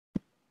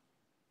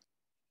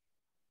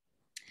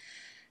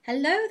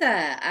Hello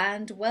there,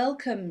 and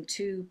welcome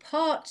to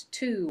part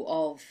two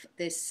of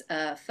this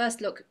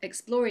first look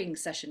exploring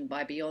session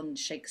by Beyond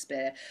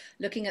Shakespeare,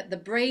 looking at The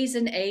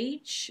Brazen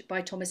Age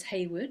by Thomas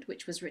Heywood,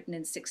 which was written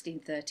in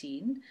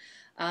 1613.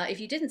 If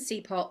you didn't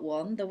see part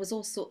one, there was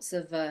all sorts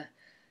of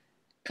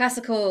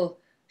classical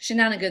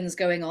shenanigans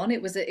going on.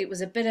 It was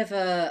a bit of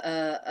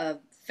a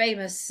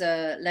famous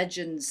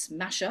legends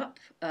mashup,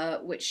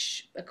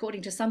 which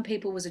according to some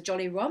people was a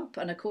jolly romp,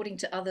 and according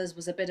to others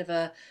was a bit of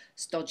a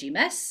stodgy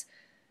mess.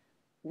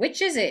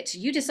 Which is it?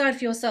 You decide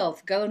for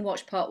yourself. Go and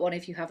watch part one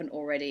if you haven't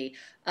already.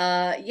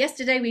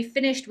 Yesterday we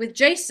finished with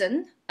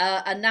Jason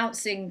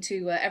announcing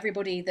to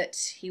everybody that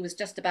he was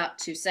just about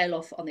to sail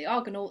off on the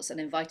Argonauts and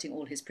inviting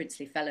all his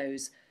princely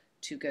fellows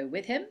to go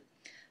with him.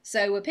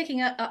 So we're picking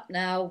it up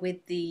now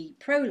with the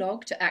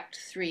prologue to Act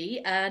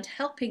 3, and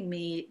helping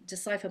me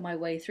decipher my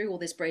way through all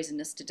this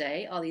brazenness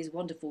today are these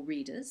wonderful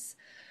readers.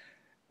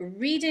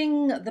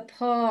 Reading the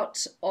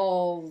part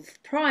of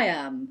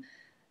Priam,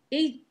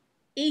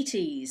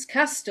 Oetes,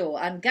 Castor,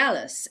 and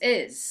Gallus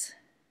is...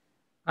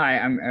 Hi,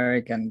 I'm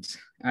Eric, and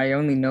I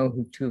only know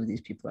who two of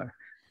these people are.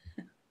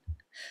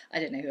 I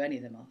don't know who any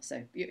of them are,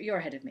 so you're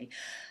ahead of me.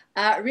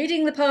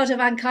 Reading the part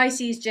of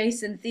Anchises,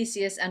 Jason,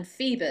 Theseus, and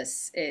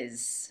Phoebus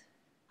is...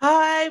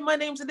 Hi, my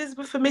name's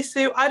Elizabeth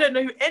Amisu. I don't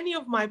know who any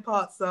of my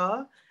parts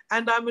are,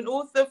 and I'm an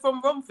author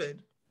from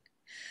Romford.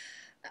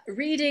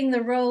 Reading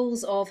the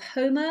roles of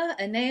Homer,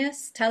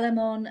 Aeneas,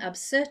 Telamon,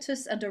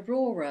 Absyrtus, and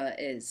Aurora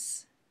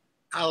is...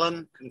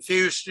 Helen,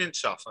 confused in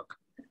Suffolk.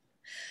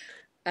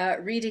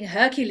 Reading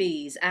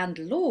Hercules and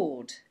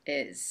Lord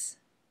is...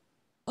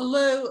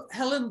 Hello,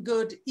 Helen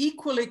Good,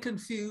 equally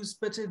confused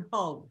but in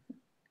Hull.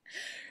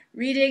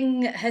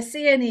 Reading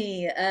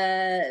Hesione,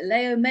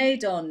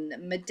 Laomedon,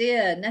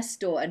 Medea,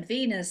 Nestor, and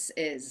Venus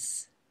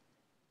is...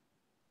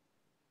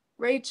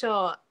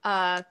 Rachael,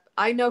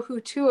 I know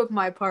who two of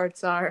my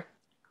parts are.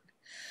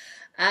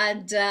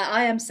 And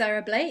I am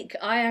Sarah Blake.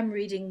 I am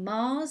reading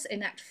Mars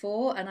in Act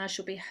 4, and I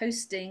shall be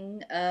hosting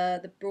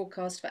the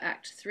broadcast for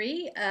Act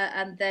 3.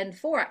 And then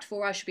for Act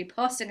 4, I shall be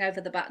passing over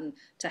the baton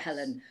to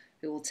Helen,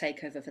 who will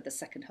take over for the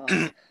second half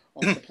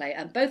of the play.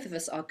 And both of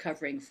us are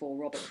covering for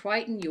Robert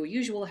Crighton, your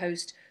usual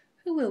host,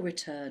 who will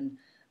return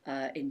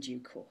in due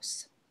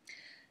course.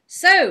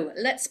 So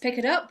let's pick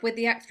it up with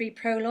the Act 3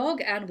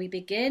 prologue, and we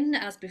begin,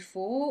 as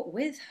before,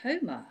 with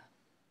Homer.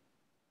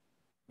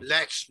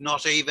 Let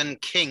not even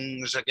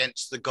kings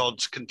against the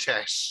gods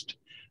contest,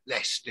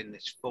 lest in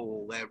this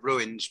fall their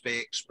ruins be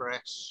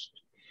expressed.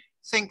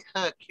 Think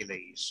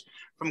Hercules,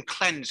 from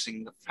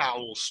cleansing the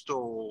foul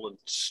stall and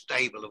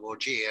stable of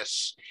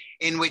Augeas,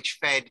 in which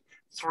fed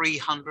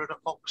 300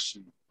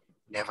 oxen,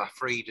 never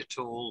freed at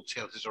all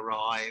till his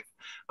arrive,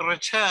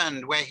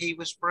 returned where he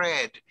was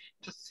bred,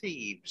 to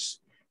Thebes.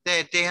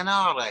 There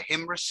Deianira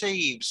him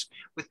receives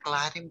with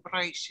glad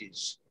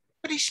embraces,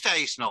 but he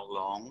stays not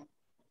long.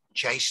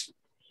 Jason,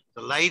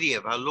 the lady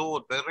of her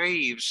lord,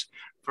 bereaves,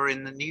 for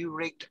in the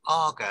new-rigged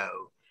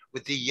Argo,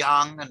 with the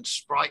young and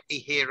sprightly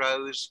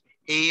heroes,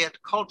 he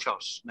at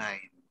Colchos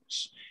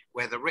names,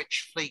 where the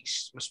rich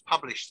fleece must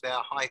publish their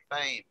high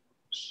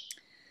fames.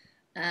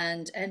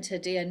 And enter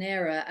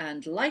Deianira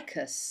and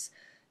Lycus.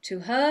 To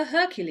her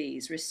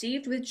Hercules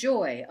received with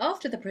joy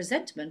after the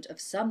presentment of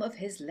some of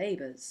his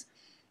labours.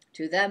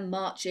 To them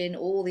march in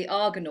all the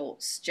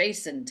Argonauts,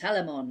 Jason,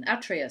 Telamon,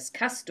 Atreus,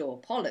 Castor,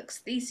 Pollux,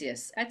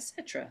 Theseus,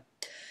 etc.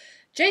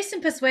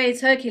 Jason persuades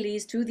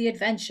Hercules to the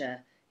adventure.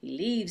 He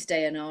leaves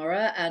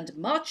Deianira and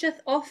marcheth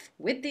off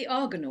with the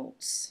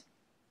Argonauts.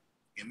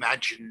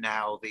 Imagine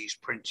now these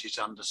princes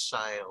under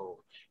sail,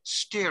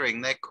 steering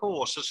their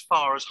course as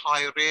far as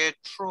high-reared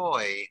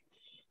Troy,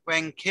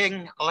 when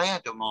King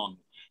Laomedon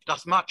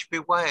doth much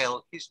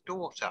bewail his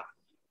daughter,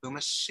 whom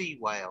a sea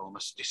whale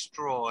must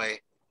destroy.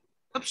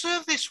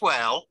 Observe this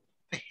well,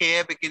 for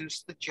here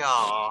begins the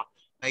jar,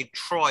 made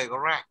Troy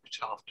wrapped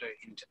after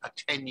a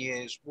 10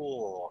 years'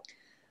 war.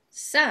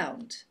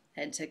 Sound.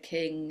 Enter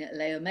King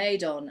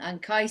Laomedon,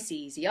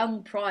 Anchises,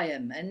 young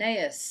Priam,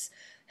 Aeneas,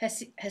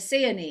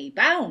 Hesione,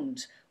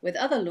 bound with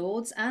other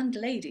lords and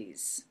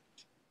ladies.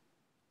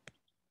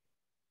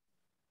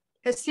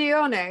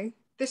 Hesione,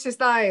 this is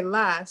thy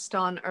last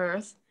on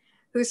earth,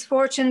 whose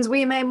fortunes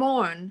we may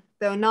mourn,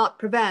 though not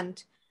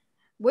prevent.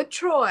 Would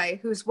Troy,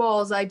 whose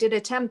walls I did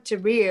attempt to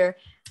rear,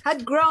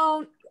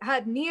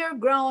 had near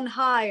grown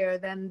higher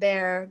than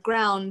their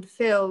ground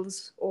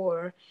fills,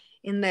 or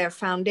in their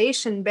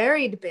foundation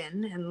buried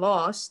been and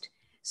lost,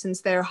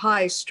 since their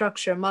high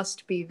structure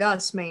must be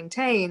thus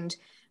maintained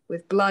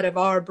with blood of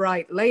our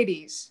bright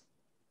ladies.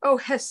 O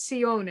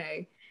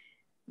Hesione,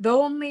 the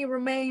only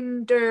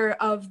remainder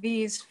of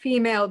these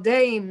female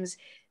dames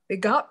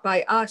begot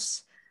by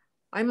us,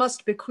 I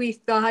must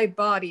bequeath thy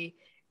body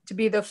to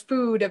be the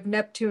food of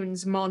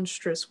Neptune's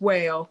monstrous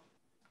whale.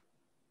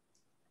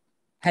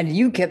 Had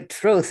you kept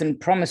troth and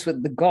promise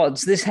with the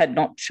gods, this had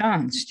not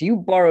chanced. You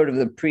borrowed of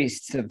the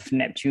priests of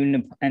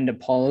Neptune and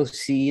Apollo,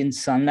 sea and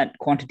sun, that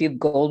quantity of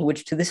gold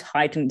which to this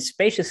height and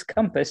spacious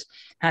compass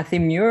hath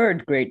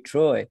immured great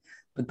Troy.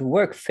 But the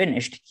work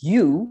finished,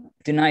 you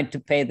denied to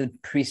pay the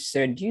priests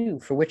their due,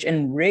 for which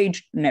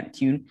enraged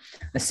Neptune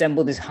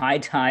assembled his high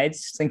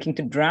tides, thinking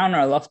to drown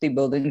our lofty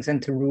buildings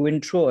and to ruin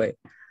Troy.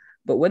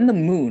 But when the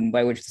moon,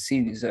 by which the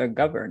seas are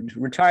governed,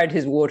 retired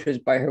his waters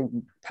by her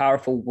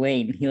powerful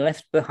wane, he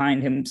left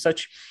behind him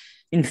such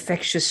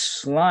infectious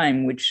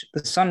slime, which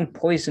the sun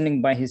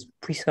poisoning by his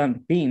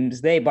puissant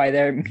beams, they by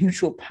their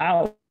mutual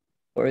powers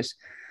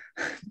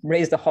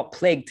raised a hot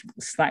plague to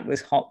slack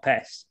this hot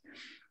pest.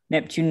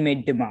 Neptune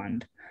made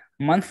demand,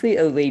 monthly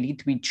a lady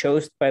to be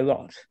chosen by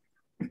lot,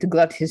 to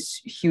glut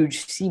his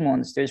huge sea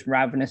monster's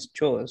ravenous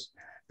jaws.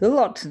 The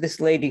lot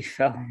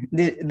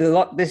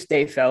this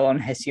day fell on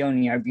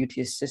Hesione, our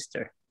beauteous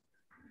sister.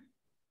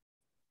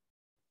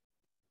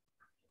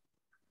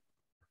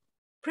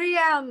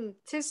 Priam,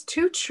 'tis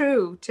too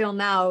true, till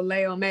now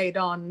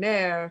Laomedon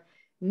ne'er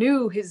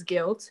knew his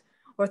guilt,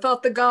 or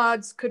thought the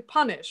gods could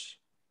punish.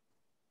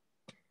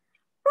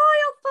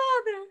 Royal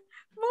father,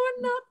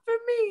 mourn not for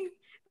me.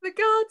 The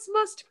gods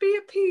must be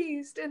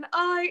appeased, and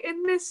I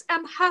in this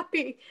am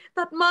happy,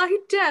 that my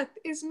death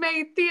is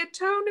made the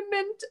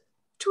atonement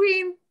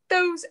between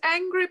those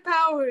angry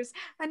powers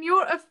and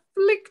your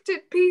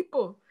afflicted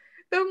people,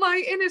 though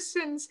my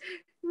innocence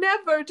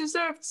never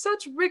deserved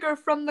such rigor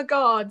from the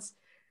gods.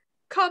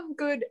 Come,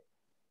 good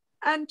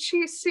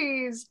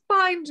Anchises,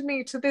 bind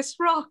me to this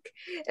rock,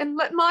 and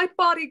let my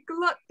body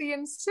glut the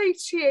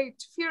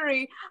insatiate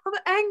fury of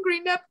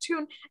angry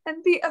Neptune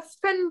and the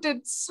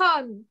offended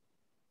sun.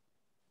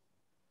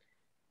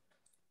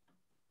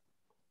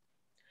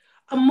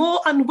 A more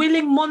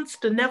unwilling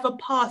monster never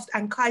passed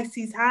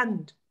Anchises'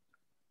 hand.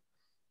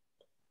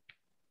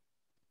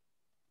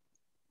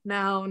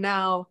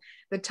 Now,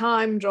 the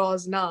time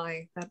draws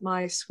nigh that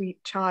my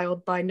sweet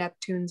child by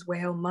Neptune's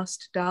wail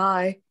must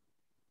die.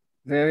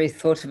 Very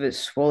thought of it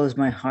swallows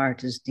my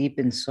heart as deep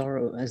in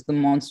sorrow as the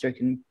monster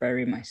can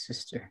bury my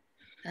sister.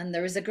 And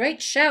there is a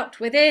great shout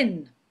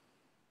within.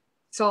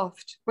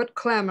 Soft, what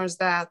clamours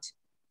that?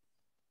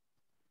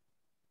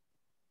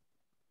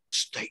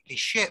 Stately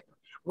ship,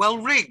 well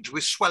rigged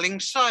with swelling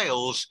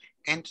sails,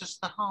 enters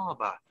the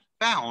harbour,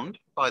 bound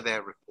by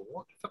their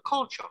report for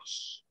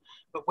Colchos.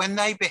 But when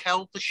they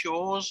beheld the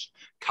shores,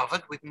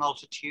 covered with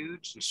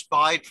multitudes, and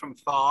spied from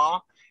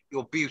far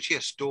your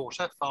beauteous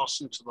daughter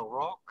fastened to the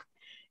rock,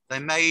 they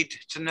made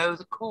to know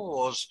the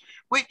cause,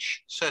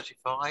 which,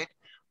 certified,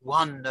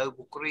 one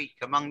noble Greek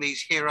among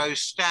these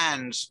heroes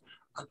stands,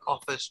 and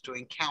offers to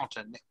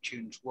encounter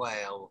Neptune's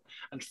wail,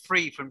 and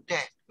free from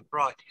death the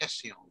bright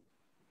Hesione.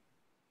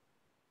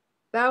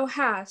 Thou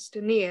hast,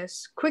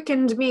 Aeneas,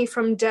 quickened me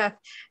from death,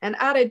 and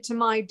added to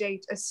my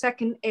date a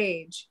second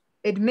age.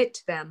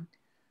 Admit them.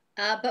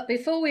 But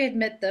before we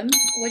admit them,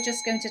 we're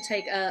just going to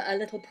take a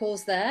little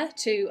pause there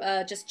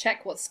to just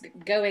check what's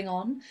going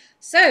on.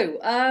 So,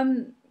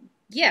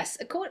 yes,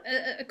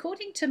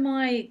 according to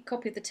my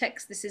copy of the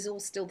text, this is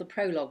all still the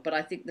prologue, but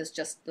I think there's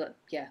just,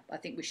 I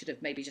think we should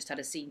have maybe just had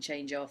a scene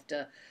change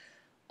after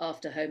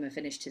Homer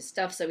finished his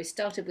stuff. So we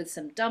started with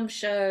some dumb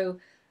show,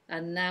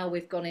 and now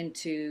we've gone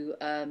into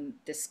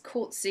this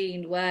court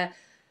scene where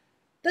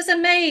there's a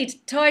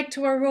maid tied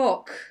to a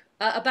rock,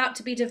 about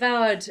to be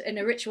devoured in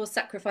a ritual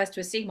sacrifice to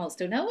a sea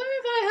monster. Now, where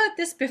have I heard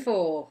this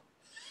before?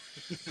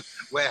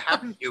 Where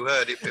haven't you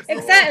heard it before?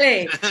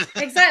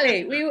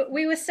 Exactly.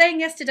 We were saying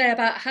yesterday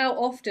about how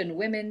often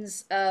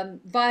women's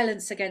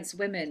violence against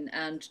women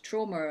and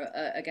trauma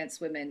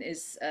against women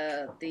is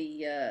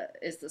the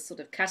sort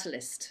of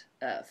catalyst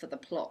for the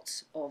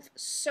plot of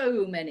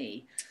so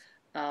many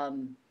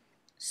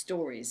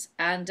stories.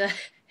 And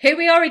here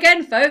we are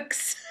again,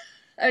 folks.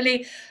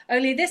 only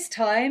this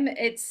time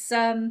it's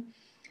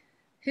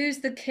who's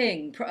the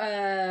king?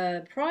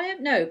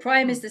 Priam? No,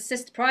 Priam is the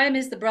sister. Priam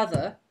is the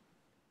brother.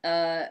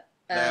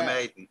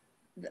 Laomedon.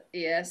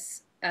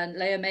 Yes, and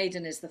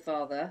Laomedon is the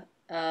father.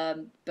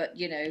 But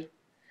you know,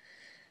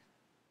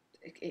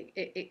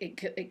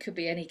 it could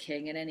be any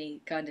king in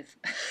any kind of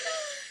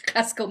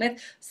classical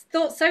myth.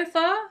 Thoughts so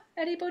far?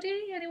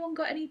 Anybody? Anyone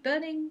got any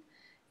burning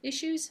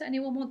issues?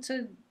 Anyone want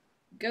to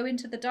go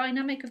into the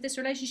dynamic of this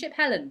relationship?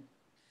 Helen?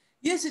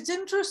 Yes, it's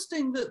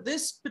interesting that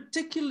this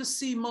particular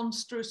sea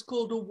monster is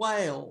called a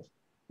whale.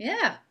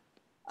 Yeah.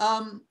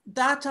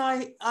 That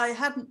I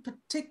hadn't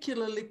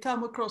particularly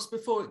come across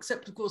before,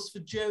 except of course for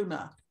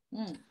Jonah,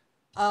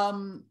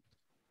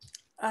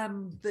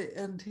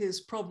 and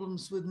his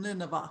problems with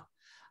Nineveh.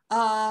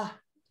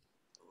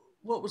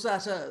 What was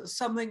that?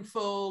 Something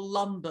for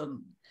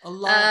London.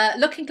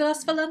 Looking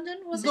Glass for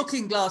London, was it?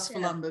 Looking Glass for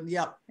London.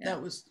 Yeah, that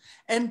was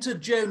Enter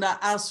Jonah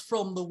as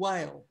from the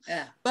whale.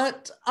 Yeah.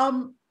 But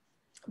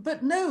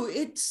no,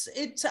 it's.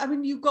 I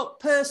mean, you've got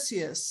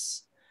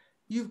Perseus,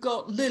 you've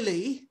got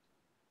Lily.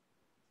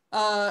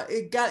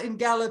 In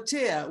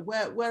Galatea,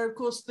 where of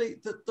course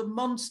the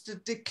monster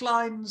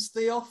declines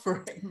the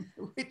offering,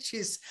 which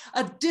is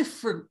a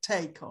different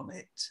take on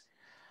it.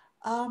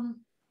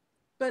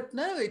 But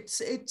no,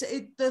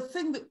 the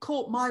thing that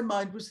caught my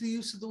mind was the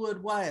use of the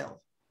word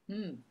whale.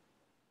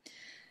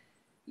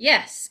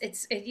 Yes,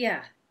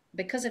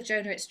 because of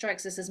Jonah, it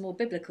strikes us as more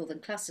biblical than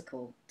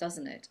classical,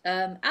 doesn't it?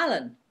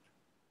 Alan?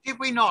 Did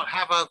we not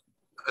have a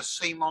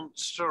sea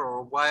monster or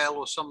a whale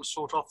or some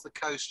sort off the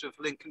coast of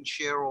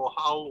Lincolnshire or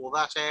Hull or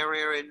that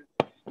area in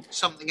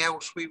something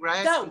else we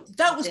read?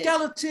 That was Did.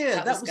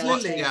 Galatea. That was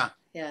Galatea. Lily. Yeah.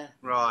 Yeah.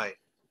 Right.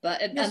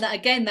 But Yes. and that,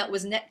 again, that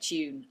was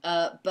Neptune.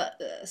 But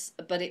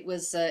it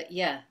was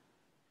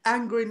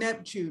Angry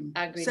Neptune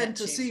Angry sent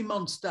a Neptune. sea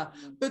monster.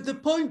 Mm. But the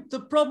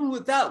problem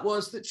with that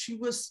was that she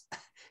was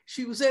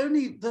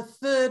only the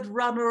third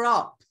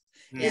runner-up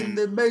in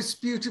the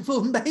most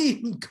beautiful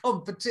maiden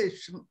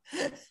competition.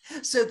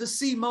 So the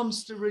sea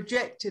monster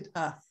rejected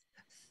her.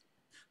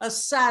 A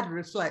sad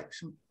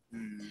reflection.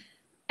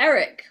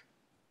 Eric.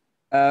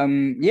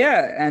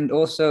 Yeah, and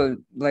also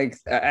like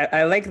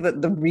I like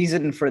that the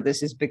reason for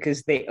this is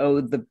because they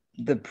owed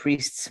the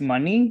priests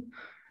money.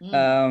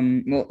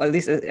 Well, at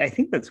least I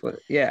think that's what,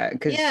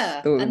 because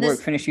the work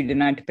finished, you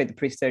denied to pay the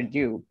priests their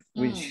due,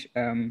 which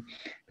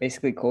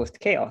basically caused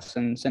chaos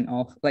and sent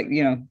off,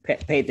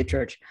 paid the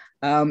church.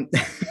 And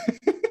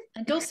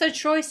also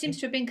Troy seems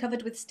to have been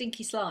covered with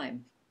stinky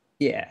slime.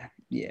 Yeah.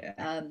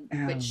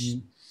 Which,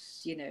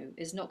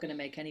 is not going to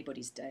make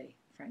anybody's day,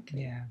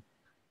 frankly. Yeah.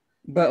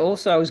 But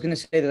also I was going to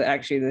say that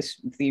actually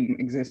this theme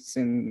exists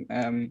in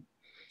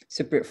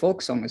Cypriot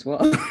folk song as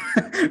well.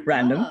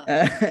 Random.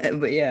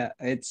 But yeah,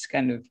 it's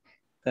kind of,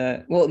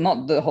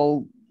 not the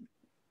whole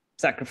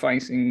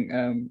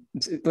sacrificing,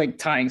 like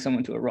tying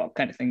someone to a rock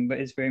kind of thing, but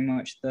it's very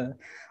much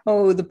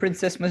the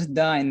princess must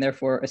die and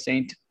therefore a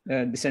saint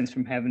descends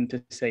from heaven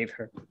to save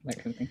her, that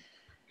kind of thing.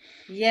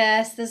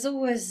 Yes, there's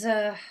always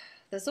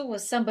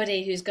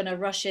somebody who's going to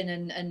rush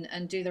in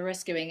and do the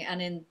rescuing.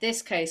 And in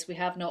this case, we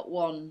have not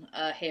one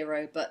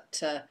hero,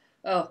 but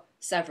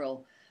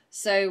several.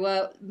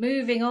 So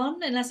moving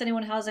on, unless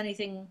anyone has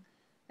anything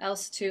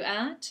else to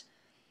add.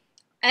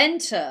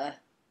 Enter,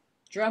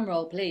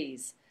 drumroll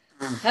please,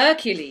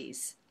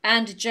 Hercules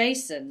and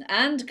Jason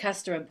and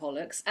Castor and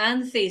Pollux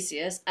and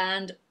Theseus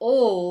and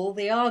all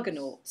the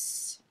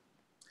Argonauts.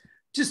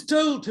 'Tis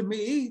told to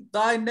me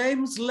thy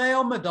name's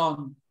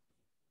Laomedon,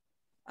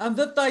 and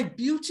that thy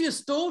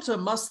beauteous daughter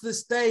must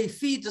this day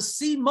feed a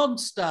sea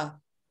monster.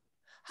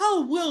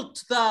 How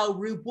wilt thou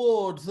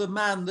reward the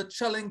man that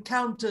shall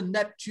encounter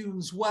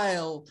Neptune's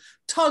whale,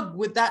 tug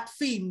with that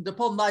fiend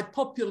upon thy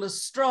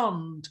populous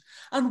strand,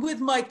 and with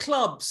my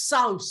club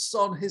souse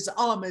on his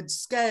armed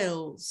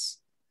scales?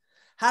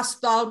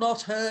 Hast thou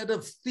not heard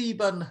of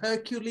Theban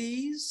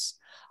Hercules?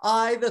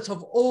 I that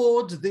have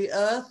awed the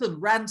earth and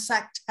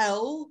ransacked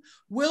hell,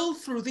 will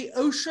through the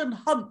ocean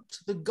hunt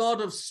the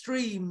god of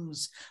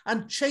streams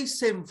and chase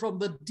him from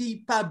the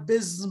deep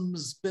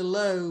abysms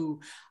below.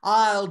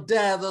 I'll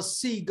dare the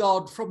sea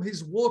god from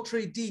his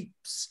watery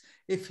deeps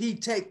if he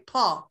take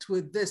part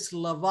with this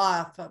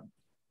Leviathan.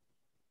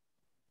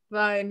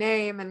 Thy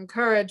name and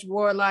courage,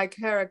 warlike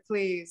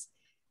Heracles,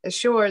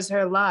 assures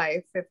her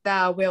life if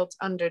thou wilt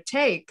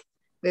undertake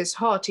this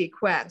haughty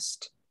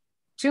quest.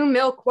 2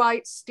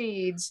 milk-white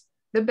steeds,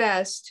 the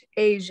best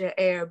Asia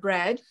air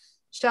bred,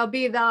 shall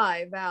be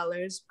thy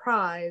valor's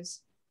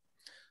prize.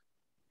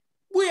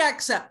 We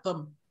accept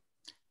them.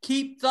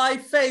 Keep thy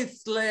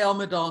faith,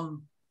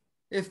 Laomedon.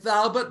 If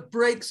thou but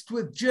break'st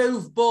with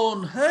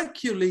Jove-born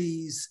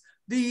Hercules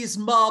these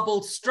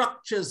marble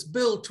structures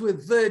built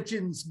with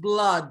virgin's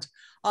blood,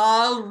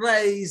 I'll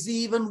raise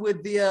even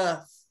with the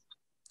earth.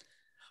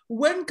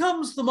 When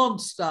comes the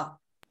monster?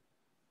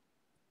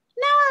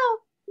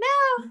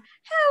 Now,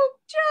 help,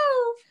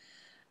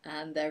 Jove!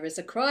 And there is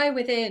a cry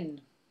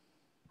within.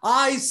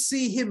 I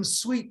see him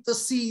sweep the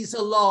seas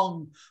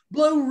along,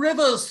 blow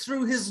rivers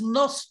through his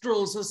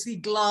nostrils as he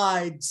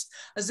glides,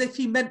 as if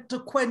he meant to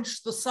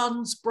quench the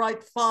sun's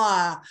bright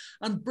fire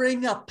and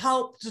bring a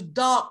palped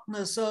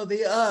darkness o'er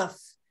the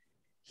earth.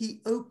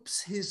 He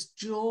opes his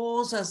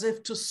jaws as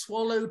if to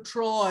swallow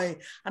Troy,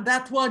 and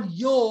at one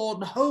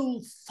yawn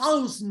whole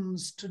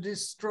thousands to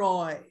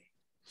destroy.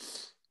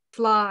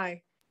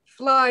 Fly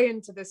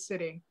into the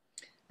city.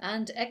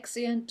 And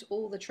exeunt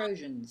all the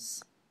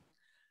Trojans.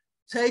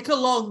 Take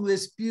along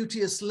this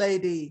beauteous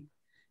lady.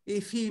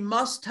 If he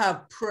must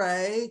have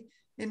prey,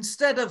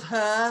 instead of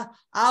her,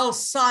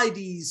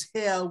 Alcides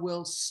here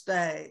will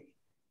stay.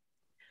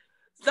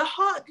 The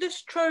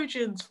heartless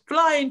Trojans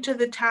fly into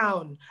the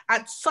town.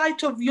 At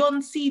sight of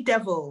yon sea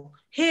devil,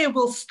 here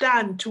will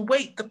stand to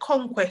wait the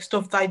conquest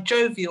of thy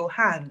jovial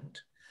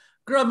hand.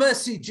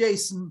 Gramercy,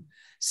 Jason.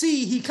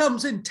 See, he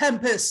comes in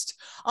tempest.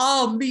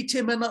 I'll meet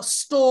him in a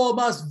storm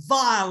as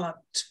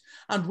violent,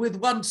 and with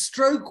one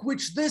stroke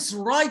which this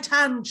right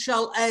hand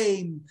shall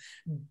aim,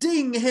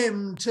 ding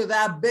him to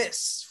the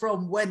abyss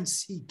from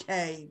whence he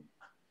came.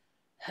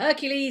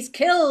 Hercules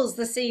kills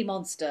the sea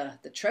monster,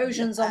 the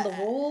Trojans on the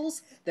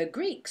walls, the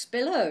Greeks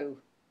below.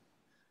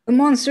 The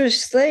monster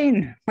is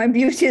slain, my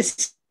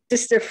beauteous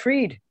sister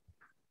freed.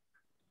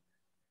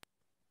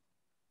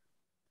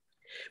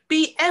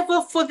 Be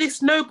ever for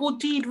this noble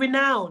deed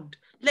renowned.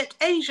 Let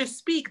Asia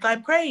speak thy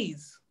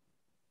praise.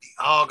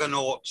 The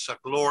Argonauts are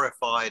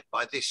glorified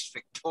by this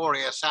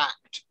victorious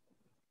act.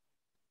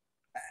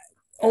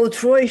 Oh,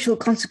 Troy shall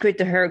consecrate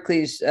to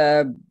Hercules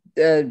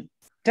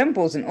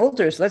temples and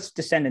altars. Let's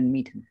descend and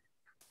meet him.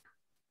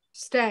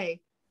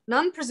 Stay.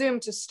 None presume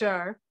to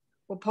stir.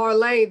 We'll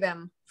parley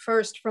them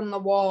first from the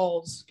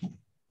walls.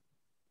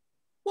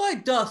 Why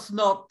doth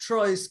not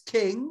Troy's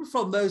king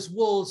from those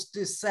walls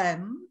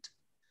descend?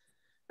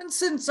 And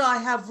since I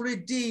have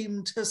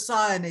redeemed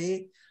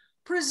Hesione,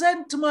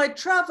 present my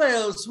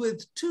travails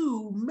with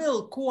 2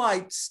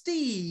 milk-white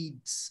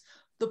steeds,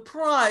 the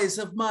prize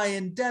of my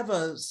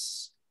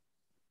endeavours.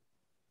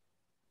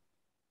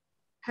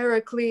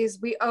 Heracles,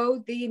 we owe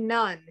thee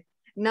none.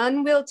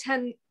 None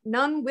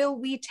will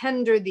we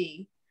tender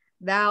thee.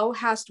 Thou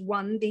hast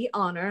won the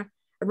honor,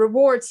 a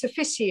reward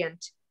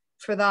sufficient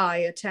for thy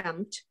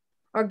attempt.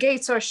 Our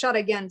gates are shut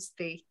against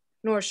thee,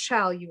 nor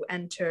shall you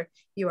enter,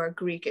 you are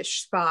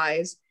Greekish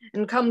spies,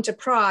 and come to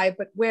pry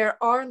but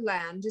where our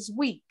land is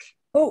weak.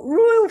 Oh,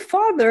 royal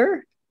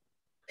father!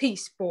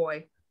 Peace,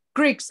 boy.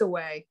 Greeks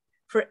away,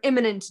 for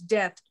imminent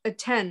death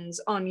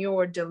attends on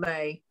your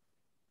delay.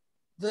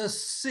 The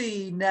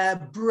sea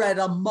ne'er bred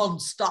a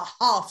monster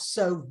half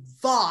so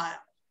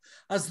vile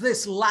as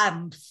this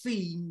land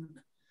fiend.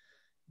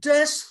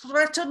 Darest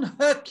threaten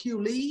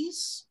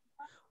Hercules?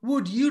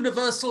 Would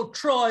universal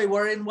Troy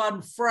were in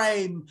one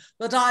frame,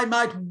 that I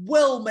might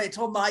whelm it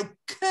on thy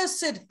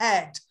cursed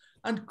head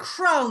and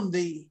crown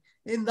thee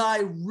in thy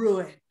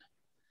ruin.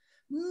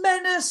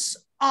 Menace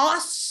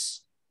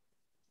us?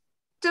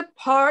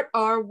 Depart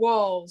our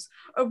walls,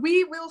 or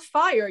we will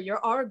fire your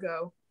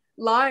Argo,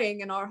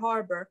 lying in our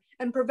harbor,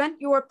 and prevent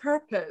your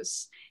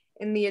purpose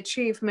in the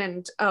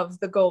achievement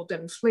of the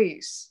Golden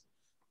Fleece.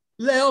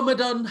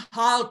 Laomedon,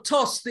 I'll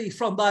toss thee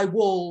from thy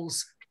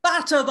walls,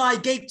 batter thy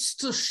gates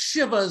to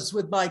shivers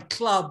with my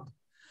club,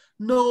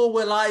 nor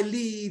will I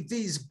leave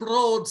these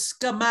broad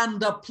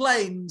Scamander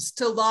plains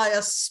till thy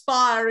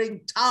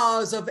aspiring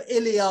towers of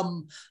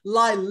Ilium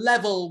lie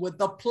level with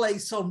the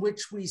place on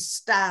which we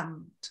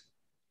stand.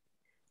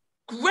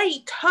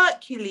 Great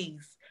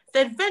Hercules,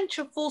 the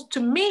adventure falls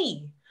to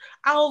me.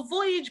 Our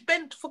voyage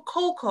bent for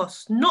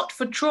Colchos, not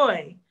for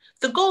Troy,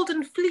 the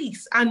Golden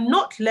Fleece, and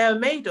not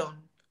Laomedon.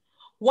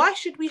 Why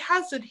should we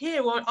hazard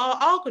here on our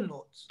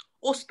Argonauts,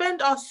 or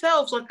spend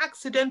ourselves on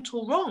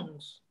accidental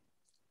wrongs?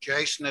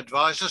 Jason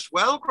advised us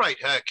well,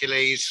 great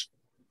Hercules.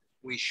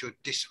 We should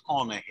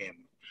dishonour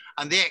him,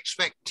 and the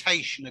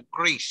expectation of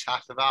Greece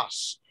hath of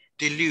us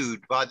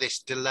delude by this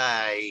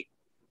delay.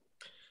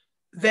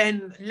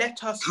 Then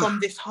let us from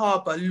this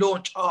harbour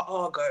launch our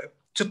Argo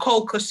to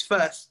Colchos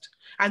first,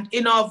 and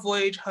in our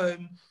voyage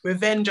home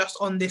revenge us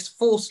on this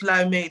false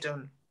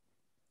Laomedon.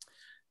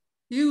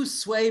 You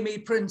sway me,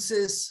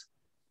 princes.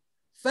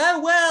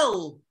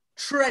 Farewell,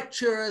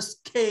 treacherous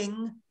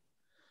king.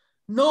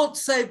 Naught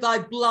save thy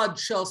blood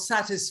shall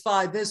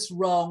satisfy this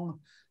wrong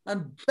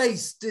and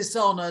base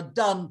dishonour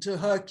done to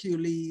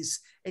Hercules,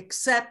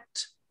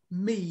 except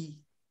me.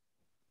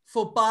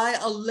 For by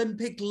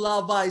Olympic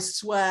love I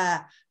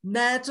swear,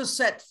 ne'er to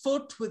set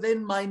foot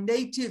within my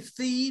native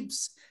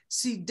Thebes,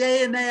 see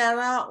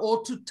Deianira,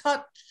 or to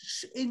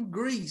touch in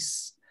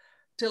Greece,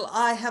 till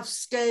I have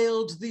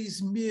scaled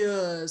these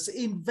muirs,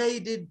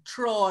 invaded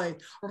Troy,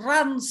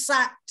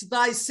 ransacked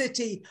thy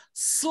city,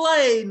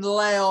 slain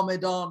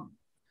Laomedon,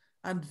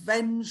 and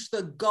venged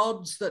the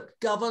gods that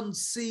govern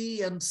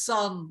sea and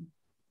sun.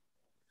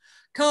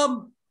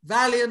 Come,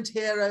 valiant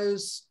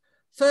heroes,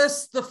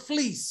 first the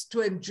fleece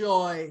to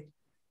enjoy,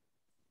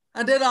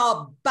 and in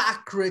our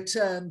back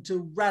return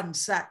to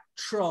ransack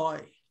Troy.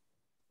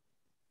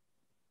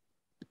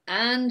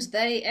 And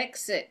they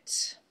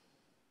exit.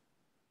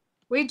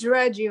 We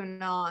dread you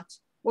not.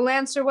 We'll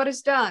answer what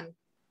is done,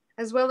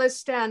 as well as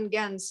stand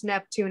against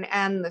Neptune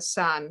and the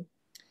sun.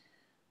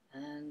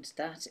 And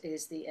that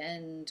is the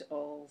end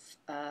of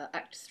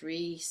Act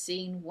 3,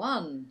 Scene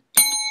 1.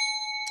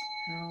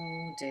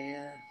 Oh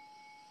dear.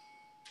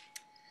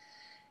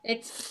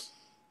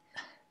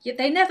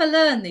 They never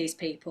learn, these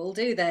people,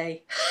 do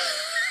they?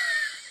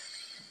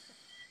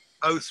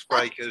 Oath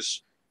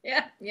breakers.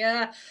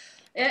 Yeah.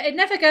 It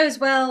never goes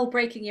well,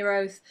 breaking your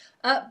oath.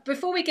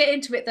 Before we get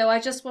into it, though, I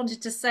just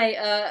wanted to say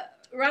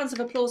rounds of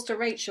applause to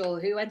Rachael,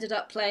 who ended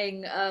up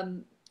playing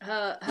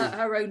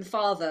her own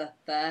father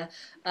there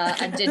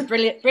and did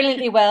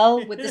brilliantly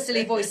well with the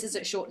silly voices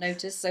at short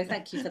notice. So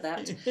thank you for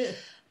that.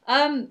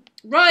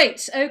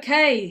 Right,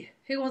 okay.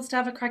 Who wants to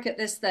have a crack at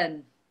this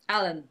then?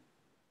 Alan.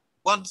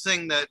 One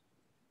thing that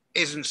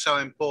isn't so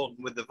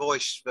important with the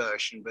voice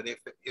version, but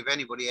if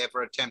anybody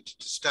ever attempted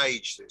to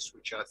stage this,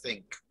 which I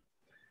think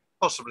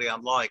possibly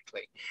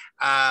unlikely,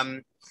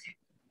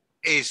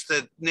 is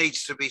that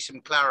needs to be some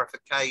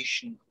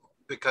clarification,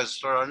 because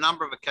there are a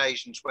number of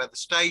occasions where the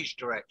stage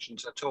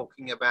directions are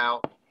talking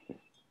about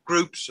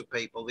groups of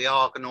people, the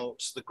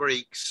Argonauts, the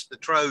Greeks, the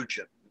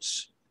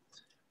Trojans,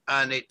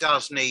 and it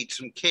does need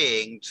some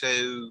keying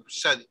so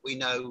that we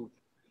know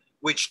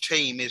which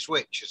team is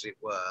which, as it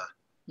were.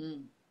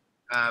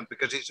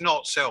 Because it's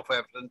not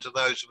self-evident to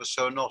those of us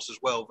who are not as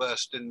well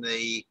versed in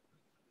the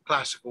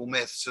classical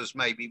myths as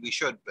maybe we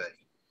should be.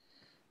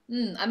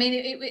 I mean,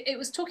 it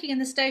was talking in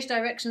the stage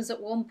directions at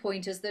one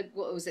point as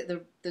what was it,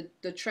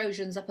 the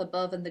Trojans up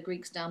above and the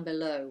Greeks down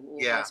below, or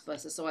vice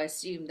versa. So I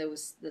assume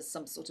there's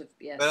some sort of,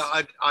 yes.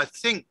 But I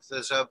think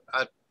there's a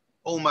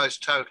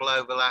almost total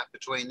overlap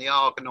between the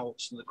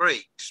Argonauts and the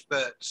Greeks,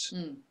 but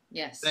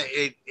yes,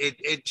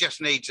 it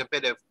just needs a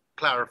bit of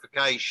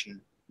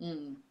clarification.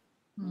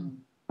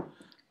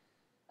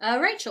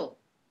 Rachael.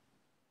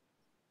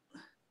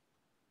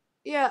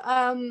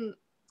 Yeah,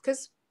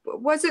 because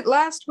was it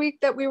last week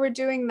that we were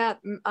doing that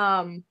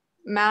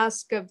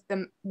mask of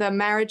the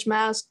marriage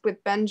mask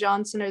with Ben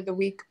Jonson, or the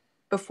week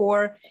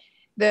before?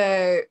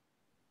 The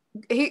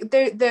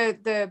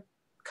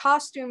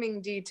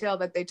costuming detail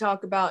that they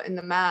talk about in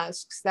the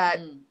masks, that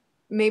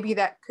maybe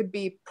that could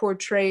be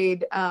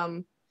portrayed,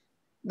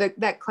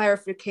 that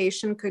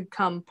clarification could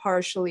come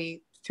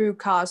partially through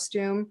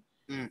costume,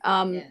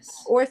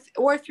 yes.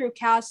 or through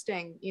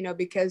casting, you know,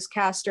 because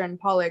Castor and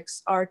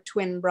Pollux are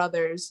twin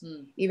brothers,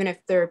 even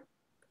if they're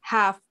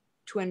half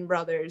twin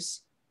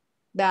brothers,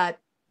 that,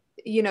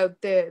 you know,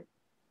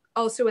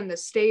 also in the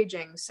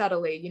staging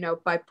subtly, you know,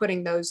 by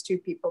putting those two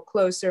people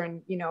closer,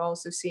 and, you know,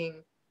 also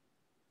seeing,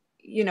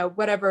 you know,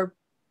 whatever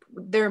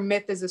their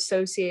myth is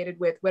associated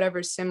with,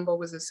 whatever symbol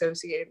was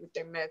associated with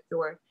their myth,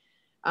 or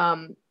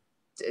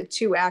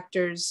two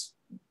actors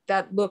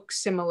that look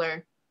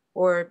similar,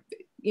 or,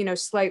 you know,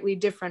 slightly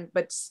different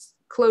but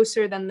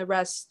closer than the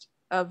rest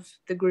of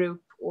the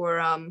group,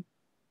 or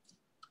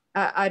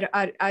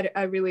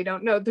I really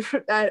don't know.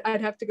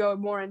 I'd have to go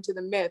more into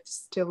the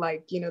myths to,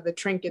 like, you know, the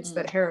trinkets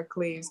that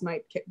Hercules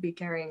might be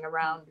carrying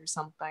around or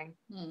something.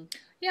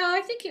 Yeah,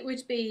 I think it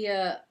would be.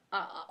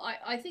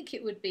 I think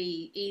it would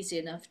be easy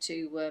enough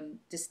to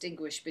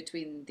distinguish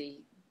between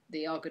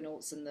the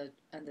Argonauts and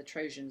the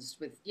Trojans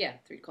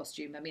through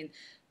costume. I mean,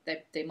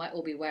 they might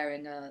all be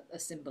wearing a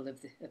symbol of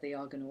the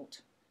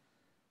Argonaut.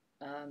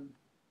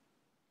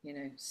 You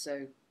know,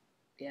 so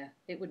yeah,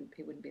 it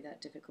wouldn't be that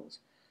difficult.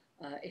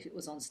 If it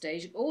was on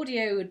stage,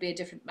 audio would be a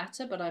different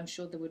matter, but I'm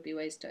sure there would be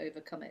ways to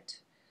overcome it.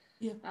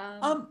 Yeah.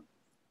 Helen.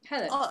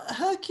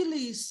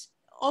 Hercules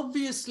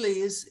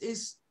obviously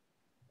is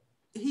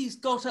he's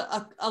got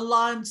a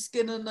lion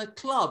skin and a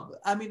club.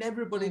 I mean,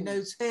 everybody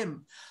knows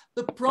him.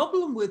 The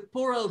problem with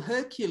poor old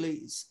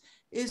Hercules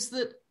is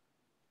that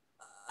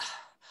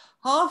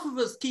half of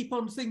us keep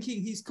on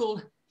thinking he's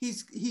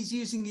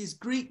using his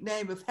Greek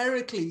name of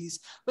Heracles,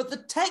 but the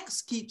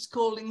text keeps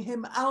calling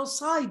him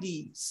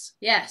Alcides.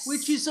 Yes.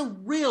 Which is a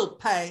real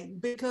pain,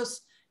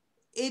 because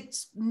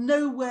it's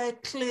nowhere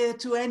clear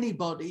to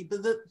anybody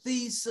but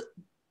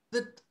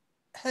that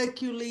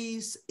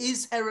Hercules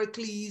is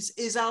Heracles,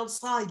 is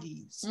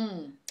Alcides.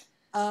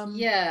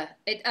 Yeah,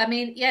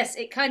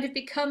 it kind of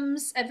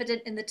becomes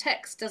evident in the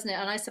text, doesn't it?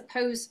 And I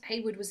suppose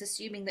Heywood was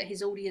assuming that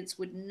his audience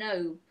would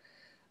know,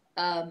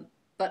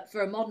 but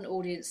for a modern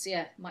audience,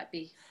 yeah, it might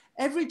be.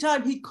 Every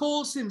time he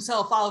calls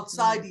himself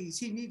Alcides,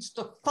 he needs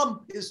to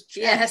thump his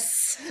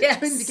chest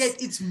to indicate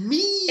it's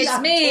me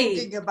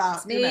talking about.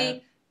 It's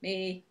me,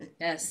 me,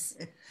 yes.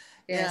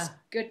 Yes,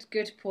 yeah.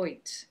 Good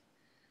point.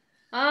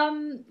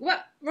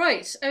 Well,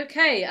 right,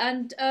 okay,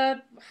 and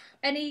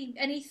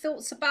any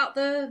thoughts about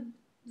the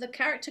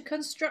character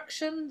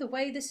construction, the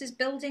way this is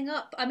building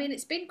up? I mean,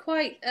 it's been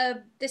quite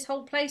this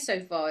whole play so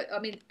far. I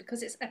mean,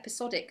 because it's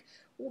episodic,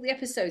 all the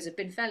episodes have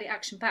been fairly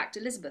action-packed.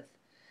 Elizabeth?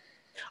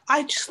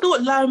 I just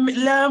thought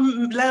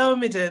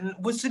Laomedon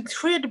was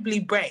incredibly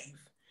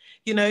brave,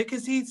 you know,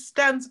 because he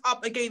stands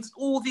up against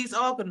all these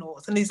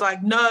Argonauts, and he's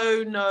like,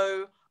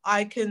 no,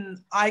 I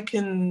can,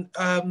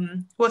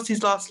 what's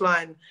his last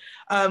line?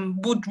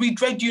 Would we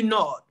dread you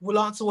not, will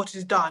answer what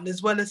is done,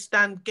 as well as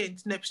stand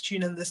against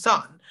Neptune and the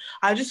sun.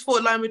 I just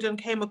thought Laomedon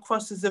came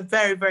across as a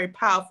very, very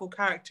powerful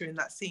character in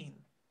that scene.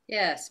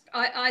 Yes,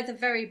 either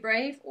very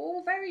brave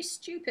or very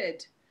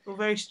stupid. Or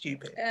very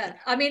stupid. Yeah,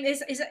 I mean,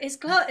 his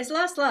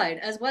last line,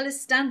 as well as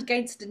stand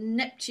against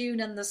Neptune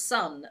and the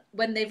sun,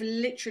 when they've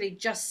literally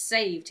just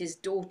saved his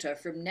daughter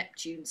from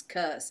Neptune's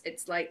curse.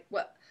 It's like,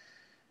 what?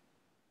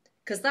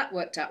 Because that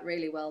worked out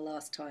really well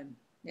last time.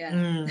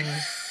 Yeah.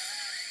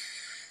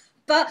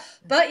 But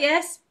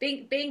yes,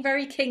 being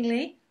very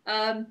kingly,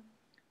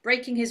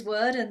 breaking his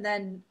word and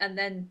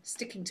then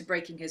sticking to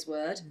breaking his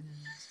word.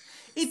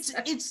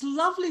 It's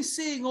lovely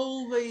seeing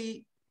all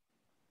the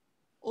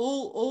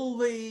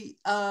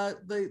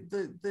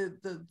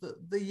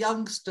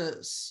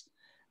youngsters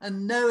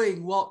and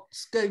knowing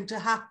what's going to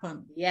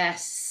happen.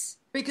 Yes.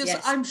 Because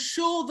yes. I'm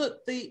sure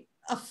that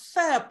a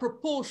fair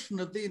proportion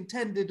of the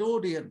intended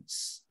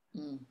audience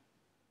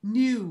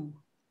knew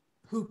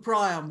who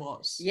Priam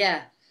was.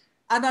 Yeah.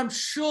 And I'm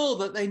sure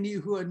that they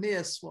knew who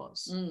Aeneas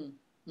was.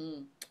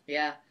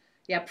 Yeah.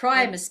 Yeah,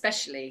 Priam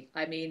especially.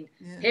 I mean,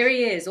 here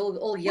he is,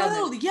 all young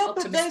and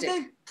optimistic.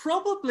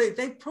 But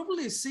they've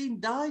probably seen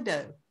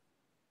Dido.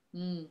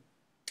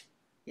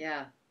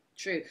 Yeah,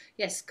 true.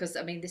 Yes, because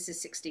I mean, this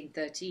is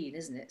 1613,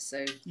 isn't it?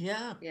 So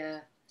yeah.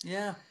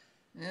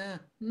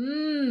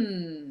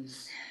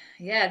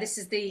 Yeah, this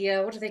is the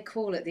what do they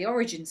call it? The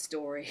origin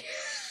story.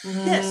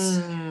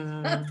 Yes.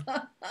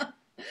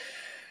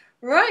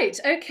 Right,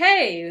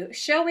 okay.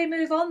 Shall we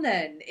move on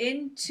then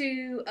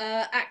into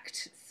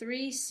Act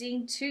 3,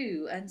 Scene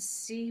 2 and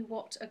see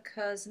what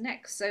occurs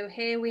next? So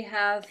here we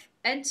have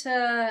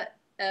enter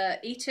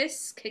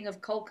Oetes, king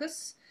of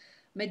Colchis,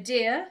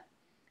 Medea,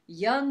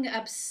 young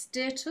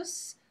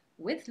Absyrtus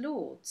with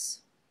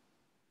lords.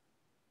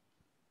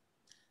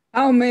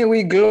 How may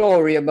we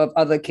glory above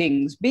other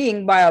kings,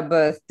 being by our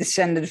birth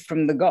descended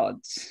from the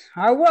gods?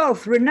 Our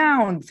wealth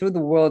renowned through the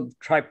world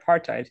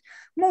tripartite,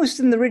 most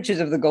in the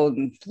riches of the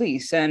golden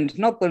fleece, and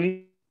not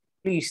the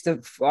least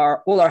of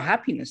all our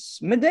happiness.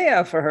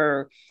 Medea for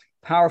her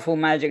powerful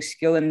magic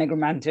skill and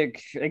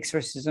necromantic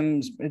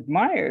exorcisms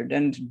admired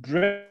and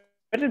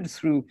dreaded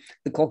through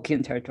the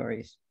Colchian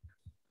territories.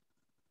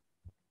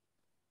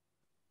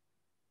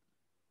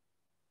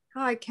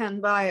 I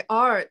can by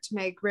art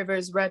make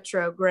rivers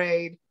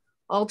retrograde,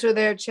 alter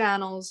their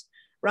channels,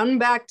 run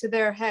back to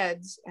their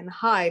heads, and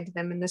hide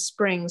them in the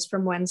springs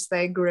from whence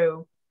they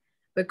grew.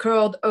 The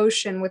curled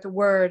ocean with a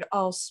word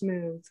all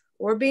smooth,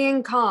 or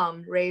being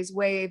calm, raise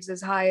waves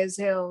as high as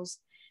hills,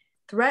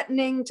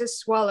 threatening to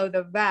swallow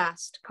the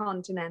vast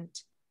continent.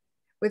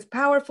 With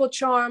powerful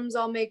charms,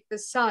 I'll make the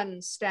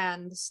sun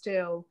stand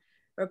still,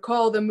 or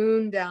call the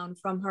moon down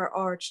from her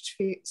arched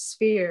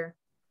sphere.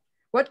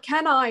 What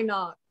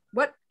cannot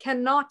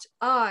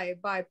I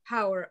by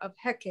power of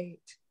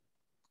Hecate?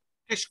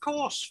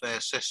 Discourse, fair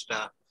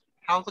sister,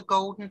 how the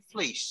golden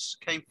fleece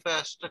came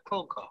first to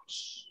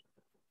Colchos.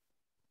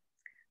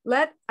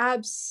 Let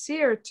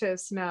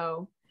Absyrtus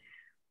know.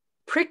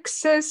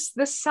 Phrixus,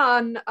 the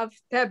son of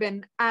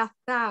Theban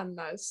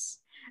Athamas,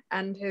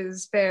 and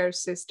his fair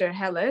sister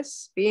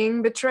Hellas,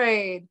 being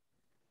betrayed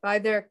by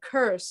their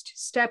cursed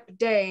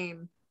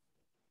stepdame,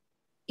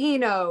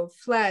 Ino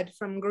fled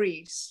from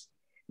Greece.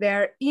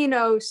 Their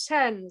Ino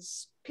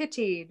sends,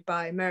 pitied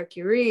by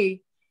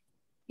Mercury,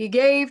 he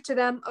gave to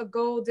them a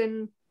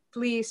golden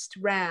fleeced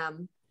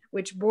ram,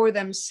 which bore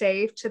them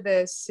safe to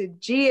the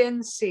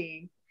Stygian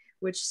sea,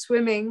 which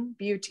swimming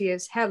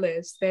beauteous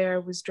Hellas there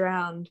was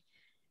drowned,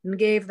 and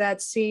gave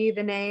that sea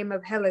the name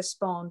of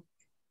Hellespont,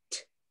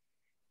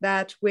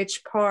 that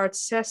which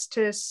parts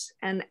Cestus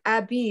and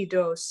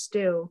Abydos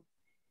still.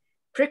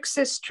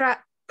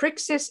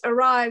 Phrixus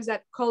arrives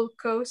at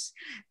Colchos,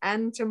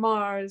 and to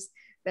Mars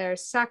there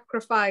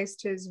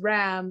sacrificed his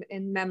ram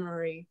in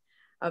memory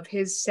of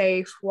his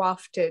safe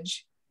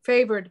waftage,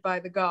 favored by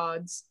the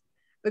gods.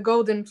 The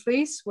golden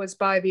fleece was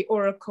by the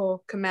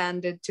oracle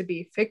commanded to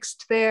be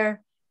fixed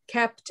there,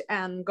 kept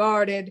and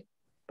guarded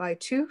by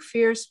two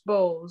fierce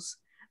bulls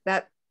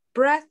that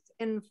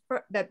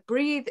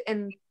breathe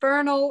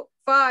infernal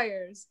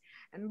fires,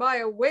 and by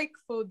a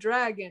wakeful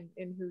dragon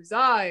in whose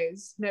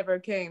eyes never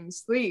came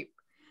sleep.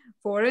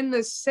 For in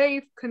the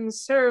safe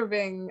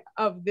conserving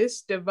of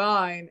this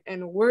divine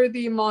and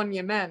worthy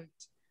monument,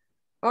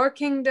 our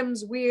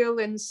kingdom's weal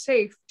in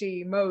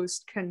safety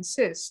most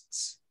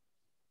consists.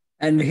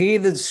 And he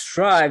that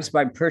strives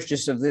by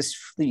purchase of this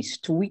fleece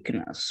to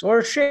weaken us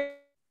or shake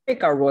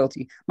our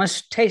royalty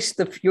must taste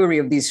the fury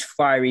of these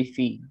fiery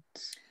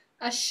fiends.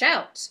 A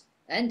shout,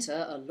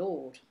 enter a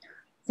lord.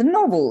 The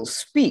nobles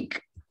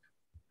speak.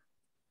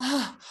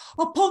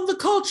 Upon the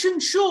Colchian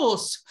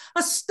shores,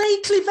 a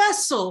stately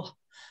vessel,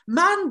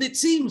 manned it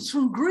seems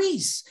from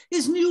Greece,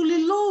 is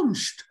newly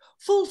launched,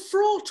 full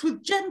fraught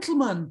with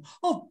gentlemen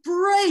of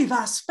brave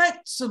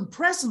aspects and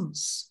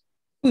presence.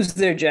 Who's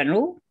their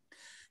general?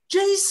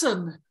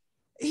 Jason.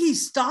 He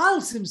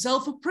styles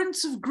himself a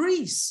prince of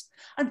Greece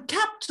and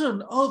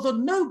captain of the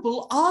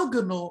noble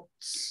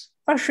Argonauts.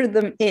 Usher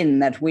them in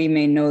that we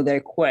may know their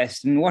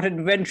quest and what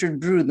adventure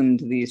drew them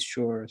to these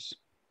shores.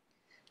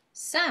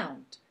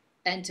 Sound,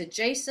 enter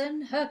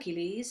Jason,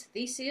 Hercules,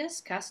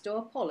 Theseus,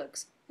 Castor,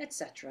 Pollux,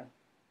 etc.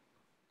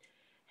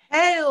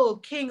 Hail,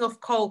 King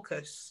of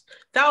Colchis,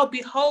 thou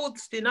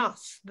beholdst in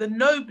us the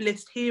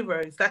noblest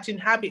heroes that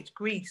inhabit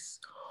Greece,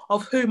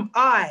 of whom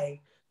I,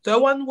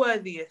 though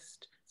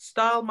unworthiest,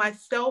 style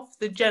myself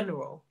the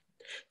general.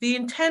 The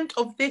intent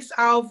of this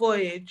our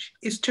voyage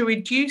is to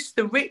reduce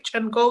the rich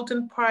and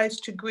golden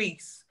prize to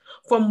Greece,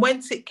 from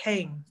whence it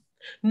came.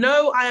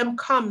 Know I am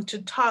come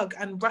to tug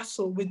and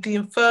wrestle with the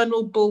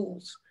infernal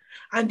bulls,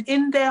 and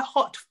in their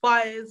hot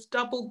fires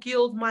double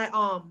gild my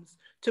arms,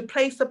 to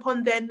place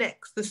upon their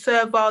necks the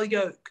servile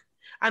yoke,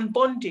 and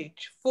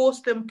bondage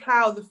force them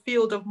plough the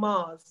field of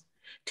Mars,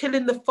 till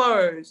in the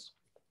furrows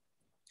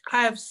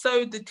I have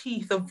sowed the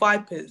teeth of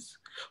vipers,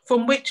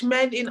 from which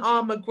men in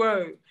armour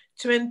grow,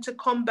 to enter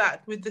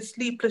combat with the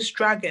sleepless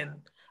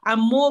dragon,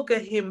 and maugre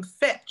him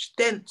fetch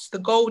thence the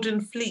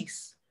golden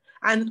fleece.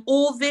 And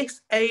all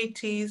this,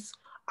 Aetes,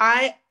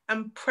 I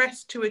am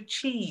pressed to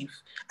achieve,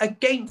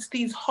 against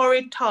these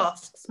horrid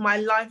tasks my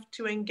life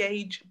to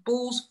engage,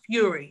 bull's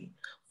fury,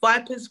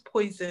 viper's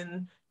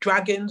poison,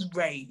 dragon's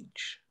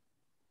rage.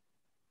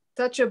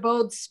 Such a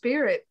bold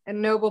spirit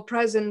and noble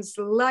presence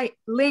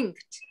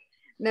linked,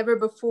 never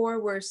before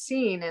were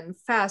seen in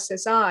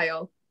Phasis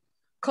Isle.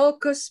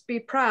 Colchis, be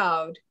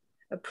proud,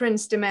 a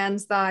prince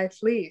demands thy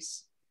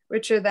fleece,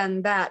 richer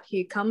than that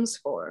he comes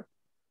for.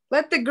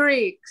 Let the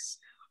Greeks,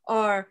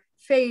 our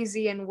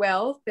Phasian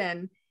wealth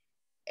and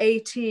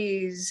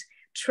Oetes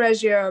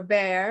treasure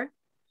bear,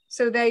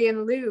 so they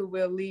in lieu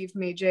will leave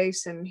me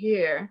Jason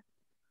here.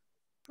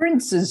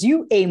 Princes,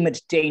 you aim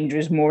at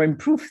dangers more in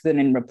proof than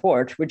in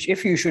report, which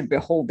if you should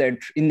behold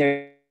in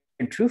their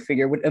true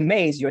figure would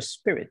amaze your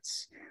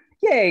spirits,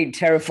 yea,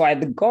 terrify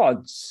the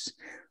gods.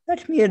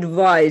 Let me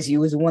advise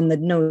you as one that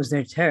knows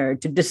their terror,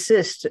 to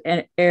desist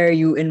and ere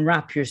you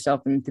enwrap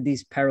yourself into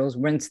these perils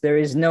whence there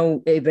is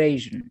no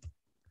evasion.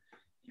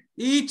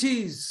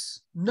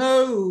 Oetes,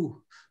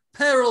 no,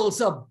 perils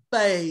are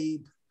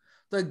babe.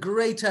 The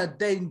greater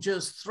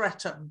dangers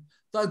threaten,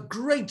 the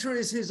greater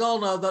is his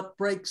honor that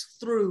breaks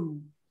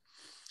through.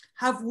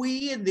 Have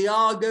we in the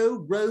Argo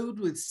rowed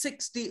with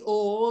 60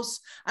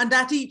 oars, and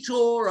at each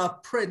oar a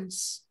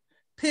prince,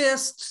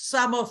 pierced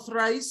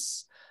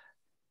Samothrace,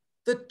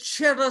 the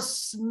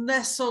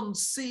Cherusnesson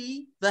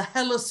sea, the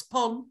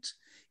Hellespont,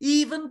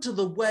 even to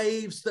the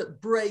waves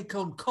that break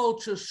on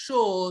Colchis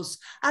shores,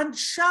 and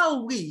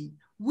shall we,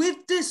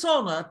 with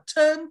dishonor,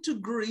 turn to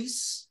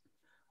Greece?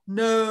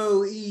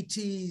 No,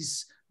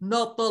 Oetes,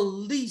 not the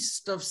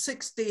least of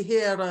 60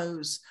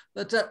 heroes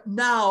that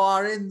now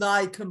are in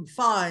thy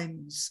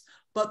confines,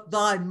 but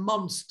thy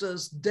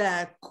monsters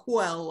dare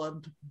quell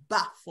and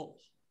baffle.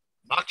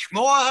 Much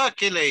more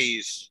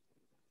Hercules.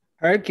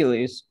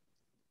 Hercules?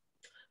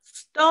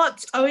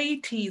 Starts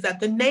Oetes at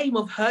the name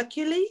of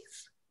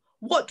Hercules?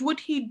 What would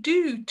he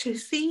do to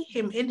see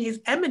him in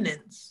his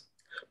eminence?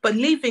 But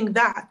leaving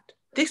that,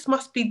 this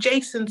must be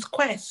Jason's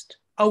quest,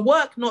 a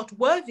work not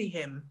worthy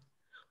him.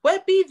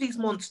 Where be these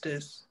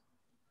monsters?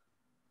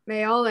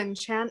 May all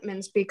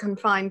enchantments be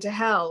confined to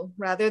hell,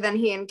 rather than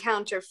he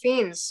encounter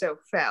fiends so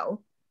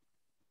fell.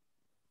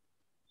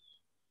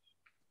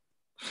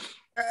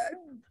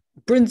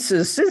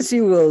 Princes, since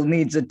you will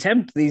needs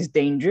attempt these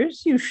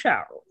dangers, you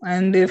shall,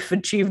 and if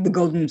achieve the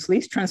golden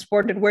fleece,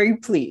 transport it where you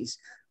please.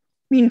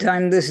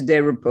 Meantime, this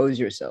day repose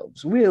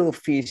yourselves. We'll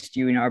feast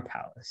you in our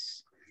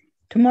palace.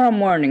 Tomorrow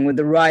morning, with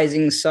the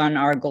rising sun,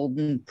 our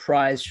golden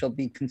prize shall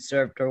be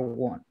conserved or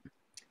won.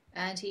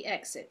 And he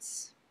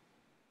exits.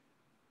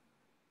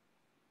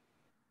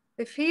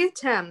 If he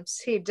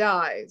attempts, he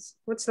dies.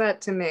 What's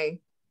that to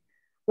me?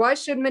 Why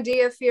should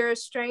Medea fear a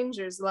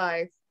stranger's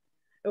life?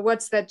 Or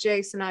what's that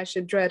Jason I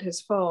should dread his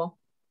fall?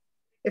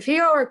 If he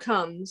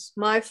overcomes,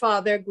 my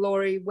father's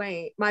glory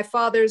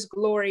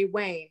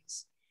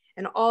wanes,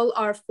 and all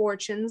our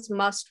fortunes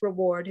must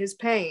reward his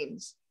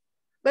pains.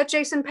 Let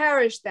Jason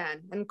perish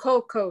then, and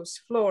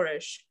Colchos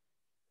flourish.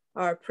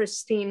 Our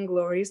pristine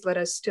glories let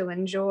us still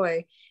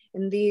enjoy,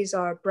 and these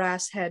our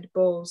brass-head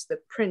bulls the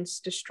prince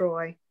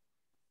destroy.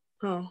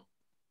 Oh,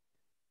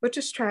 what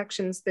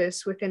distractions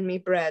this within me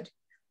bred.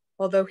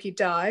 Although he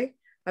die,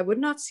 I would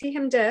not see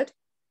him dead.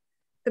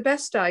 The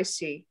best I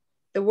see,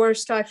 the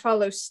worst I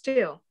follow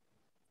still.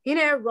 He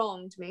ne'er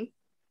wronged me.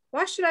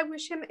 Why should I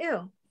wish him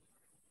ill?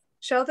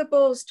 Shall the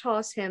bulls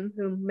toss him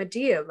whom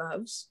Medea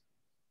loves?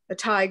 A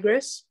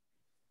tigress,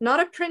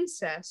 not a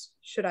princess,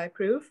 should I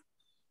prove,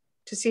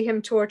 to see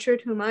him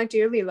tortured whom I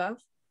dearly love?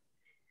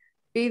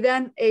 Be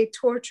then a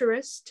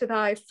torturess to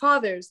thy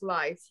father's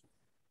life,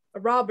 a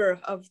robber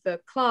of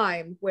the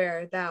clime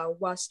where thou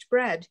wast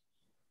bred,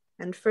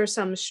 and for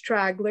some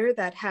straggler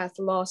that hath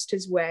lost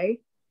his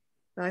way,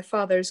 thy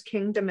father's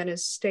kingdom and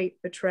his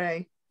state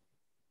betray.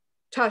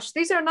 Tush,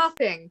 these are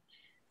nothing.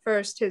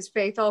 First his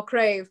faith I'll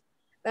crave,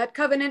 that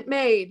covenant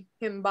made,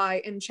 him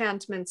by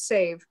enchantment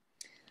save.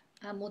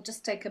 And we'll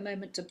just take a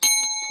moment to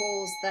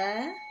pause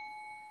there.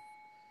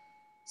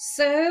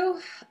 So,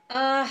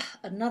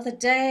 another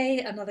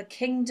day, another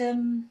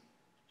kingdom,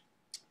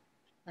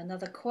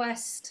 another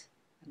quest,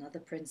 another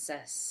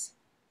princess.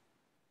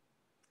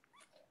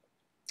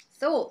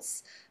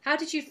 Thoughts? How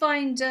did you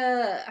find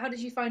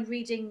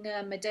reading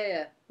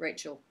Medea,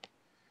 Rachael?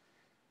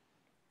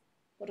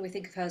 What do we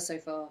think of her so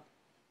far?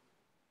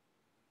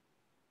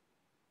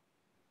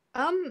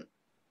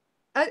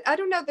 I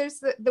don't know. There's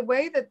the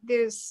way that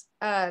this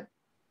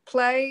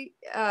play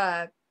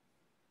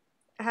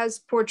has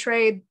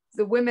portrayed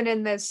the women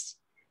in this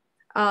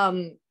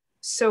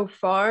so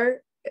far.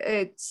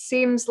 It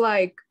seems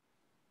like,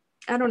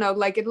 I don't know,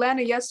 like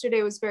Atlanta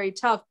yesterday was very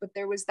tough, but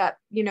there was that,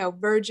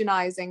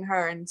 virginizing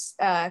her and,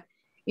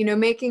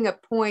 making a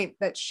point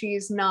that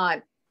she's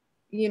not,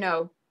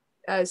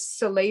 a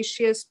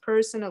salacious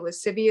person, a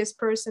lascivious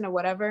person or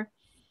whatever.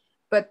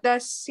 But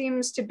that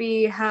seems to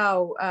be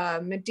how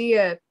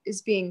Medea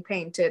is being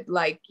painted,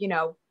 like,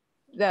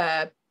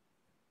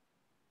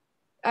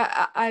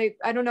 I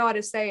don't know how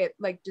to say it,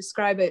 like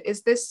describe it.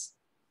 Is this,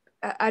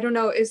 I don't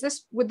know,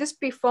 would this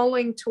be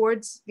falling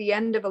towards the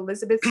end of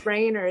Elizabeth's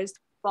reign, or is it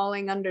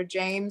falling under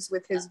James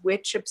with his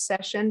witch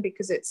obsession?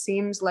 Because it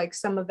seems like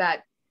some of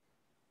that,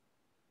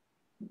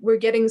 we're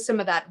getting some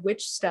of that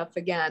witch stuff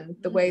again,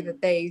 the way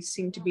that they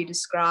seem to be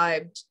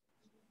described.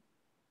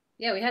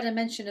 Yeah, we had a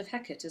mention of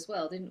Hecate as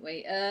well, didn't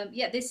we?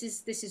 Yeah, this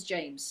is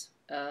James,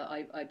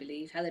 I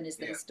believe. Helen is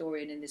the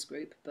historian in this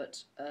group,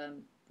 but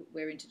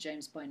we're into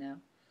James by now.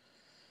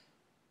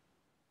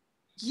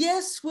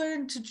 yes, we're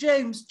into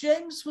James.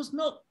 James was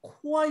not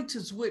quite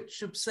as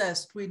witch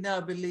obsessed, we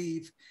now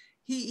believe.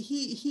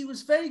 He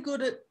was very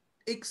good at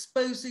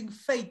exposing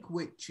fake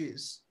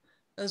witches,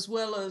 as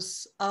well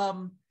as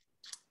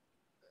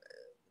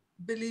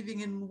believing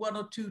in one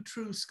or two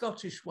true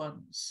Scottish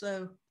ones.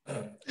 So,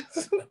 no,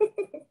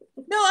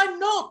 I'm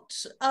not.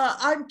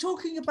 I'm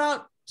talking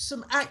about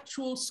some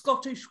actual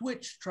Scottish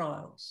witch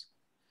trials.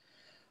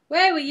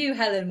 Where were you,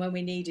 Helen, when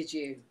we needed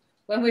you?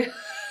 When we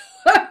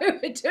were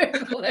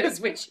doing all those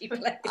witchy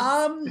plays?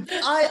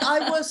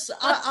 I was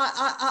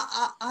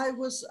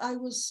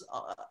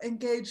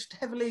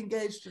heavily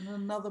engaged in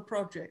another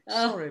project.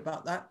 Sorry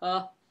about that.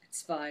 Oh,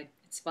 it's fine.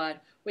 It's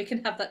fine. We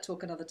can have that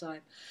talk another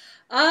time.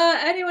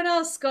 Anyone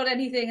else got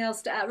anything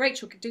else to add?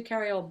 Rachael, do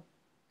carry on.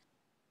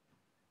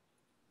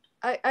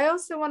 I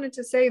also wanted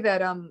to say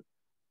that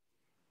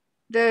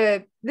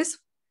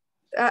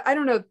I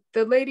don't know,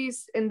 the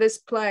ladies in this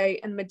play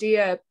and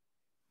Medea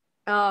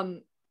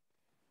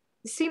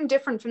seem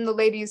different from the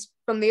ladies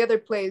from the other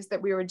plays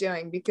that we were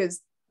doing,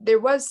 because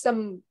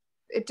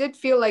it did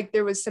feel like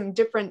there was some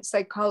different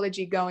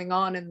psychology going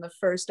on in the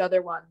first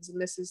other ones,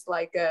 and this is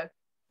like a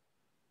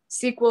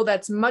sequel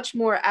that's much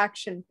more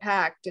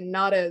action-packed and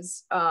not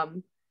as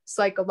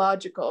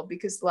psychological,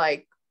 because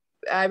like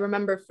I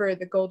remember for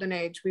the Golden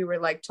Age we were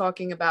like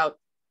talking about,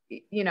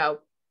 you know,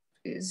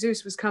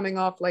 Zeus was coming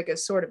off like a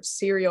sort of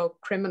serial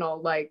criminal,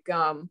 like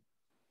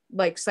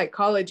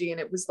psychology,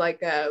 and it was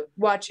like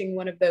watching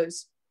one of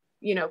those,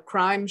 you know,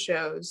 crime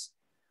shows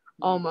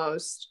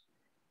almost.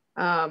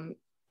 And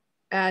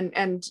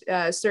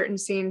certain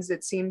scenes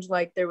it seemed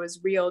like there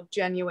was real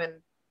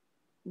genuine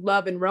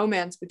love and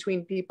romance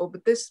between people,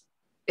 but this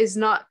is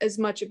not as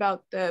much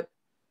about the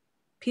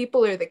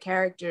people or the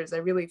characters. I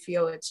really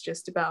feel it's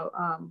just about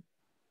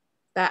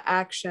that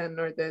action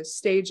or the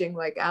staging,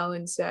 like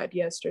Alan said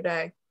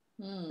yesterday.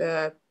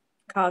 The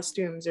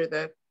costumes or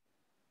the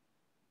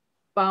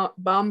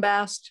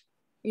bombast,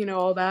 you know,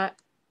 all that.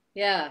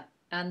 Yeah,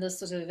 and the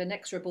sort of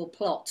inexorable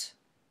plot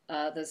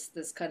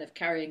there's kind of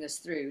carrying us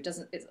through.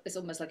 It's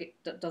almost like it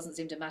doesn't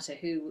seem to matter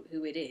who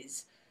it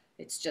is.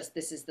 It's just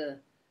this is the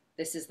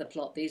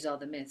plot. These are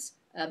the myths.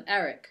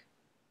 Eric.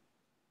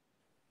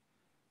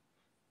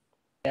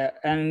 Yeah,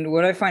 and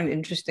what I find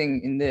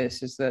interesting in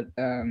this is that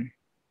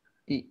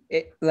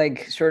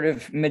like sort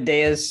of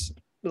Medea's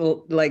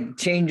like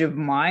change of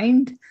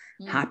mind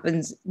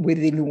happens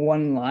within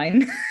one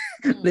line.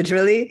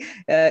 Literally,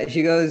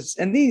 she goes,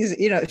 and these,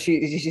 you know,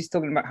 she's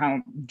talking about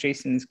how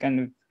Jason's kind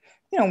of,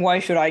 you know, why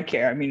should I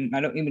care? I mean,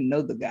 I don't even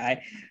know the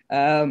guy.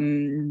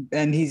 And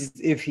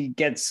if he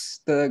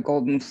gets the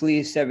golden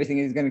fleece, everything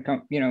is going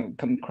to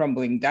come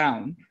crumbling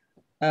down.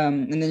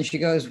 And then she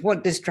goes,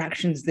 what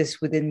distraction is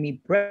this within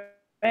me bred?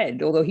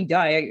 Although he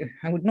die,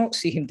 I would not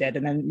see him dead.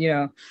 And then, you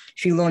know,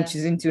 she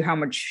launches into how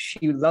much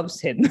she loves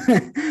him,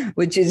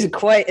 which is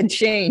quite a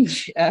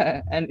change,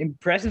 and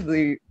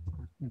impressively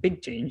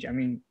big change. I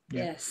mean,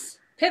 yeah. Yes,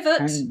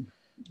 pivot. And,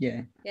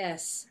 yeah.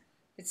 Yes,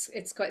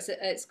 it's quite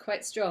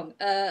strong.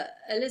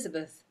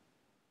 Elizabeth.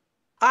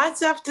 I'd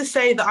have to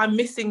say that I'm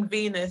missing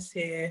Venus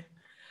here.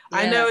 Yeah.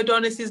 I know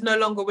Adonis is no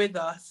longer with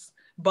us,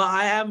 but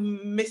I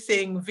am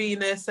missing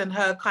Venus and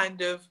her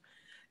kind of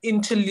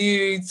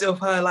interludes of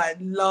her like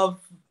love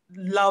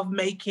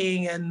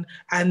making and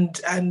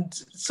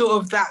sort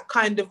of that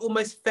kind of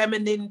almost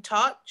feminine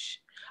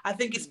touch. I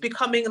think it's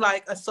becoming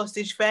like a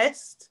sausage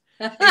fest.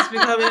 It's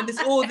becoming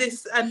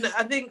this, and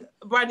I think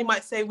Brandy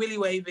might say willy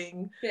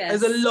waving. Yes.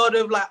 There's a lot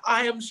of like,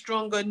 I am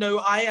stronger. No,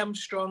 I am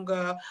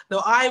stronger.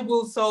 No, I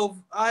will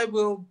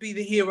be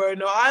the hero.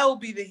 No, I'll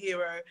be the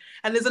hero.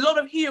 And there's a lot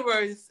of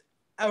heroes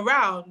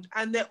around,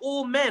 and they're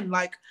all men.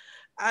 Like,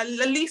 at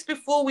least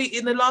before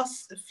in the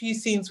last few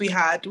scenes we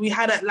had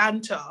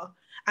Atlanta,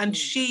 and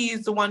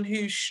she's the one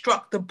who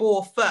struck the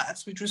boar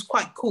first, which was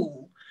quite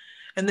cool.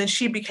 And then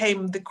she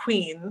became the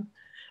queen.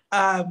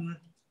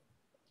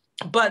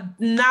 But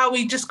now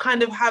we just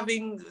kind of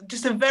having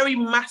just a very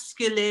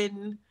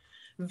masculine,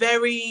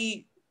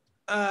 very,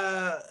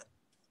 that's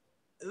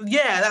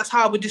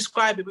how I would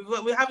describe it.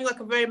 We're having like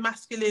a very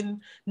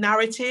masculine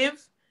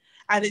narrative,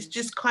 and it's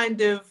just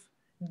kind of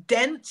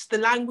dense. The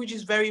language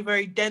is very,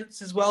 very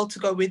dense as well to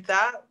go with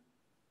that.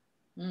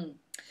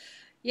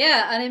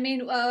 Yeah, and I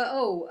mean,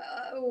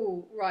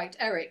 right,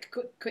 Eric,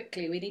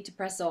 quickly, we need to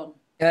press on.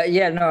 I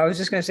was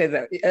just going to say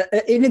that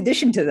in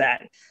addition to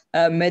that,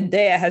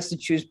 Medea has to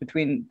choose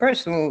between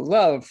personal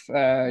love,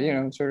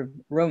 sort of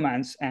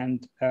romance,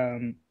 and,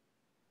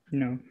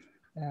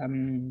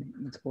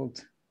 what's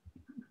called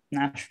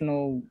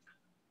national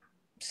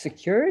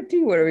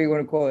security, whatever you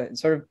want to call it,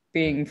 sort of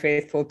being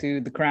faithful to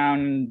the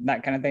crown,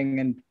 that kind of thing,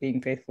 and being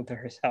faithful to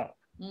herself.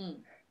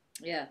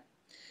 Yeah.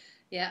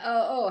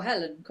 Oh,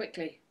 Helen,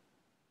 quickly.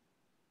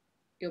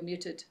 You're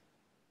muted.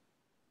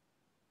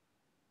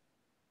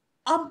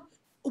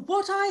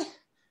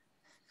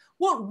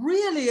 What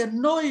really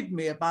annoyed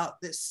me about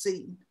this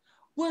scene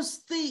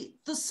was the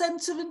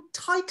sense of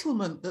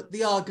entitlement that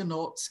the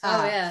Argonauts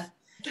have. Oh, yeah.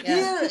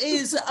 Here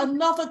is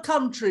another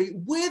country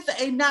with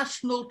a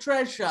national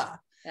treasure,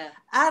 Yeah.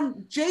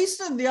 And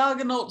Jason and the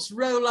Argonauts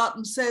roll up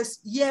and says,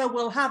 yeah,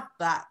 we'll have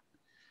that.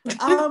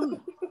 And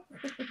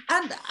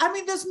I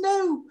mean, there's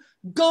no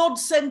God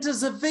sent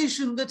us a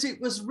vision that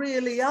it was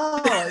really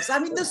ours. I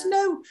mean, there's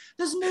no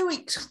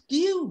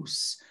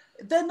excuse.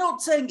 They're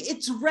not saying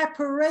it's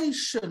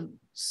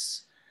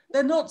reparations.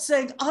 They're not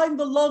saying I'm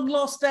the long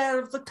lost heir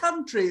of the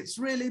country. It's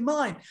really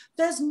mine.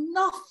 There's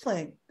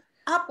nothing,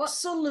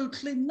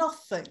 absolutely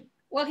nothing.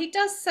 Well, he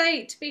does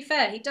say, to be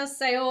fair, he does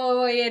say,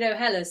 oh, you know,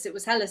 Hellas. It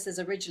was Hellas's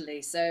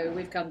originally, so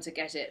we've come to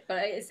get it.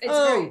 But it's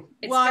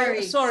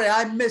very. Sorry,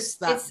 I missed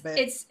that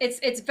bit.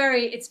 It's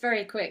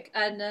very quick,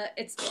 and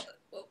it's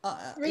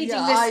reading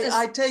this.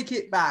 I take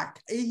it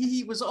back.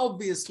 He was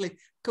obviously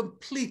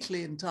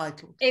completely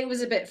entitled. It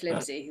was a bit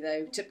flimsy,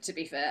 though, to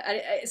be fair.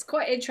 And it's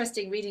quite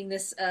interesting reading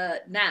this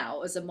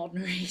now as a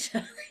modern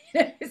reader.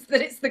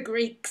 It's the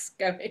Greeks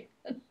going.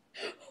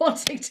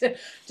 Wanting to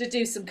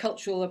do some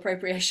cultural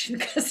appropriation,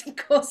 because of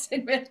course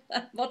in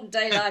modern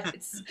day life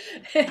it's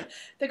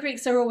the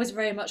Greeks are always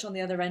very much on the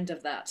other end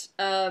of that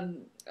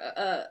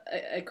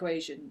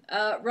equation.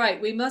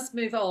 Right, we must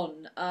move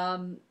on,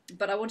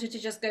 but I wanted to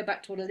just go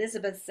back to what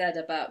Elizabeth said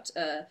about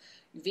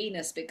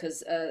Venus,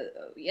 because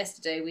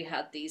yesterday we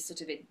had these sort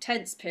of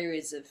intense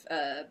periods of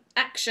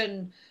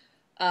action,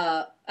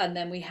 and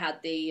then we had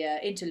the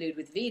interlude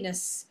with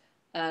Venus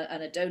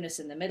and Adonis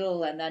in the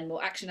middle, and then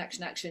more action.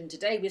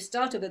 Today we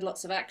started with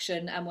lots of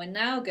action, and we're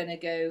now going to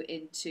go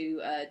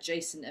into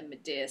Jason and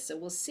Medea. So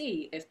we'll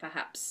see if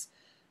perhaps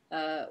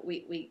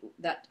we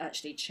that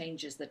actually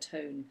changes the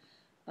tone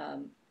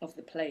of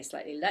the play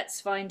slightly. Let's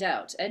find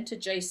out. Enter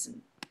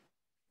Jason.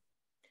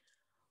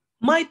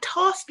 My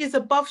task is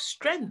above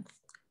strength.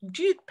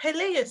 Duke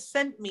Peleus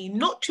sent me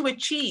not to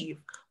achieve,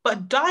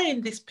 but die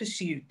in this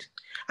pursuit,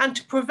 and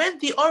to prevent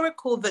the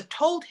oracle that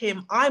told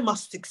him I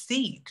must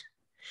succeed.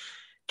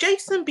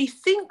 Jason,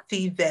 bethink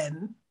thee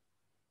then.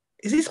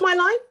 Is this my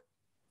line?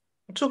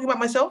 I'm talking about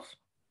myself?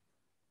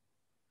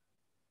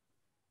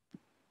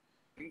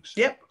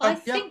 Yep. I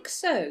think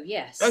so,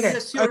 yes. Okay.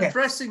 Yes, you're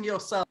addressing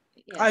yourself.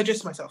 Yes. I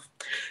address myself.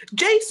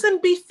 Jason,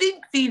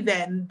 bethink thee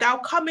then, thou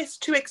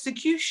comest to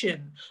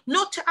execution,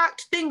 not to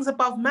act things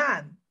above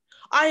man.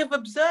 I have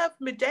observed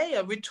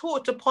Medea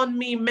retort upon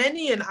me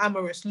many an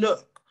amorous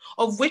look,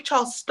 of which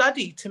I'll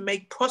study to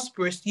make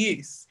prosperous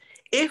use.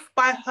 If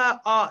by her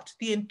art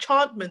the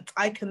enchantment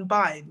I can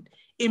bind,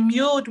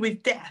 immured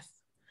with death,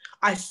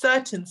 I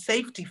certain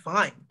safety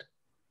find.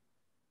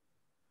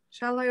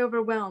 Shall I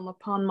overwhelm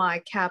upon my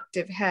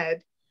captive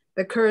head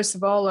the curse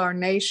of all our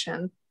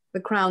nation,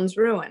 the crown's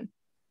ruin?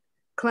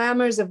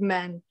 Clamors of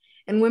men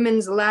and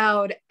women's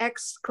loud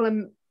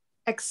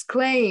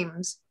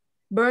exclaims,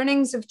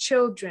 burnings of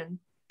children,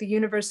 the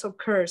universal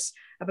curse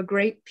of a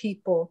great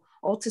people,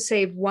 all to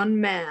save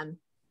one man,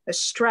 a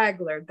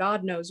straggler,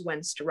 God knows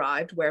whence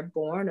derived, where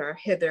born or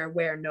hither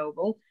where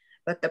noble.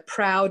 Let the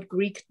proud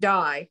Greek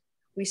die.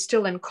 We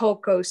still in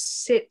Colchos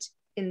sit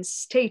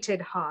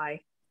instated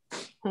high.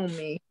 Oh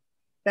me,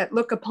 that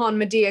look upon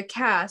Medea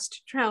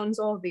cast drowns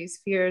all these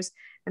fears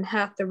and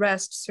hath the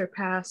rest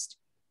surpassed.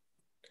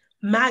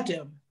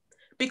 Madam,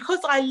 because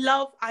I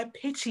love, I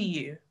pity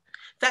you,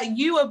 that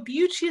you, a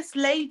beauteous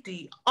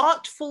lady,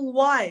 artful,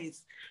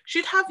 wise,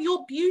 should have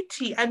your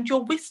beauty and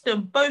your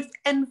wisdom both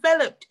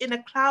enveloped in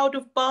a cloud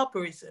of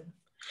barbarism,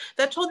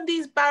 that on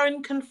these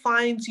barren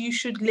confines you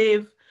should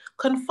live,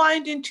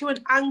 confined into an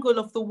angle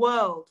of the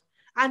world,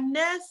 and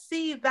ne'er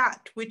see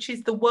that which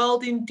is the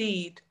world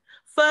indeed,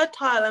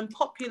 fertile and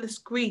populous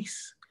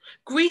Greece,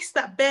 Greece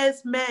that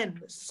bears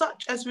men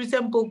such as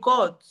resemble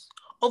gods,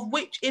 of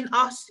which in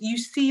us you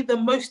see the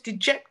most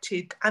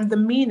dejected and the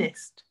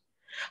meanest.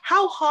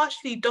 How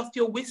harshly doth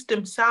your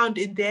wisdom sound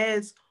in the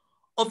ears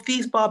of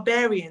these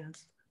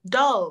barbarians,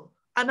 dull,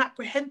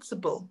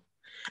 unapprehensible,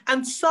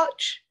 and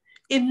such,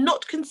 in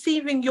not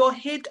conceiving your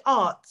hid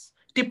arts,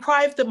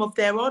 deprive them of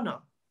their honour.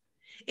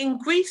 In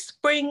Greece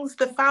springs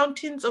the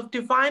fountains of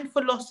divine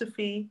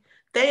philosophy,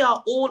 they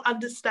are all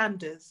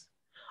understanders.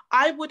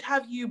 I would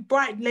have you,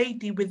 bright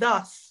lady, with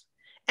us,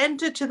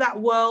 enter to that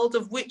world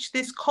of which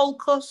this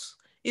Colchos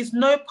is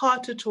no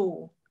part at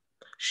all.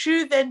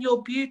 Shew then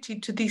your beauty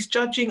to these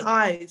judging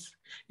eyes,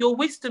 your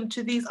wisdom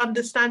to these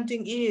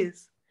understanding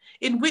ears,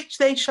 in which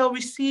they shall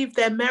receive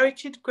their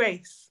merited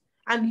grace,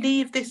 and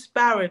leave this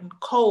barren,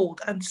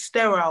 cold, and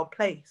sterile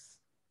place.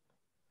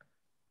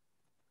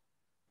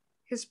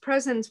 His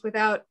presence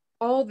without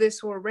all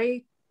this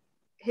oratory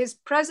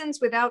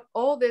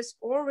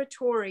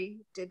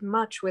did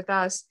much with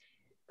us,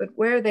 but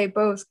where they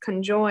both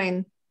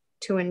conjoin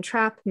to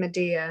entrap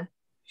Medea,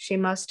 she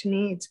must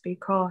needs be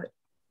caught.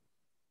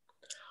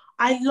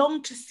 I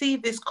long to see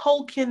this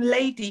Colchian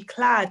lady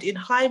clad in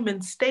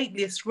Hymen's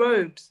stateliest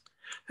robes,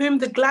 whom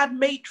the glad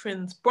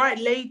matrons, bright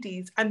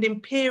ladies, and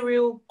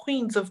imperial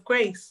queens of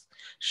grace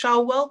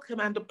shall welcome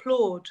and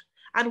applaud,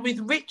 and with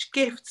rich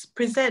gifts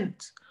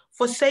present,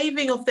 for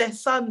saving of their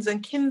sons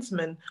and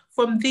kinsmen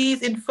from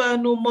these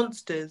infernal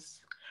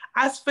monsters.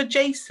 As for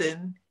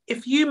Jason,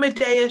 if you,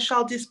 Medea,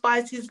 shall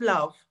despise his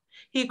love,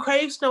 he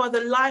craves no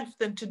other life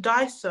than to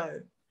die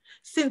so.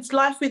 since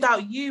life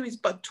without you is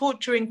but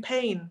torturing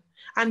pain,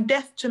 and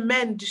death to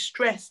men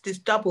distressed is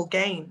double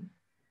gain.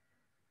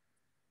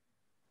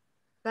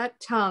 That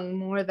tongue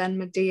more than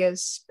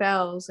Medea's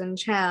spells and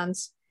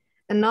chants,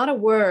 and not a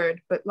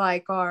word, but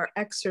like our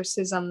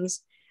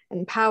exorcisms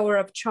and power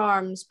of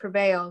charms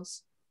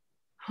prevails.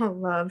 O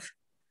love,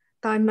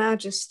 thy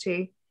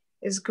majesty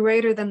is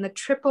greater than the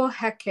triple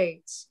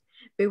Hecates,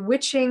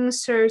 bewitching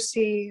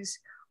Circes,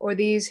 or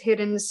these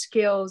hidden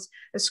skills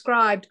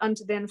ascribed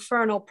unto the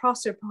infernal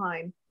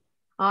Proserpine.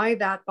 I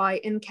that by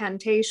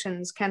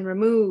incantations can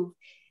remove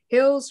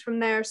hills from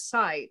their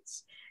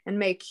sights and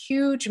make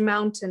huge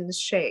mountains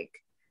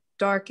shake,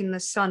 darken the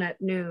sun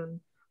at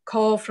noon,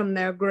 call from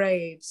their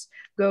graves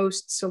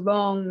ghosts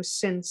long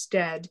since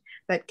dead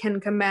that can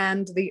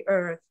command the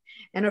earth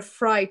and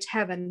affright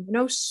heaven.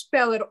 No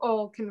spell at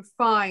all can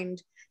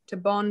find to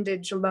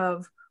bondage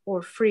love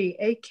or free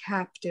a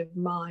captive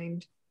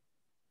mind.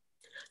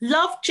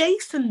 Love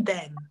Jason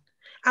then,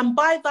 and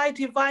by thy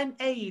divine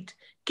aid,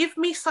 give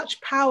me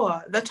such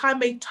power that I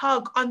may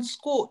tug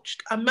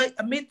unscorched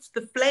amidst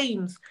the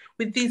flames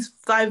with these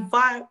thy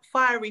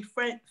fiery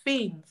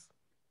fiends.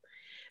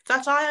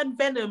 That I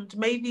unvenomed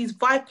may these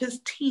vipers'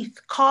 teeth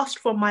cast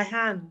from my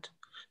hand,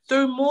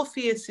 through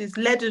Morpheus's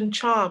leaden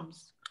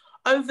charms,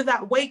 over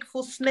that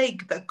wakeful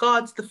snake that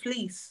guards the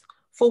fleece,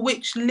 for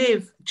which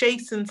live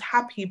Jason's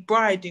happy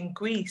bride in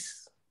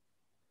Greece.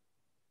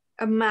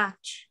 A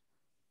match.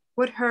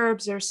 What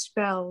herbs or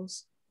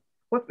spells?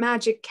 What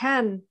magic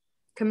can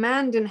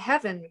command in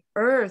heaven,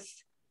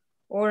 earth,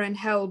 or in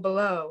hell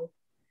below?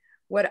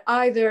 What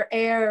either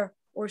air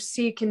or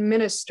sea can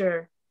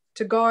minister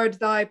to guard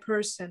thy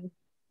person?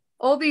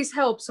 All these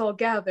helps I'll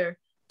gather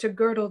to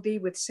girdle thee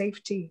with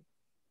safety.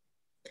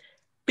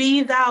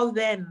 Be thou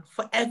then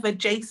forever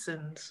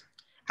Jason's,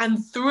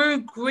 and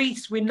through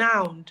Greece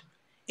renowned,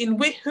 in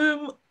with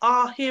whom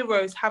our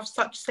heroes have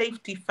such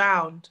safety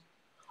found.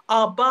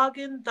 Our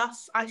bargain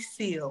thus I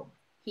seal.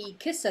 He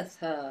kisseth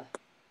her.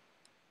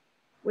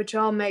 Which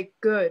I'll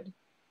make good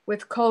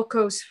with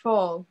Colchos'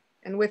 fall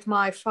and with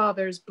my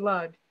father's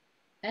blood.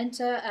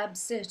 Enter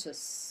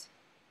Absyrtus.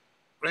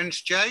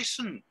 Prince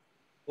Jason,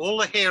 all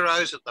the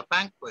heroes at the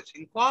banquet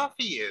inquire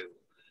for you.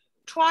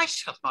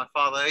 Twice hath my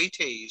father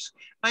Oetes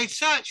made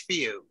search for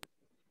you.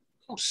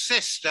 Oh,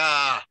 sister!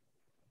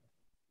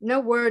 No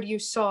word you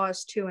saw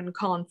us to in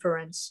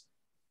conference.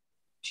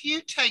 Do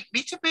you take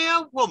me to be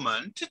a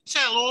woman to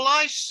tell all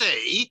I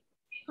see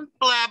and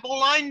blab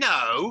all I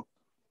know?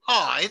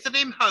 I that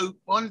in hope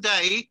one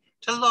day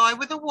to lie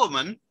with a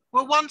woman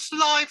will once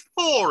lie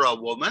for a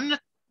woman?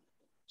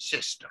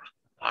 Sister,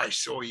 I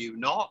saw you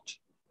not.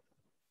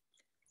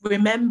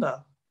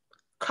 Remember,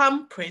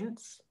 come,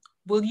 Prince,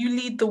 will you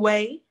lead the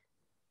way?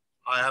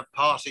 I have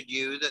parted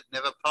you that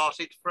never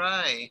parted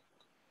fray.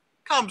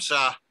 Come,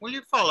 sir, will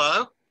you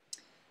follow?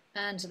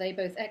 And they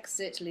both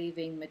exit,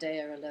 leaving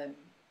Medea alone.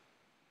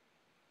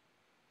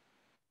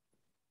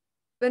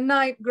 The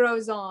night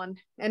grows on,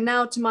 and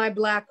now to my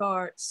black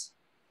arts,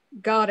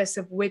 goddess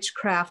of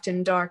witchcraft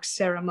and dark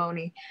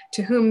ceremony,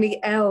 to whom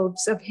the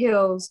elves of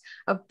hills,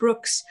 of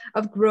brooks,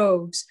 of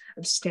groves,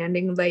 of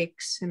standing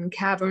lakes and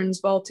caverns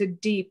vaulted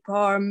deep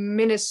are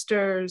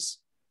ministers.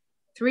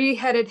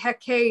 Three-headed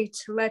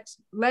Hecate,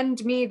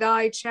 lend me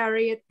thy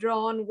chariot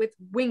drawn with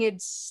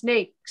winged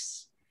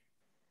snakes.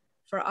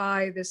 For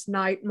I this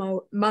night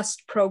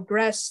must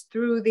progress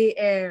through the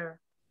air.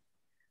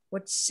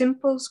 What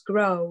simples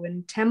grow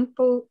in temp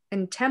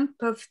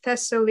of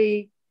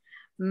Thessaly,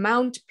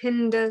 Mount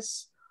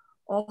Pindus,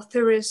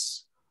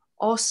 Othyris,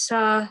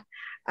 Ossa,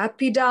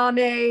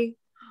 Apidane,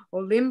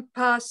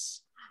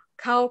 Olympus,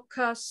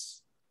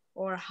 Caucasus,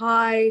 or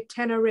high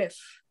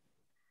Tenerife.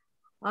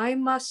 I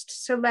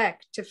must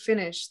select to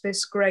finish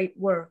this great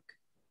work.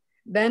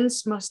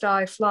 Thence must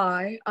I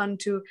fly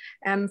unto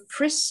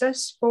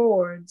Amphrysus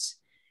fords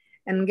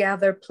and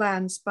gather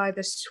plants by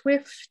the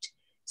swift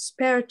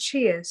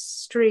Spercheus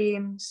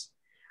streams,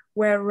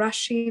 where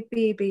rushy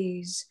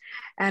bebes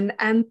and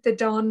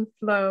anthedon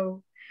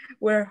flow,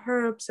 where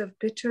herbs of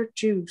bitter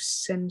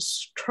juice and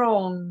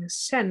strong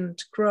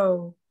scent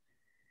grow.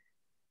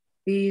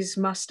 These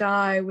must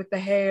I with the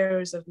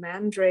hairs of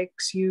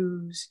mandrakes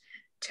use,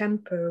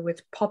 temper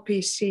with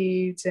poppy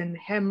seeds and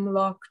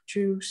hemlock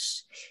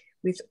juice,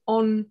 with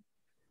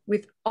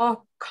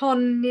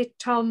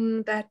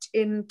aconitum that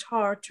in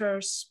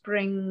Tartar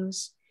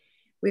springs,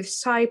 with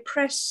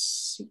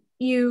cypress,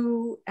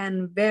 yew,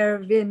 and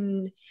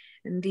vervin,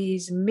 and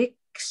these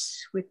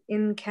mix with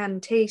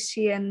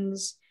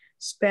incantations,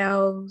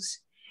 spells,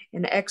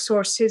 and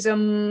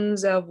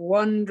exorcisms of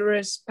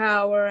wondrous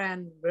power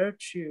and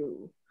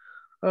virtue.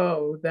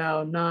 O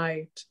thou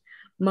night,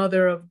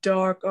 mother of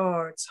dark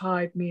arts,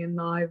 hide me in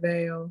thy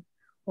veil,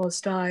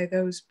 whilst I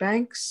those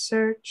banks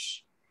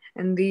search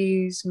and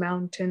these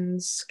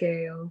mountains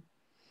scale.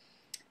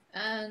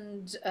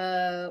 And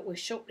we're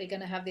shortly going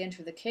to have the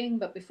entry of the king,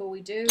 but before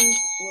we do,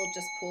 we'll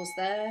just pause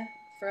there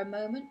for a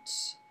moment.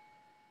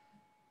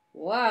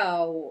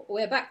 Wow,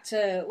 we're back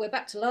to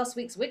last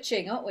week's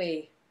witching, aren't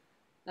we?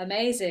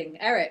 Amazing.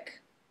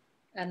 Eric,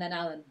 and then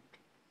Alan.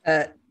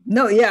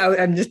 No, yeah,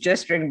 I'm just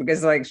gesturing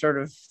because, like, sort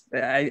of,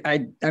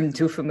 I'm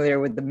too familiar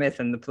with the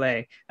myth and the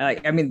play.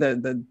 I mean,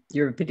 the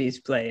Euripides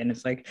play, and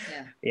it's like,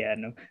 yeah,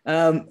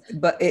 no.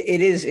 But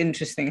it is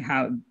interesting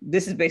how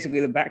this is basically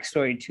the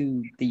backstory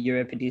to the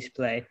Euripides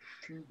play,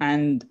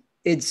 and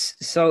it's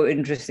so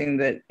interesting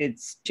that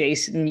it's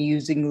Jason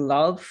using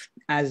love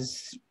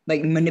as,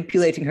 like,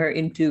 manipulating her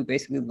into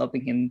basically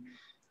loving him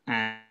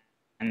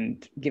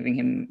and giving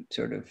him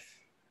sort of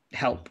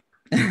help.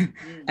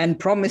 And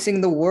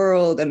promising the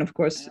world, and of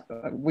course,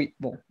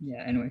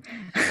 anyway,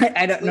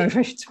 I don't know if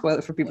I should spoil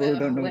it for people who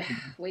don't know.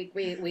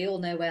 We all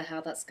know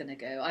how that's going to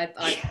go.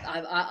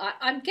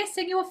 I'm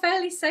guessing you're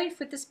fairly safe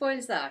with the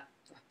spoilers there.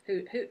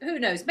 Who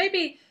knows?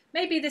 Maybe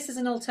this is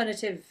an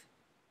alternative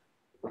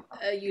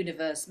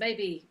universe.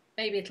 Maybe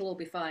it'll all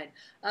be fine.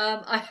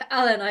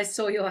 Alan, I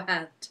saw your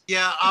hand.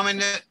 Yeah, I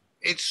mean,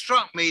 it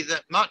struck me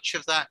that much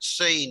of that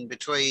scene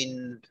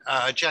between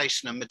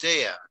Jason and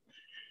Medea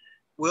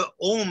were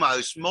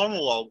almost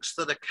monologues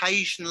that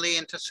occasionally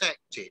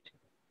intersected.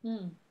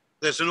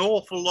 There's an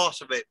awful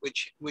lot of it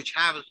which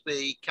has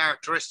the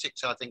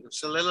characteristics, I think, of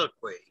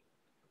soliloquy,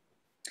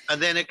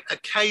 and then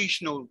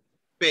occasional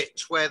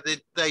bits where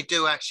they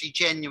do actually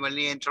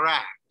genuinely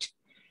interact.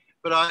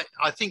 But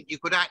I think you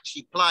could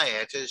actually play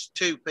it as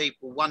two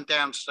people, one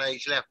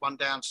downstage left, one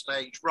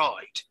downstage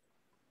right,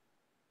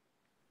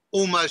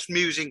 almost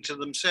musing to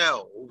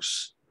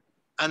themselves,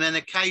 and then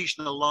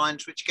occasional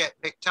lines which get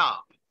picked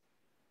up.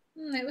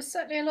 It was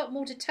certainly a lot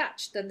more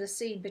detached than the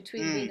scene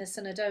between Venus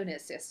and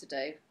Adonis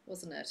yesterday,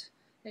 wasn't it?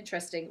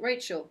 Interesting.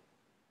 Rachael?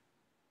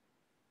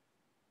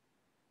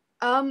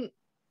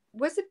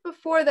 Was it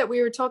before that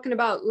we were talking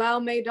about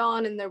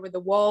Laomedon and there were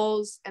the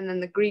walls and then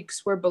the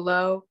Greeks were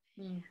below?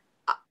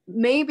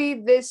 Maybe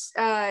this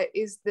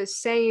is the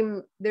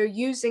same, they're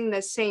using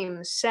the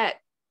same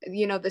set,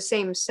 the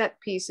same set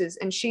pieces,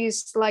 and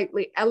she's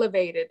slightly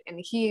elevated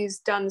and he's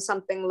done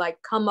something like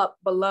come up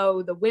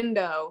below the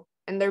window,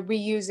 and they're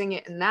reusing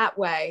it in that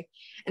way.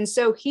 And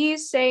so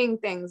he's saying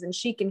things and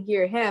she can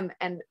hear him,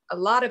 and a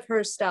lot of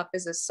her stuff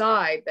is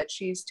aside that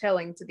she's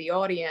telling to the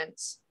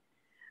audience,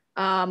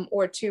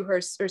 or to her,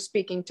 or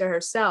speaking to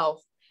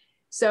herself.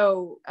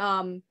 So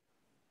and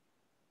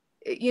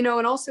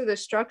also the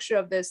structure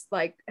of this,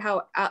 like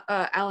how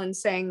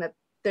Alan's saying that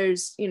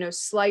there's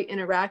slight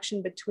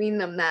interaction between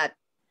them, that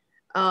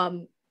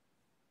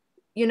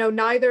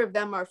neither of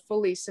them are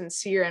fully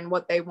sincere in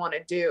what they want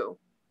to do.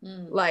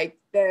 Like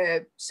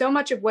so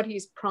much of what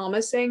he's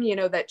promising,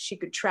 that she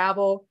could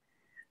travel,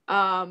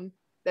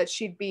 that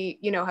she'd be,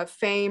 have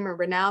fame or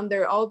renown.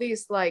 There are all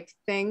these like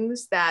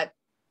things that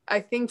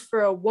I think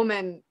for a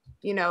woman,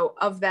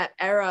 of that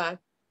era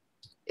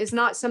is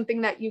not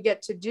something that you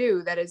get to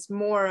do. That is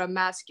more a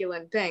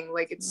masculine thing.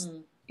 Like it's,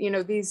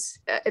 these,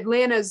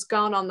 Atlanta's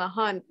gone on the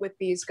hunt with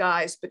these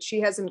guys, but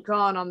she hasn't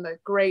gone on the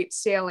great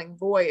sailing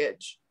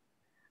voyage.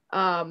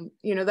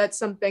 That's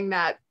something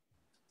that,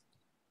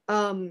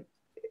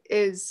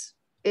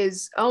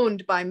 is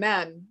owned by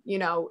men,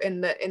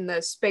 in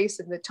the space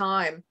of the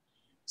time.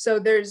 So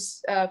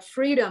there's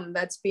freedom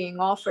that's being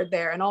offered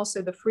there, and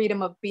also the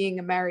freedom of being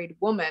a married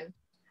woman,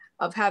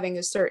 of having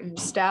a certain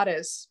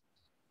status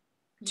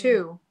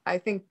too. I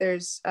think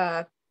there's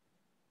a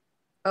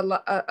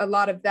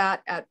lot of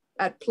that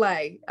at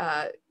play,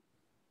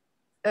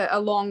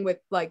 along with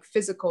like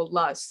physical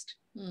lust.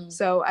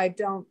 So I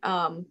don't,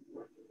 I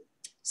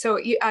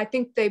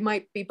think they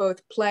might be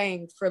both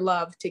playing for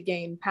love to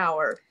gain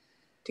power,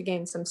 to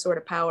gain some sort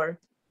of power.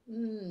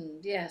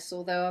 Yes,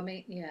 although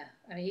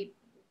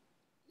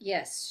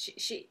yes,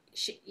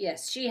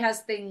 she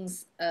has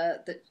things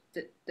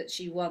that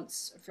she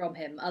wants from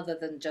him, other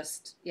than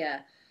just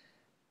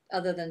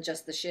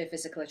the sheer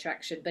physical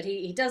attraction. But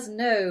he does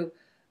know,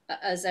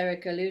 as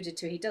Eric alluded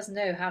to, he does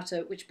know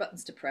which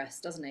buttons to press,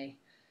 doesn't he?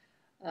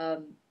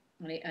 And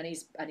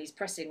he's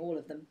pressing all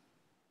of them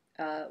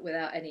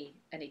without any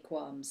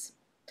qualms.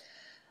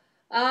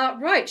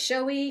 Right,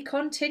 shall we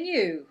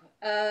continue?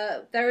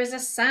 There is a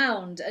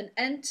sound, and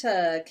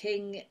enter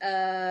King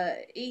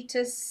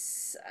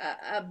Oetes,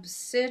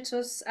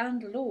 Absyrtus,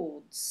 and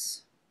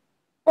lords.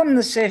 On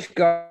the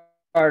safeguard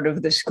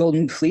of this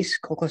golden fleece,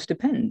 Colchos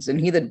depends, and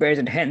he that bears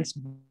it hence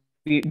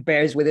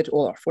bears with it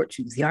all our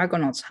fortunes. The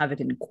Argonauts have it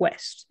in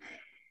quest.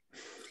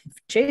 If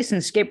Jason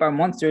escape our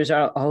monsters,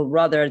 I'll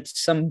rather at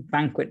some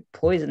banquet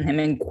poison him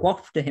and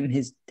quaff to him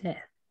his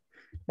death,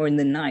 or in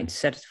the night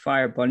set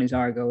fire upon his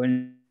Argo,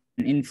 and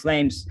in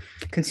flames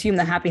consume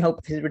the happy hope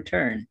of his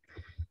return.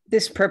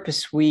 This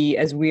purpose we,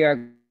 as we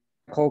are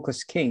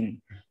Colchos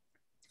king.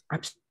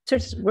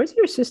 Where's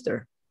your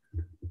sister?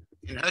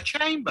 In her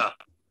chamber.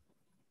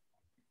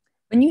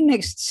 When you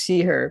next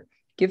see her,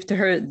 give to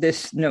her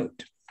this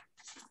note.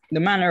 The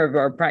manner of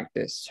our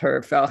practice,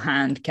 her fell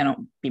hand cannot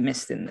be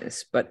missed in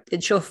this, but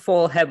it shall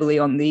fall heavily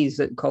on these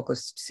that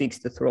Colchos seeks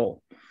to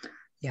thrall.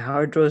 The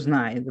hour draws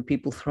nigh, the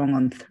people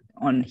throng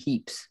on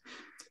heaps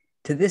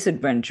to this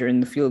adventure in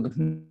the field of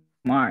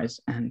Mars,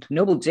 and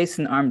noble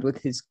Jason, armed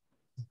with his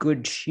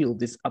good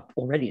shield, is up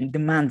already and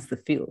demands the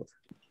field.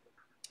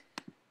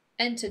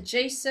 Enter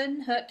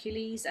Jason,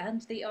 Hercules,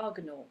 and the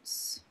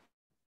Argonauts.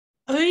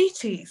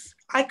 Oetes,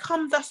 I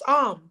come thus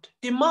armed,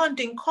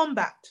 demanding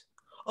combat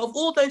of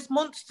all those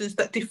monsters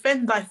that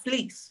defend thy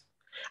fleece.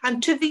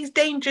 And to these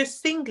dangers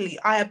singly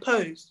I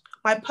oppose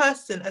my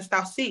person as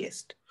thou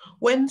seest.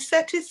 When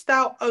settest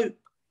thou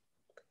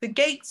the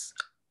gates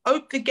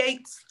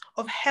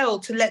of hell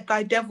to let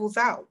thy devils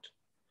out.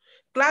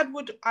 Glad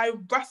would I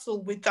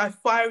wrestle with thy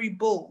fiery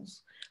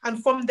bulls,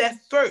 and from their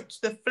throats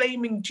the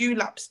flaming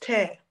dewlaps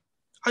tear.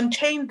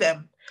 Unchain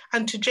them,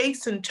 and to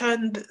Jason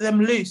turn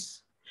them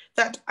loose,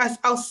 that as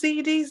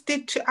Alcides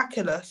did to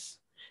Achilles,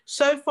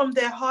 so from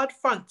their hard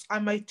fronts I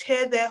may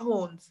tear their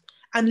horns,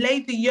 and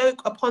lay the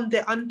yoke upon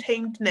their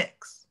untamed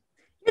necks.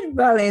 Yet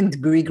valiant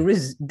Greek,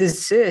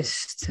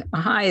 desist.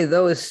 I,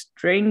 though a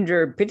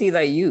stranger, pity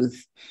thy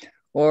youth.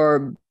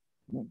 Or,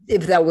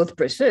 if thou wilt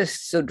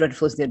persist, so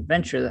dreadful is the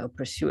adventure thou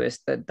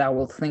pursuest, that thou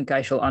wilt think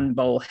I shall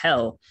unbowl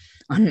hell,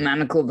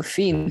 unmanacle the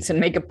fiends, and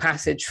make a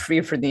passage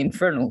free for the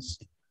infernals.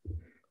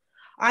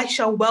 I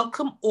shall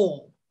welcome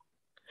all.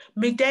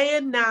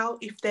 Medea now,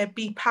 if there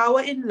be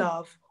power in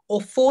love, or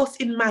force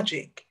in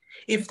magic,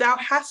 if thou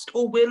hast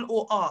or will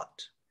or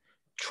art,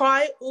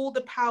 try all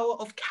the power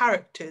of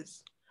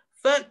characters,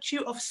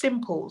 virtue of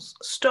simples,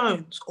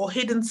 stones, or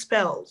hidden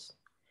spells.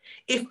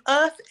 If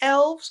earth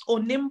elves or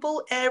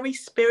nimble airy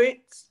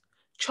spirits,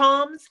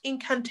 charms,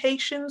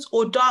 incantations,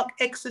 or dark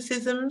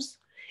exorcisms,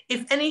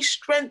 if any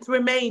strength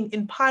remain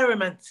in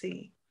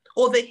pyromancy,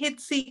 or the hid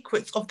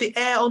secrets of the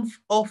air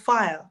or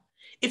fire,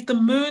 if the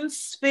moon's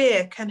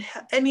sphere can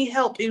any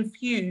help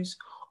infuse,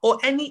 or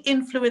any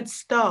influence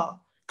star,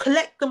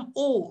 collect them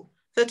all,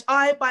 that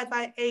I by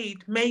thy aid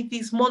may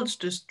these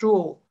monsters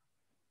draw.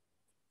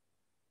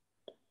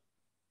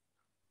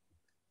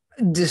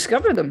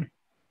 Discover them.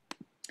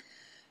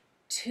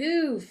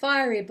 2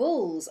 fiery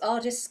bulls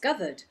are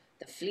discovered,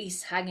 the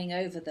fleece hanging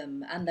over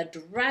them, and the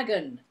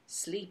dragon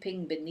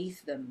sleeping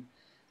beneath them.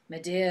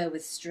 Medea,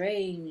 with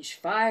strange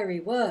fiery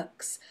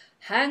works,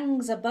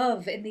 hangs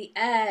above in the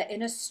air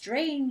in a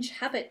strange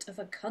habit of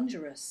a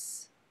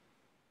conjuress.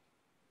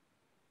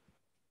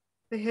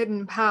 The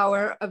hidden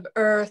power of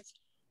earth,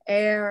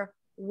 air,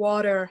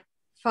 water,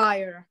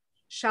 fire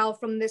shall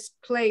from this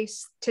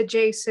place to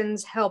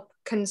Jason's help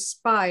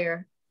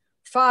conspire.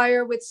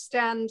 Fire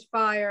withstand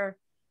fire,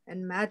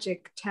 and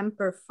magic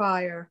temper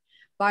fire.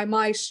 By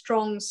my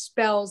strong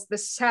spells the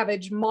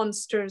savage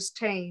monsters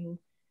tame.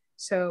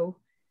 So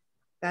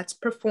that's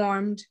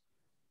performed.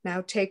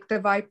 Now take the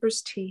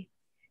viper's teeth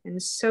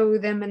and sow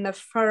them in the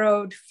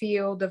furrowed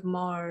field of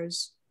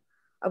Mars,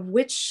 of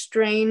which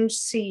strange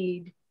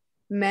seed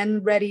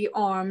men ready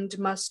armed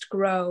must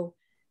grow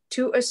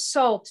to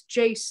assault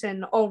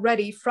Jason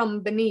already from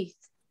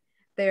beneath.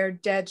 Their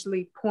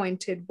deadly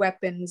pointed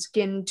weapons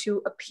 'gin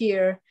to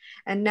appear,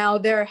 and now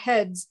their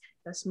heads,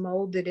 thus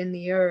molded in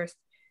the earth,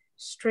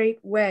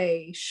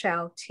 straightway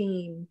shall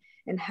teem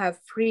and have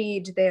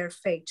freed their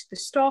fate. The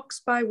stalks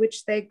by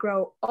which they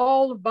grow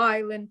all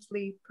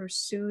violently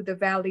pursue the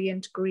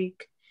valiant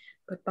Greek,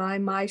 but by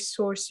my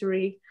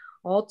sorcery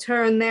all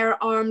turn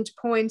their armed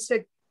points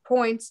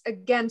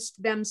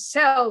against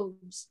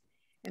themselves,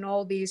 and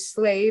all these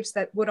slaves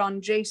that would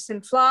on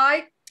Jason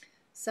fly,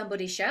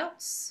 Somebody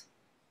shouts,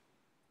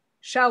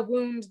 shall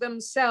wound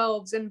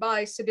themselves and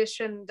by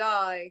sedition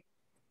die.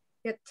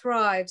 Yet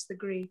thrives the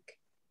Greek.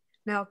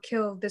 Now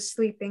kill the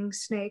sleeping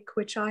snake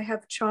which I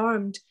have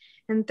charmed,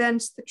 and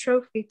thence the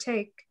trophy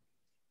take.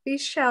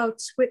 These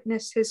shouts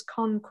witness his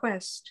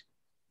conquest.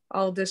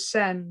 I'll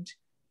descend.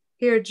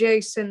 Hear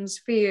Jason's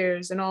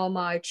fears and all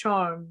my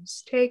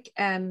charms take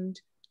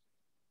end.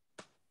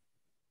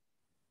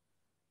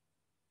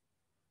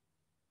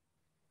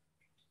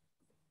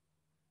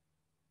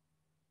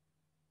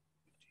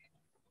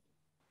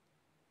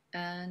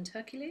 and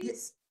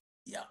Hercules.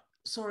 Yeah,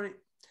 sorry.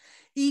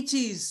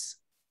 Oetes,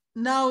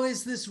 now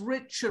is this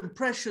rich and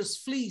precious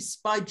fleece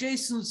by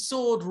Jason's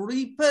sword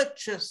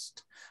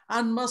repurchased,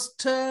 and must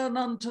turn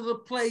unto the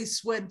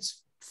place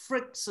whence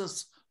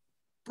Phrixus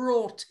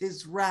brought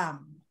his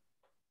ram.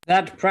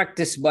 That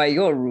practice by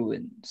your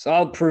ruins,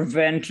 I'll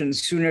prevent, and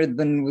sooner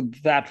than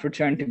with that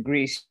return to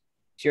Greece,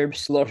 your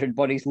slaughtered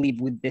bodies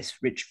leave with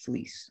this rich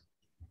fleece.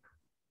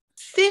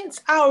 Since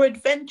our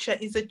adventure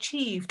is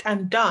achieved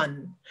and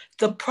done,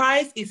 the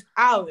prize is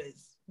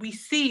ours. We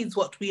seize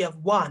what we have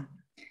won.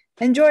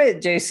 Enjoy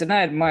it, Jason.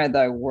 I admire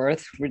thy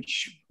worth,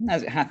 which,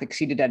 as it hath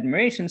exceeded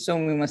admiration, so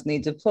we must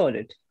needs applaud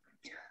it.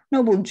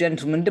 Noble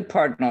gentlemen,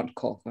 depart not,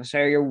 Colchos,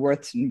 ere your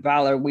worths and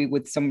valor we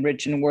with some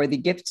rich and worthy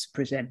gifts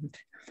present.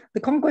 The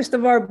conquest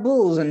of our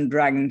bulls and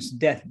dragons'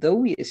 death, though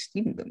we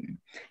esteem them,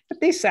 yet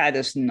they sad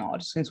us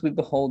not, since we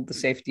behold the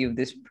safety of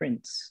this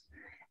prince.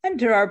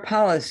 Enter our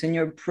palace, and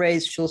your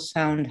praise shall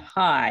sound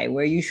high,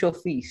 where you shall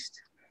feast,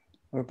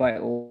 or by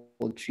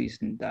old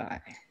treason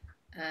die.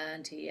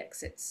 And he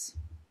exits.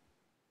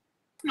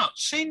 Not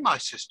seen my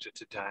sister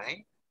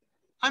today.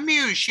 I'm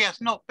mused she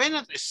hath not been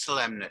at this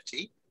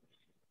solemnity.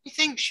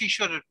 Methinks she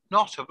should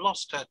not have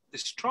lost her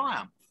this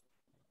triumph.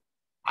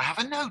 I have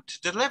a note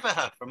to deliver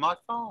her from my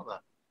father.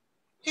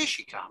 Here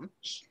she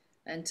comes.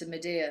 Enter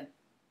Medea.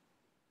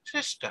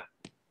 Sister,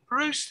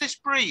 peruse this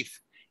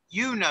brief.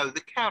 You know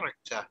the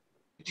character.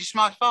 It is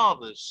my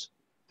father's.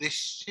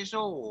 This is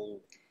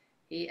all.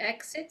 He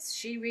exits,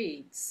 she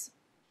reads.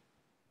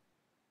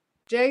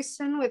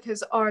 Jason with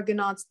his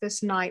Argonauts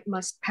this night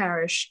must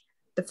perish.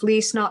 The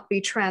fleece not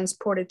be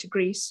transported to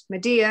Greece.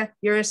 Medea,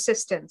 your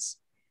assistance.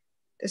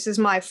 This is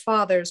my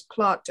father's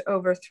plot to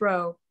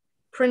overthrow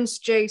Prince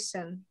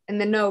Jason and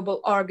the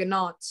noble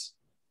Argonauts,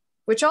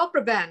 which I'll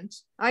prevent.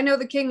 I know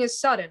the king is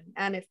sudden,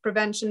 and if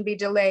prevention be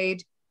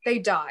delayed, they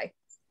die.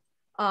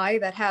 I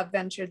that have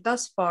ventured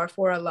thus far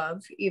for a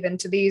love, even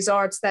to these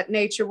arts that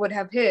nature would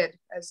have hid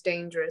as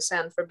dangerous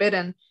and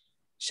forbidden,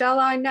 shall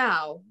I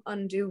now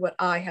undo what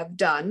I have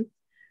done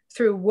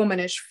through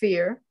womanish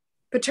fear,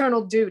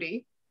 paternal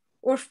duty,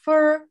 or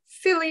for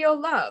filial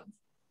love?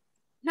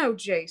 No,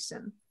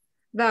 Jason,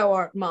 thou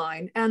art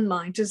mine, and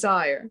my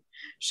desire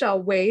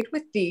shall wade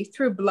with thee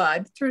through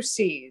blood, through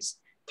seas,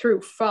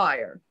 through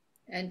fire.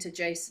 Enter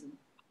Jason.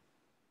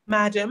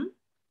 Madam,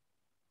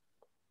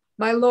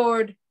 My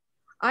lord,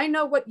 I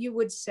know what you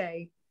would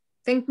say.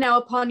 Think now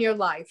upon your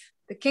life.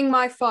 The king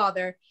my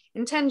father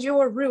intends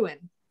your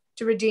ruin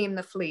to redeem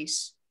the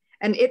fleece,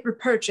 and it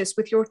repurchase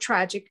with your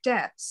tragic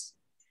deaths.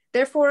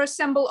 Therefore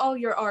assemble all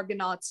your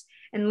Argonauts,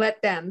 and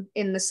let them,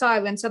 in the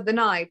silence of the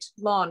night,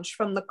 launch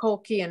from the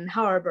Colchian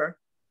harbor.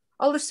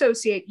 I'll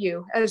associate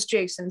you as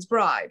Jason's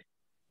bride.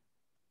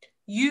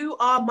 you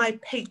are my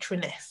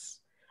patroness,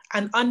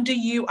 and under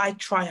you I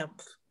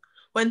triumph.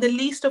 When the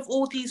least of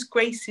all these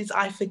graces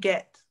I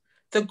forget,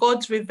 the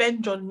gods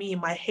revenge on me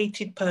my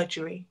hated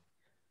perjury.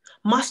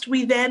 Must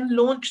we then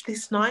launch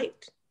this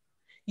night?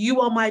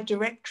 You are my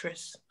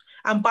directress,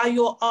 and by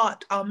your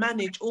art I'll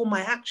manage all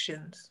my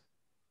actions.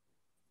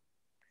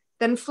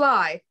 Then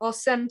fly, I'll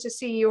send to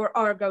see your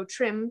Argo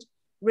trimmed,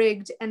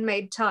 rigged, and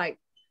made tight.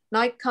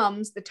 Night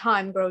comes, the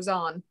time grows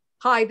on.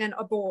 Hie then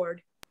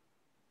aboard.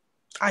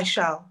 I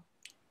shall.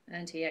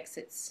 And he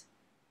exits.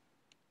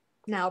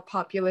 Now,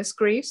 populous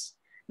Greece,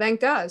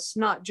 thank us,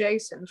 not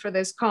Jason, for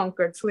this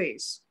conquered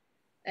fleece.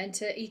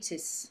 Enter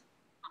Oetes.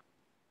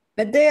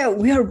 Medea,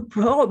 we are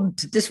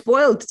robbed,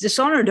 despoiled,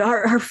 dishonored.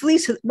 Our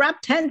fleece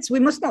wrapped hence. We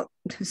must not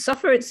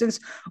suffer it, since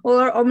all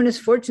our ominous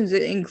fortunes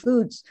it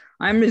includes.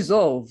 I am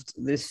resolved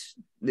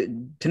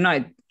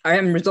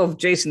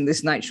Jason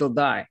this night shall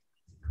die.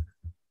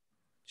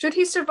 Should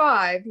he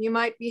survive, you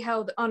might be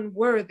held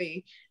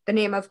unworthy the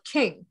name of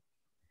king.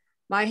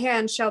 My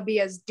hand shall be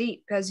as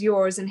deep as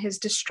yours in his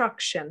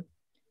destruction.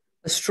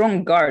 A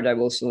strong guard I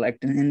will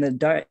select, and in the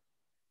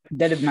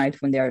dead of night,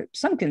 when they are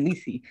sunk in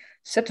Lethe,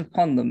 set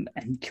upon them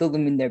and kill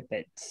them in their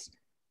beds.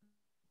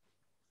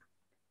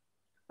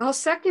 I'll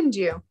second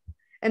you,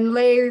 and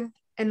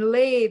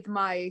lathe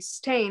my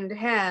stained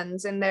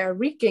hands in their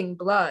reeking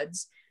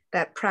bloods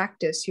that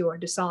practice your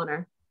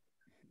dishonor.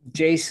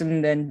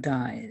 Jason then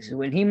dies,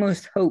 when he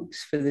most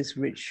hopes for this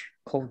rich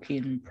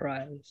Colchian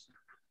prize.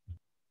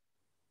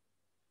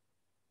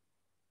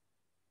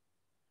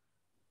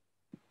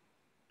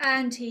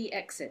 And he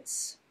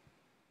exits.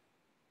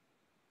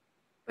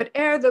 But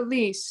ere the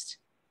least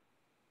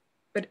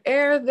of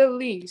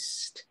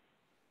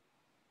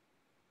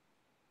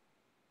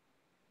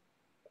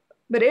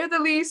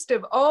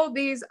all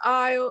these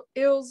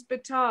ills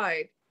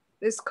betide,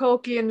 this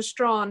Colchian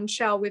strong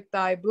shall with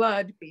thy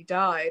blood be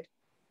dyed.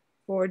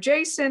 For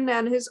Jason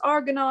and his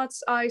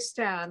Argonauts I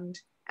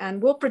stand,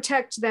 and will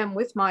protect them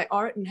with my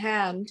art and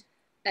hand.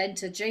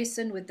 Enter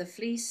Jason with the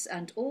fleece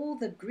and all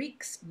the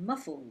Greeks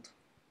muffled.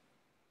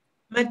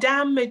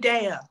 Madame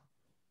Medea,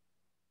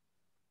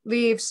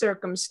 Leave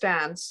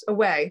circumstance,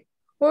 away,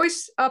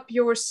 hoist up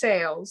your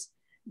sails.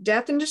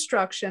 Death and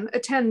destruction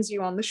attends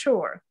you on the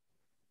shore.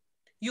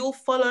 you'll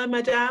follow,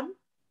 madame?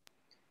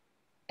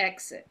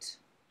 Exit.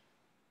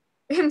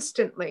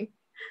 Instantly,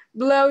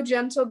 blow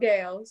gentle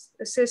gales,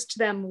 assist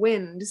them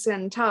winds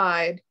and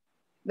tide,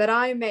 that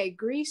I may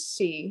Greece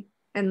see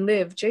and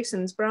live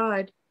Jason's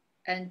bride.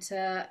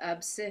 Enter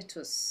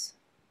Absyrtus.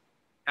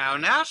 How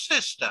now,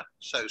 sister?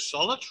 So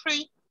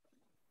solitary?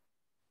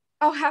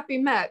 Oh, happy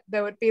met,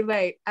 though it be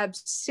late,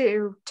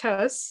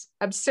 Absyrtus,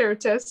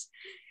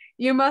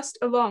 you must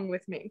along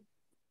with me.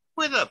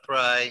 Whither,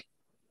 pray?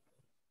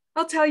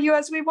 I'll tell you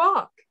as we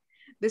walk.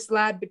 This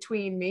lad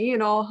between me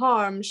and all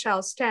harm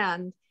shall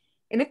stand,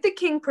 and if the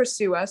king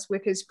pursue us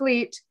with his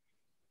fleet,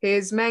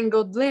 his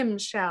mangled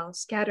limbs shall,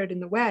 scattered in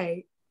the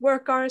way,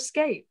 work our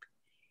escape,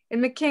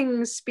 in the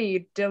king's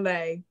speed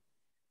delay.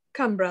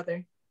 Come,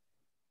 brother.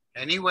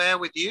 Anywhere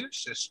with you,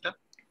 sister?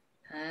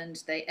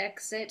 And they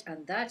exit,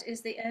 and that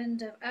is the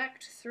end of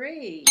Act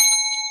 3.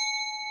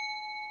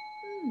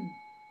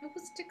 I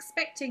wasn't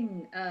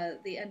expecting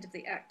the end of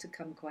the act to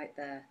come quite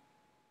there,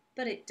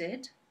 but it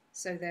did,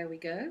 so there we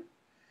go.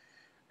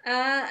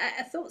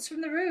 Thoughts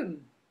from the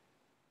room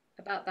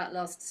about that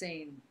last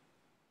scene?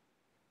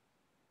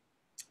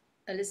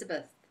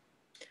 Elizabeth?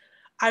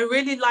 I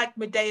really like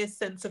Medea's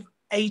sense of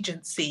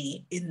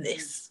agency in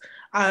this.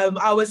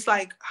 I was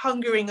like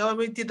hungering, when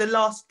we did the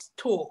last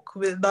talk,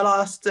 with the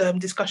last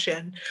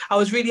discussion, I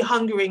was really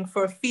hungering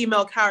for a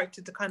female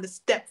character to kind of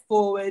step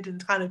forward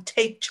and kind of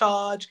take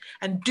charge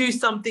and do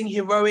something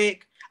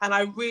heroic. And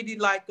I really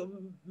like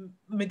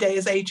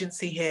Medea's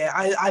agency here.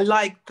 I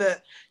like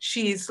that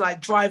she's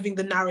like driving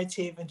the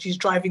narrative and she's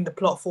driving the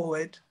plot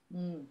forward.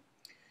 Mm.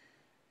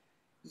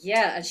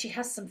 Yeah, and she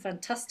has some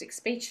fantastic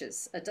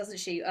speeches, doesn't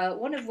she?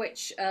 One of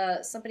which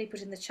somebody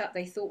put in the chat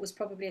they thought was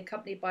probably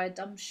accompanied by a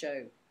dumb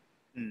show.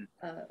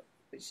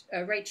 Which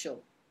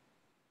Rachael.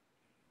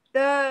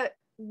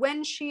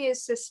 When she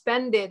is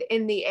suspended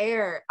in the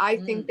air, I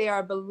think they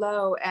are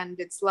below, and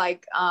it's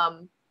like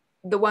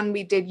the one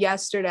we did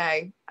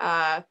yesterday,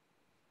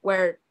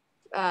 where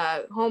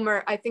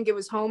Homer, I think it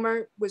was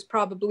Homer, was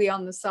probably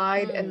on the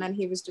side, and then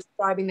he was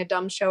describing the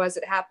dumb show as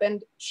it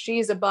happened.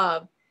 She's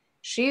above.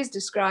 She's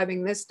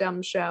describing this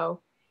dumb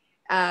show,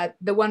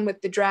 the one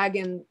with the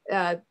dragon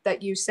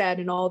that you said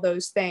and all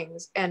those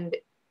things. And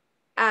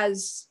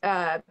as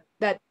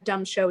that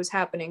dumb show is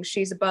happening,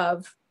 she's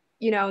above,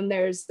 you know, and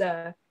there's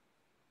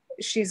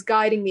she's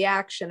guiding the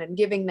action and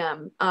giving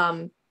them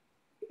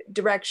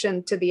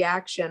direction to the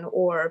action,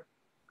 or,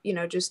 you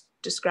know, just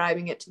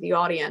describing it to the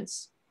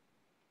audience.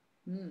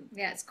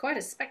 Yeah, it's quite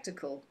a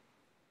spectacle.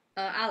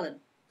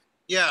 Alan?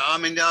 Yeah, I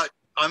mean,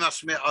 I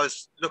must admit, I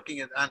was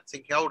looking at that and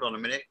thinking, hold on a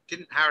minute,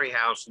 didn't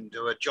Harryhausen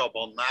do a job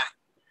on that?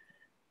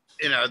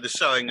 You know, the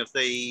sewing of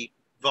the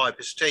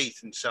viper's teeth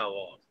and so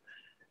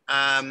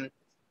on.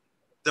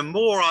 The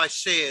more I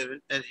see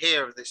and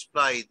hear of this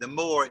play, the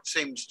more it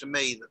seems to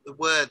me that the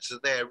words are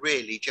there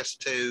really just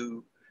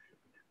to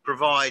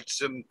provide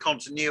some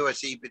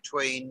continuity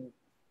between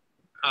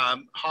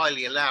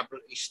highly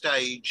elaborately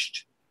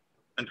staged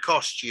and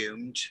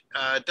costumed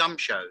dumb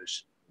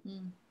shows.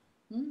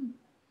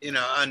 You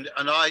know, and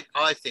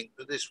I think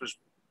that this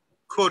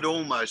could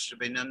almost have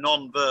been a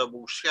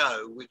non-verbal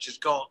show which has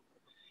got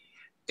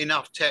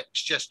enough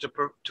text just to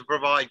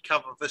provide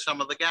cover for some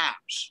of the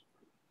gaps.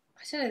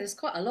 I don't know, there's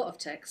quite a lot of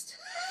text.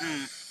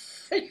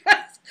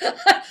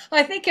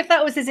 I think if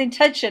that was his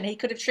intention, he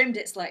could have trimmed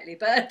it slightly.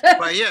 But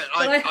well, yeah,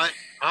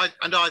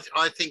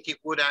 I think it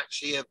would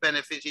actually have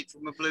benefited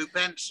from a blue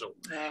pencil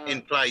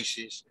in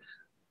places.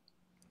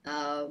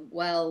 Yeah,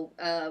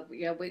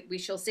 we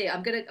shall see.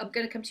 I'm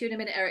gonna come to you in a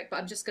minute, Eric. But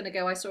I'm just gonna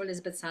go. I saw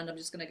Elizabeth's hand. I'm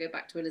just gonna go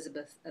back to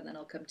Elizabeth, and then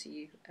I'll come to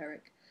you,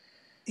 Eric.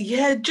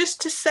 Yeah,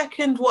 just to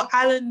second what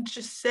Alan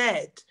just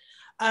said.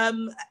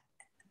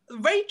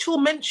 Rachael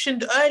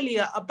mentioned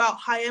earlier about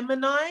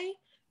Hyemenae,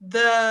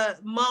 the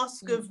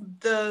mask of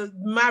the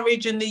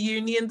marriage and the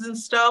unions and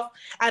stuff,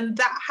 and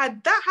that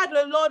had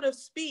a lot of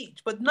speech,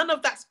 but none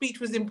of that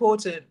speech was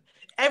important.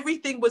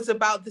 Everything was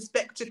about the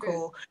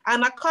spectacle. True.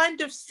 And I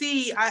kind of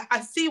see, I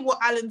see what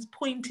Alan's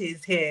point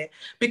is here,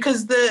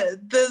 because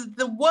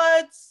the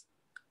words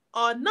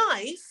are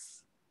nice,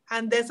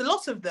 and there's a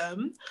lot of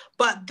them,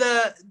 but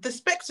the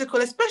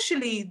spectacle,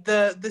 especially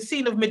the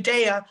scene of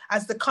Medea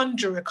as the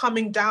conjurer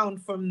coming down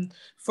from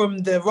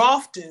the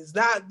rafters,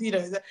 that, you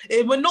know,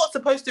 we're not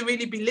supposed to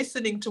really be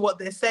listening to what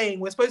they're saying.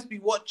 We're supposed to be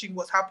watching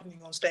what's happening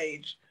on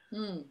stage.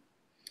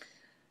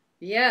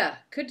 Yeah,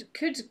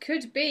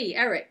 could be.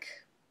 Eric?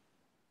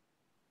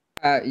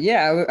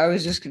 Yeah, I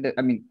was just gonna.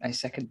 I mean, I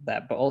second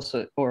that, but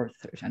also, third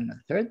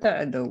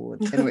that. I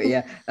don't. Anyway,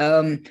 yeah.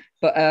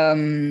 But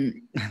I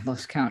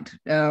lost count.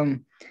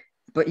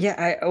 But yeah,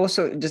 I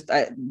also just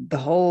the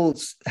whole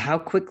how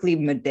quickly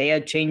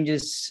Medea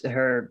changes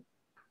her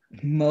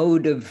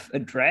mode of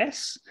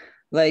address.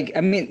 Like,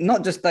 I mean,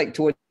 not just like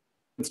towards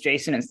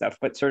Jason and stuff,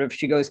 but sort of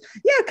she goes,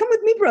 "Yeah, come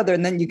with me, brother,"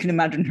 and then you can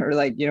imagine her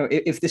like, you know,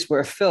 if this were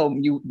a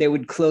film, they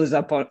would close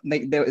up on,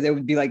 like, there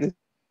would be like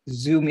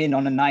zoom in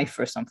on a knife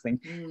or something,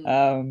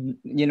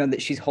 you know,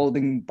 that she's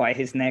holding by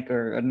his neck,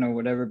 or I don't know,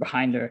 whatever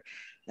behind her.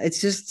 It's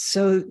just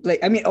so, like,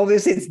 I mean,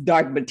 obviously it's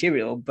dark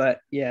material, but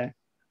yeah.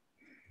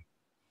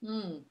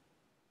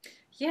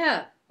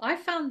 Yeah, I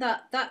found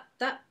that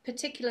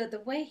particular, the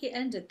way he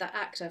ended that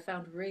act, I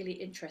found really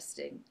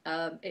interesting.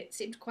 It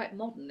seemed quite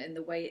modern in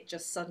the way it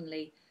just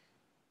suddenly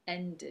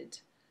ended.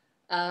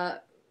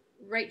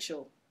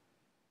 Rachael?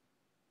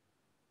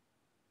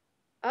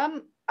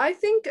 I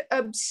think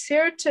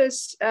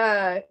Absyrtus,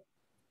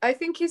 I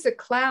think he's a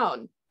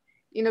clown,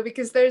 you know,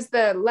 because there's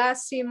the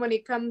last scene when he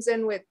comes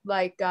in with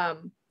like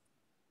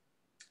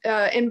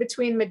in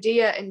between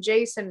Medea and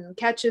Jason and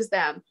catches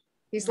them.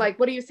 He's like,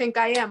 "What do you think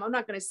I am? I'm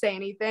not going to say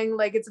anything."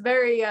 Like, it's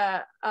very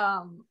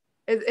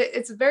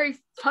it's a very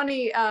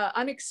funny,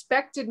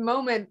 unexpected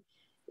moment,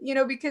 you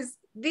know, because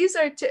these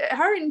are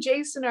her and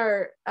Jason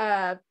are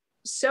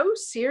so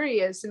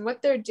serious, and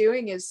what they're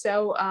doing is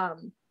so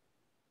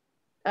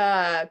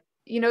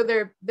you know,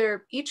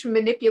 they're each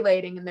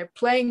manipulating, and they're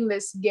playing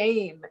this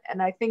game,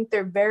 and I think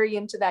they're very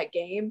into that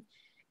game,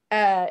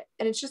 and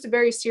it's just a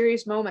very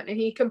serious moment, and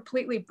he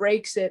completely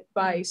breaks it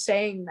by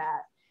saying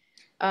that.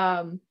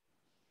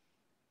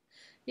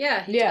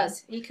 Yeah, he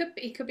does. He could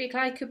be a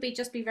guy. Could be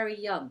just be very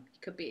young.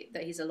 It could be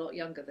that he's a lot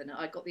younger than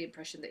I got the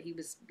impression that he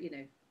was. You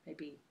know,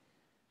 maybe.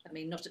 I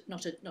mean, not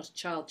a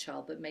child,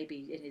 but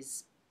maybe in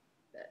his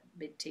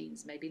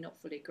mid-teens, maybe not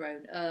fully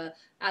grown.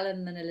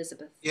 Alan and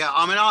Elizabeth. Yeah,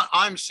 I mean,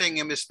 I'm seeing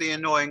him as the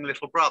annoying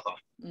little brother.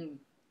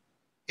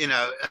 You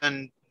know,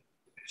 and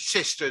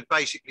sister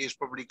basically has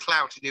probably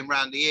clouted him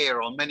round the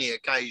ear on many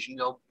occasions.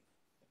 Oh,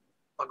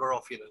 bugger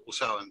off, you little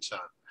so-and-so.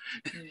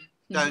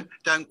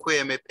 Don't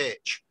queer me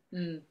pitch.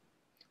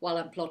 While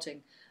I'm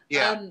plotting.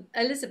 Yeah.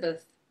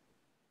 Elizabeth.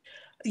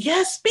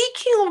 Yeah,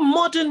 speaking of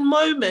modern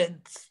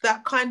moments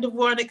that kind of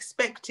were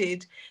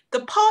unexpected,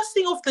 the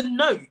passing of the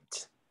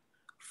note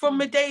from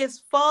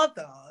Medea's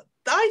father,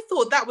 I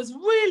thought that was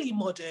really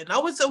modern.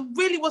 I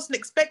really wasn't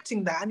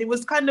expecting that. And it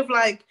was kind of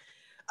like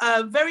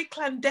very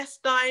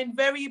clandestine,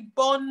 very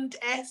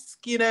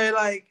Bond-esque, you know,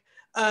 like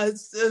a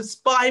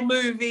spy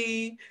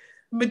movie.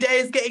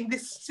 Medea's getting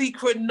this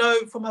secret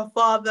note from her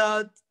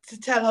father to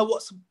tell her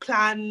what's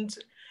planned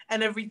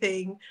and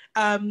everything.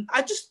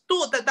 I just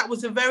thought that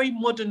was a very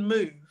modern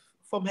move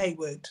from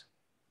Heywood.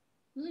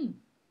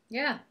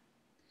 Yeah.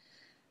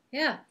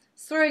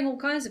 It's throwing all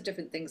kinds of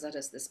different things at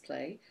us, this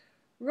play.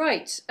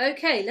 Right,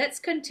 okay, let's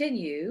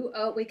continue.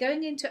 We're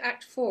going into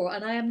Act 4,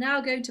 and I am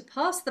now going to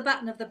pass the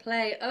baton of the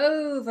play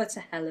over to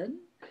Helen,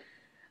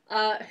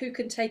 who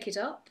can take it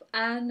up.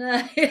 And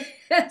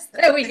yes,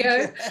 there we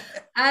go.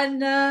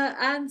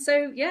 And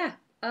so, yeah,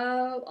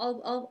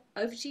 I'll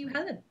over to you,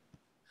 Helen.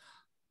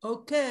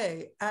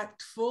 Okay,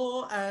 Act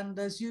 4, and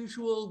as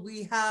usual,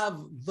 we have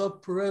the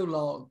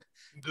prologue.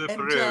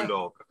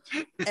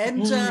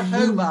 Enter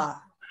Homer.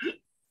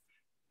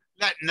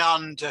 Let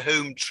none to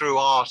whom true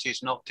art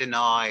is not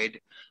denied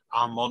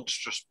our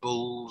monstrous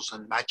bulls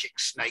and magic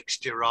snakes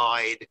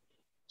deride.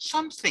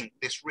 Some think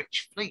this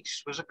rich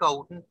fleece was a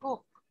golden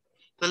book,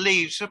 the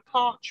leaves of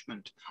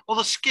parchment, or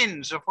the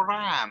skins of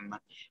ram,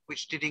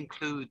 which did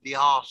include the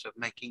art of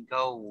making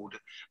gold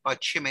by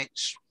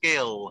Chimit's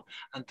skill,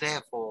 and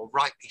therefore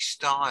rightly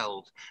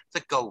styled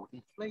the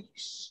golden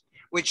fleece,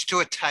 which to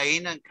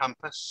attain and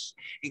compass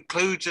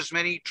includes as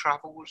many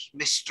travels,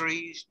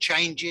 mysteries,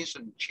 changes,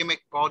 and chimic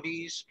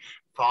bodies,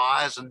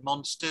 fires and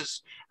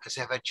monsters, as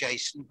ever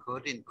Jason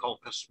could in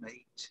Colchos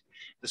meet.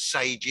 The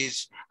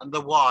sages and the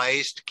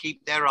wise to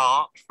keep their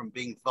art from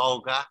being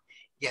vulgar,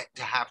 yet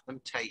to have them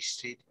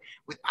tasted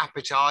with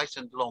appetite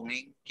and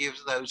longing,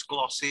 gives those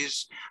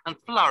glosses and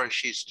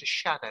flourishes to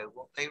shadow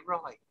what they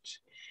write,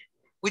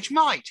 which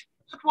might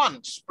at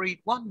once breed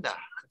wonder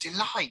and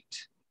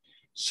delight.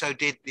 So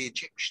did the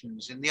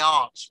Egyptians in the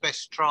arts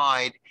best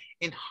tried,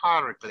 in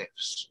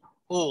hieroglyphs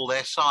all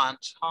their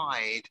science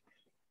hide.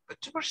 But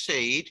to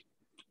proceed,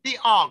 the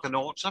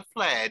Argonauts are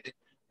fled,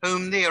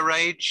 whom the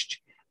enraged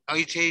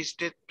Oetes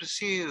did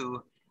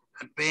pursue,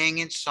 and being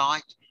in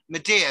sight,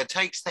 Medea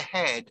takes the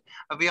head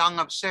of young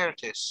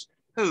Absyrtus,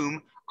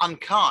 whom,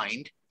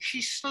 unkind,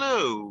 she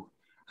slew,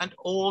 and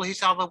all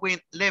his other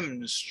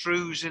limbs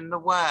strews in the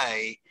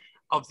way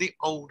of the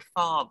old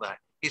father,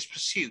 his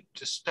pursuit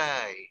to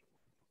stay.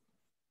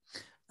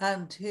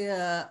 And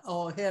here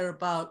or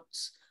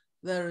hereabouts,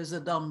 there is a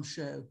dumb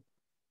show.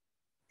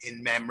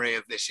 In memory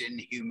of this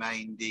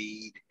inhumane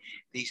deed,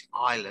 these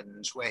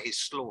islands where his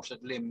slaughtered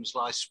limbs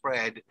lie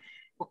spread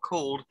were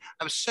called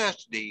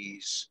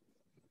Absyrtus.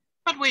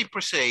 But we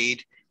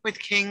proceed with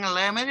King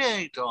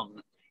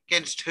Laomedon,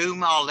 against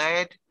whom are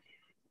led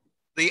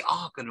the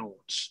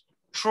Argonauts.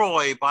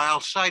 Troy by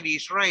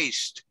Alcides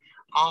raced,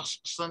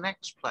 asks the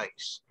next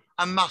place,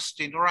 and must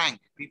in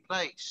rank be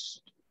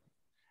placed.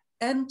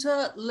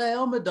 Enter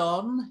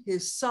Laomedon,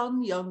 his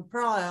son, young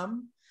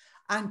Priam,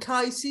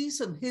 Anchises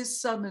and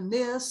his son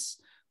Aeneas,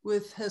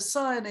 with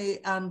Hesione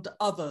and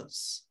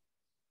others.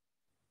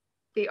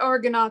 The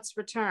Argonauts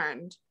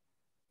returned.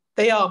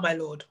 They are, my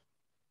lord.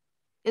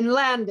 And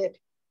landed.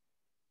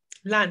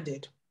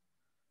 Landed.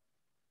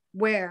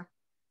 Where?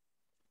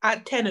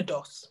 At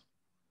Tenedos.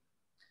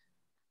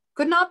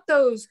 Could not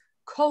those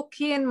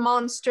Colchian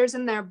monsters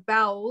in their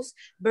bowels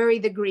bury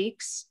the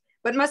Greeks?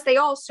 But must they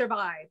all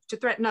survive to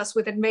threaten us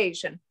with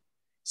invasion?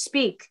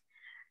 Speak,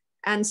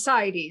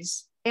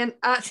 Anchises and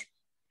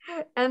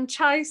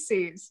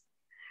Anchises.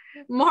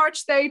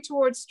 March they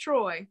towards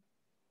Troy?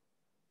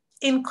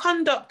 In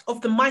conduct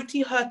of the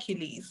mighty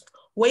Hercules,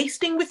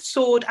 wasting with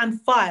sword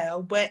and fire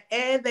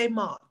where'er they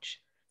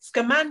march.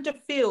 Scamander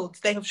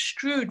fields they have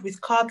strewed with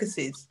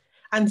carcasses,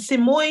 and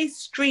Simois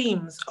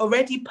streams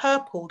already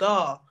purpled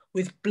are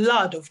with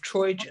blood of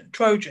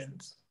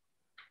Trojans.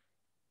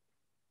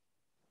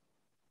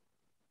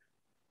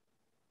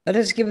 Let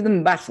us give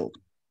them battle.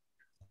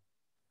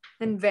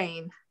 In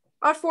vain.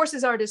 Our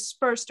forces are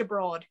dispersed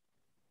abroad,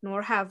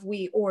 nor have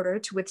we order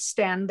to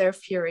withstand their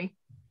fury.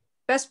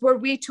 Best were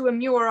we to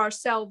immure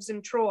ourselves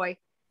in Troy,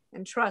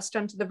 and trust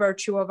unto the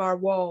virtue of our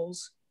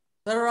walls.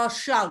 There are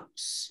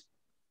shouts.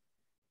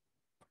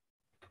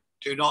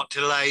 Do not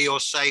delay your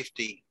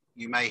safety.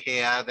 You may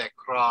hear their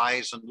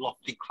cries and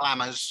lofty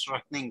clamours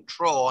threatening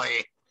Troy.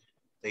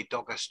 They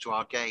dog us to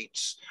our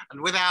gates, and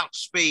without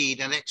speed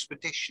and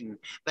expedition,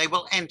 they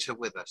will enter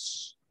with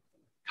us.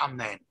 Come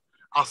then,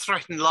 our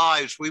threatened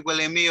lives we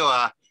will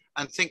immure,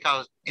 and think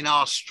in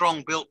our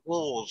strong-built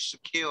walls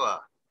secure.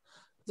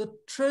 The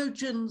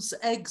Trojans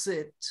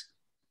exit,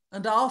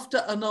 and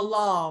after an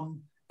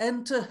alarm,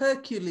 enter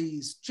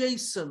Hercules,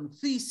 Jason,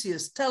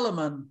 Theseus,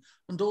 Telamon,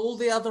 and all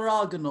the other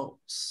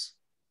Argonauts.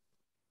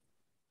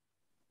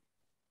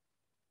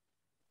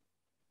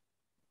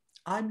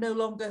 I'm no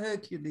longer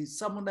Hercules,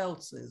 someone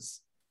else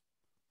is.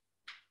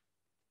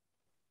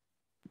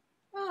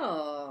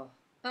 Oh,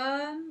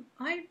 I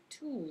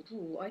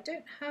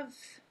don't have.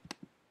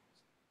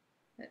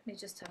 Let me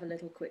just have a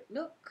little quick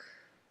look.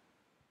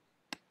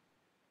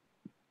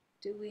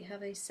 Do we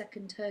have a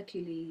second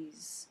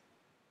Hercules?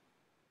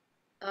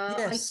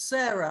 Yes,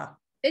 Sarah.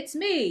 It's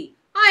me.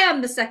 I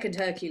am the second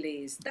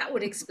Hercules. That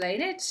would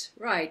explain it.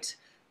 Right.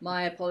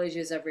 My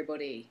apologies,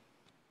 everybody.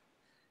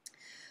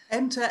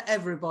 Enter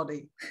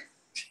everybody.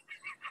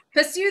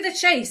 Pursue the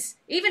chase,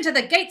 even to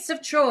the gates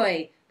of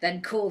Troy,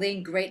 then call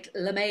in great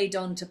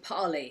Laomedon to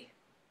parley.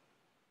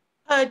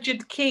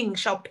 Urged king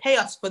shall pay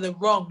us for the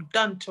wrong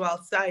done to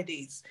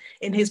Alcides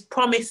in his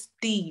promised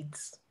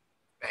deeds.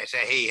 Better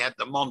he had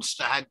the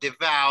monster had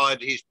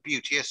devoured his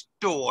beauteous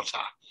daughter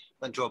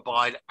than to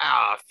abide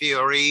our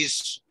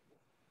furies.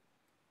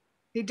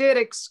 He did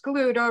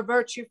exclude our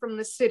virtue from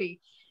the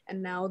city,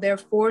 and now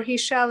therefore he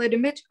shall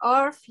admit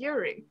our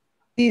fury.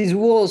 These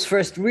walls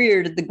first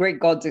reared at the great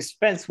god's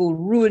expense will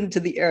ruin to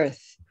the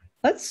earth.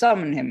 Let's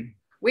summon him.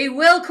 We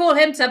will call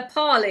him to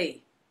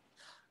parley.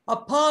 A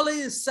parley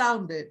is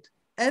sounded.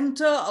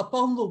 Enter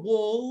upon the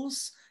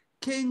walls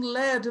King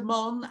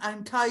Laomedon,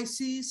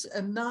 Anchises,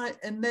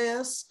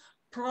 Aeneas,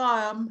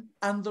 Priam,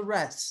 and the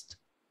rest.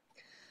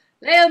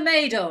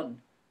 Laomedon,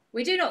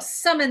 we do not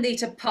summon thee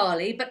to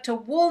parley, but to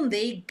warn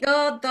thee,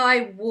 guard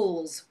thy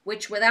walls,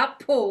 which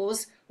without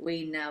pause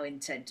we now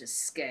intend to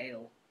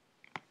scale.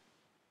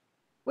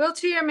 Wilt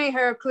hear me,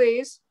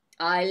 Hercules?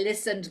 I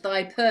listened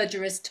thy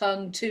perjurous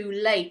tongue too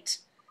late.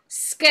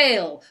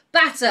 Scale,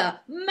 batter,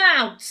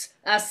 mount,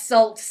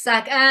 assault,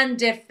 sack, and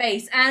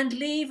deface, and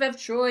leave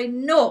of Troy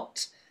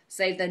naught,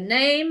 save the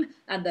name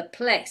and the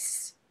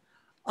place.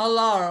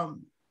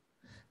 Alarum.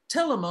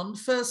 Telamon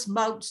first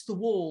mounts the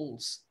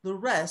walls, the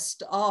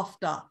rest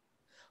after.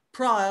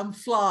 Priam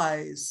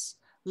flies.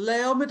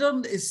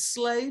 Laomedon is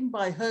slain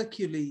by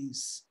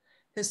Hercules.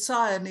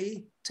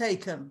 Hesione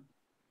taken.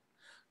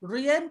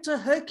 Re-enter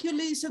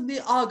Hercules and the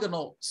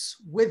Argonauts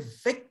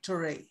with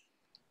victory.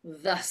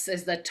 Thus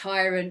is the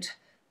tyrant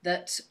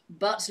that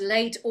but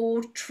late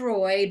all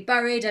Troy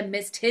buried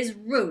amidst his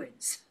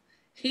ruins.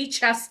 He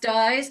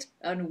chastised,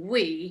 and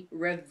we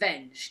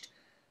revenged.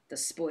 The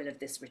spoil of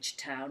this rich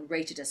town,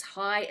 rated as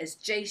high as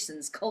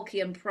Jason's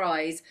Colchian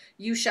prize,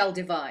 you shall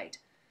divide.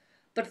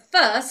 But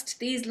first,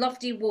 these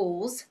lofty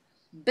walls,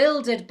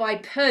 builded by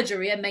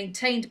perjury and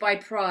maintained by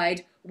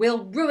pride,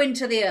 will ruin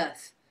to the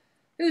earth.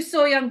 Who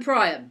saw young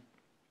Priam?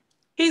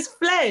 He's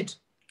fled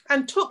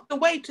and took the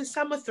way to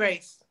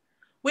Samothrace.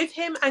 With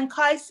him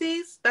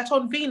Anchises, that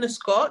on Venus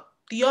got,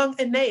 the young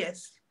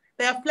Aeneas.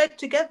 They are fled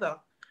together,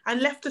 and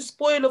left the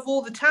spoil of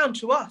all the town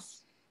to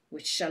us.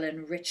 Which shall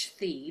enrich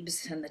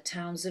Thebes and the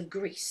towns of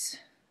Greece.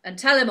 And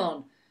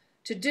Telamon,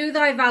 to do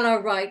thy valour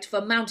right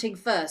for mounting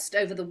first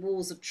over the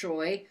walls of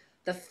Troy,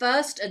 the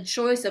first and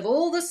choice of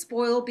all the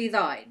spoil be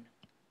thine.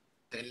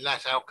 Then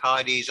let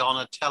Alcides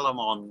honour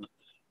Telamon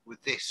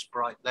with this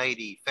bright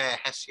lady, fair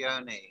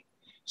Hesione,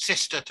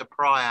 sister to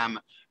Priam,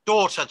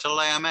 daughter to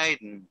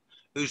Laomedon,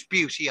 whose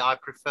beauty I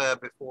prefer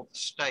before the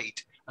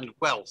state and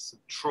wealth of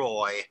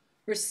Troy.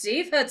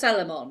 Receive her,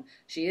 Telamon.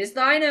 She is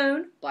thine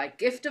own by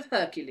gift of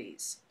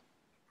Hercules.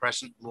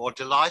 Present more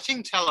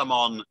delighting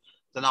Telamon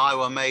than I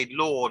were made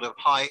lord of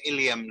high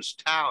Ilium's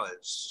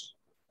towers,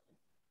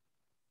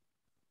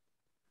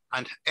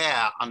 and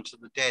heir unto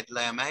the dead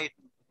Laomedon.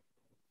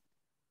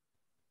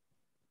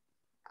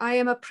 I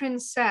am a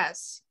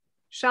princess.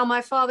 Shall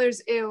my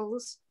father's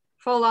ills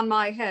fall on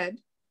my head?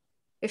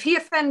 If he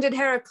offended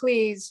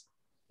Heracles,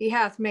 he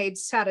hath made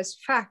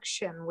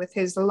satisfaction with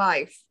his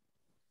life.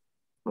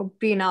 Oh,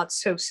 be not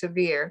so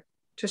severe,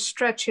 to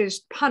stretch his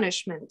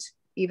punishment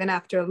even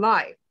after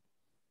life.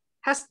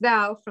 Hast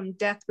thou from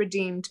death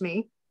redeemed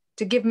me,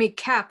 to give me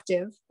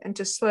captive and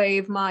to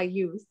slave my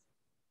youth?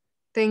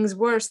 Things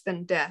worse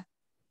than death.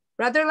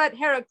 Rather let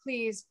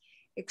Heracles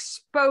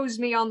expose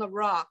me on the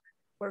rock,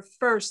 where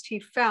first he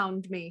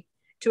found me,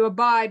 to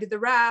abide the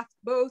wrath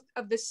both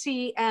of the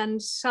sea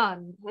and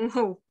sun.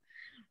 Oh,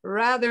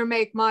 rather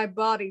make my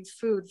body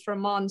food for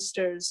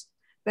monsters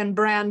than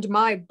brand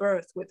my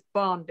birth with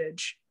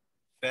bondage.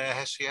 Fair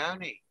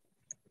Hesione,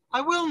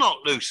 I will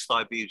not loose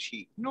thy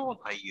beauty, nor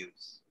thy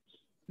youth,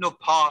 nor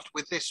part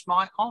with this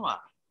my honour.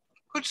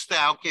 Couldst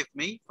thou give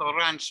me, for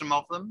ransom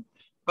of them,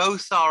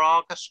 both our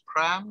Argus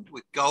crammed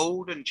with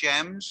gold and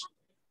gems?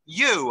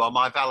 You are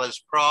my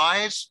valour's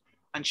prize,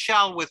 and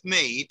shall with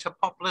me to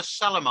populous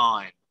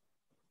Salamine.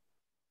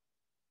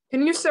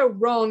 Can you so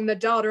wrong the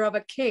daughter of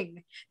a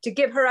king, to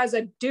give her as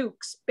a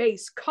duke's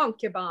base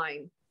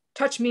concubine?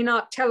 Touch me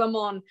not,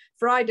 Telamon,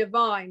 for I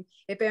divine,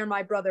 if ere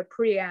my brother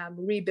Priam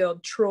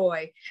rebuild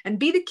Troy, and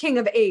be the king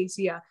of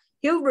Asia,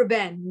 he'll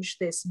revenge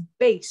this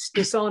base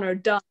dishonour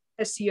done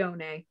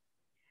Hesione,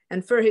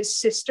 and for his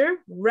sister,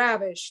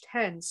 ravished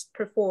hence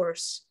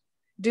perforce,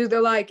 do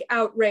the like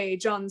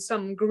outrage on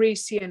some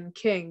Grecian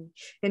king,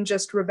 in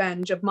just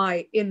revenge of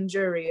my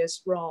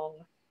injurious wrong.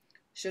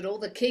 Should all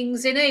the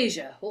kings in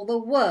Asia, all the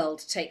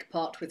world, take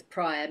part with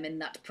Priam in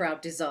that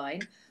proud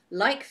design,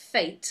 like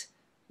fate,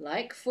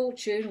 like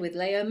fortune with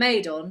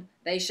Laomedon,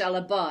 they shall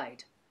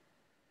abide.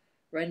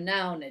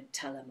 Renowned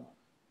Telamon,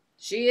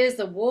 she is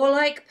the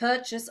warlike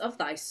purchase of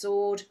thy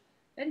sword.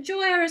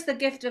 Enjoy her as the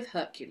gift of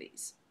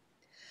Hercules.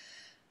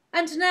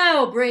 And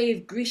now,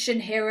 brave Grecian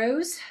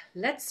heroes,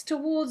 let's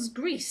towards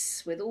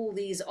Greece with all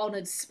these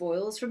honoured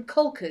spoils from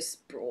Colchis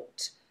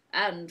brought,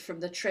 and from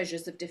the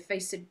treasures of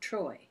defaced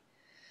Troy.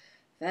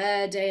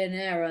 Fair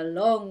Deianira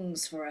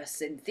longs for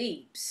us in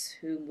Thebes,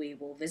 whom we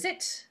will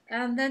visit,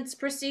 and thence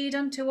proceed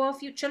unto our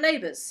future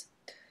labours.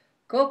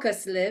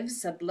 Colchis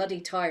lives, a bloody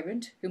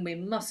tyrant, whom we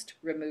must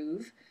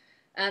remove,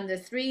 and the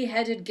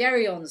three-headed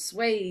Geryon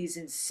sways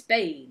in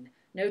Spain,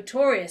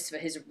 notorious for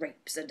his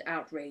rapes and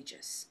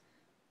outrages.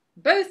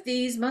 Both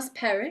these must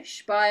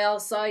perish by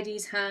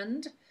Alcides'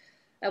 hand,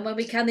 and when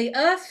we can the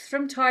earth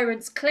from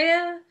tyrants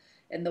clear,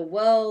 in the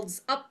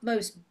world's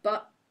utmost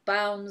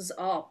bounds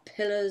our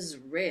pillars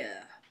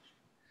rear.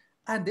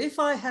 And if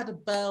I had a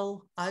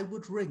bell, I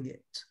would ring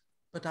it,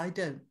 but I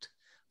don't.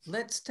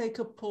 Let's take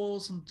a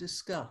pause and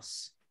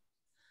discuss.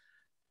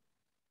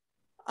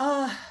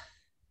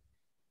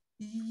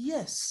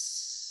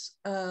 Yes,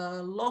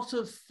 a lot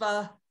of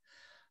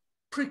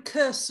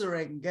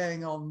precursoring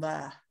going on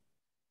there.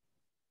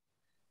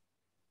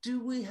 Do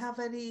we have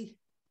any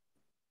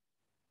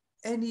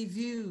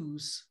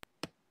views?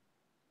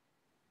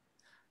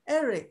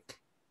 Eric?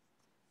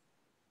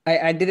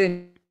 I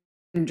didn't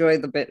enjoy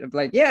the bit of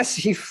like, yes,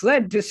 he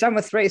fled to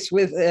Samothrace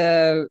with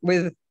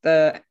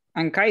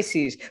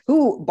Anchises,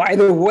 who, by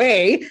the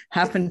way,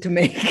 happened to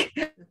make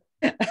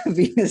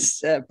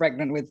Venus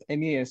pregnant with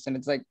Aeneas. And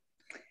it's like,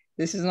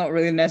 this is not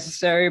really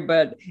necessary,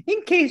 but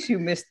in case you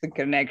missed the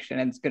connection,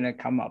 it's going to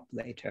come up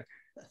later.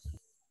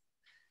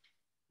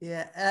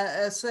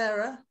 Yeah,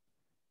 Sarah?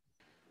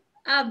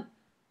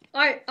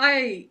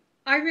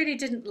 I really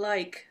didn't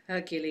like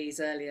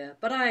Hercules earlier,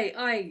 but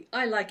I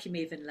like him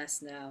even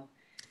less now.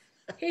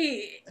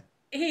 He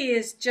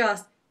is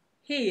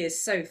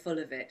so full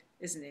of it,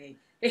 isn't he?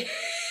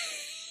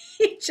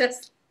 He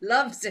just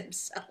loves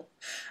himself.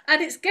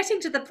 And it's getting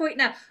to the point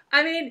now.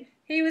 I mean,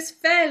 he was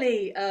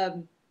fairly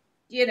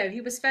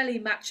he was fairly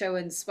macho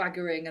and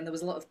swaggering, and there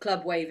was a lot of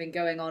club waving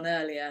going on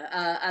earlier.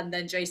 And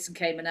then Jason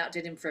came and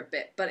outdid him for a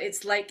bit. But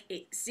it's like,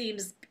 it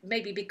seems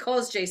maybe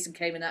because Jason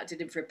came and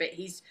outdid him for a bit,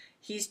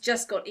 he's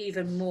just got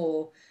even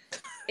more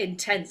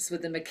intense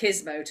with the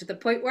machismo, to the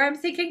point where I'm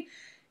thinking,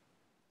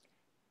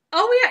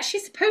 are we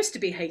actually supposed to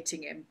be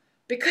hating him?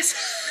 Because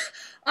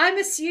I'm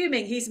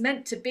assuming he's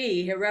meant to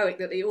be heroic,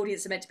 that the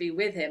audience are meant to be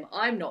with him.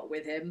 I'm not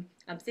with him.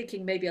 I'm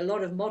thinking maybe a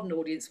lot of modern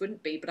audience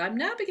wouldn't be, but I'm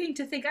now beginning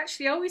to think,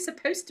 actually, are we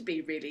supposed to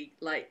be really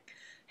like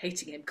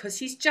hating him? Because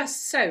he's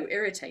just so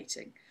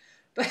irritating.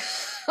 But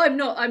I'm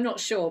not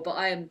sure, but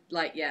I am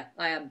like, yeah,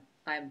 I am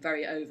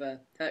very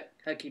over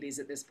Hercules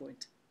at this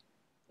point.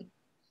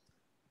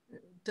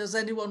 Does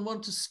anyone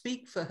want to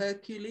speak for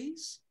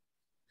Hercules?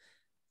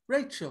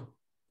 Rachael?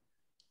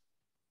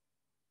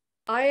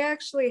 I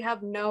actually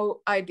have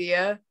no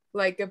idea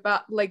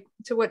about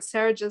to what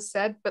Sarah just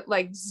said, but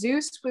like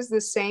Zeus was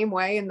the same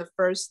way in the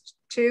first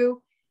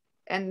two,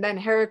 and then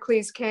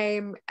Heracles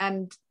came,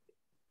 and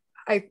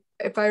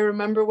if I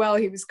remember well,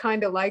 he was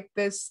kind of like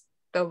this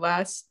the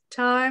last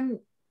time.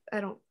 I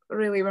don't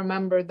really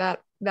remember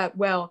that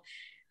well,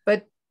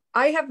 but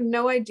I have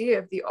no idea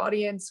if the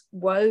audience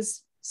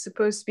was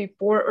supposed to be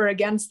for or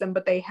against them,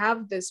 but they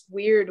have this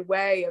weird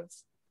way of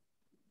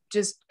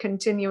just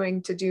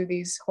continuing to do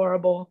these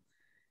horrible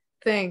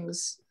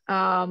things.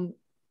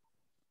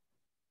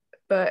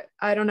 But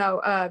I don't know.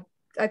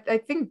 I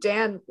think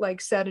Dan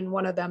said in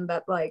one of them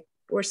that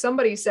or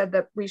somebody said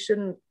that we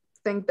shouldn't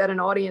think that an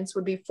audience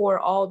would be for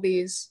all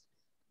these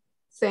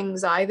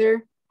things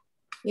either.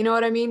 You know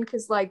what I mean?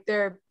 Because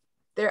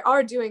they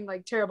are doing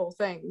terrible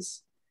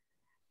things.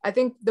 I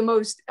think the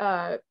most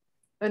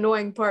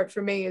annoying part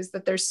for me is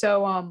that they're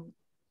so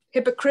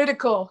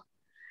hypocritical.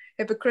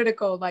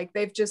 Like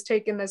they've just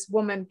taken this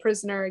woman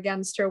prisoner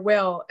against her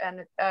will,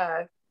 and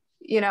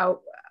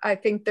I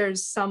think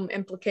there's some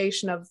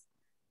implication of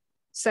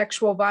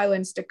sexual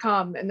violence to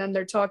come, and then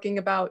they're talking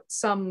about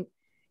some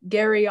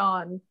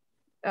Geryon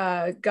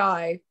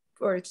guy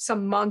or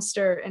some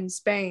monster in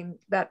Spain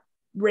that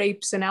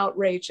rapes and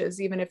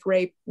outrages, even if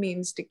rape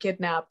means to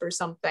kidnap or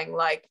something.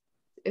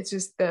 It's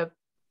just that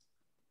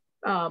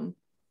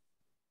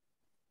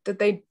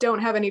they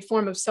don't have any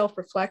form of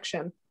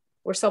self-reflection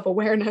or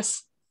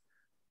self-awareness.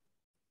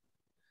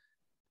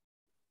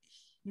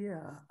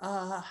 Yeah.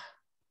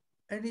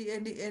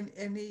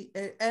 Any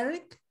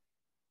Eric?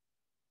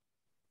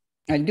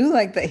 I do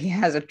like that he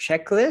has a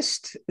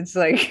checklist. It's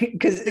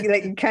because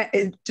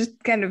it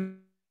just kind of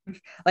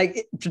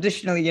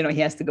traditionally, he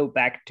has to go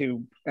back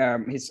to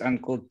his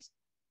uncle to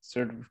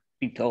sort of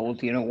be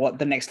told, what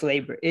the next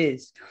labor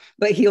is.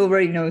 But he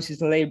already knows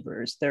his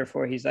laborers.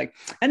 Therefore, he's like,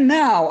 and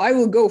now I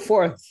will go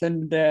forth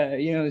and,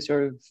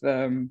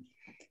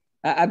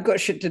 I've got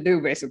shit to do,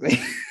 basically.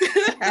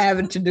 I have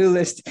a to-do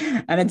list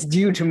and it's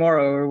due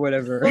tomorrow or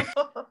whatever.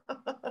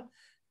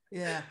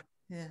 Yeah.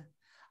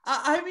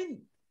 I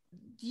mean,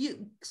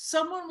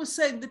 someone was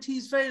saying that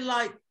he's very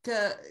like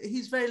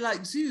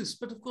Zeus,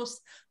 but of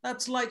course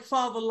that's like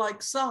father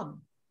like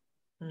son.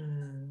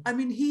 I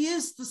mean, he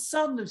is the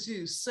son of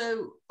Zeus,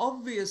 so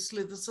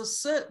obviously there's a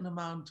certain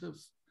amount of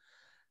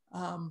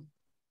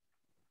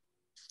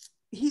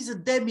he's a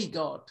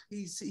demigod.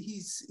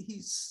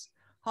 He's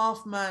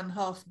half man,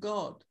 half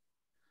god.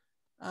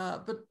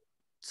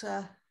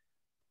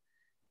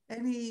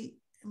 Any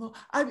more?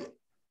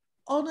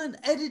 From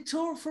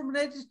an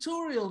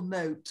editorial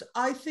note,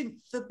 I think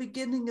the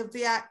beginning of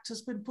the act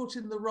has been put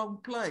in the wrong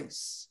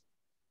place.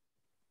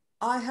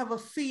 I have a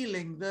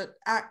feeling that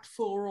Act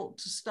 4 ought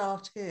to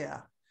start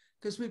here,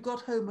 because we've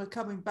got Homer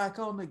coming back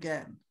on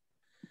again.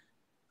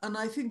 And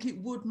I think it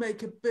would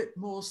make a bit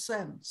more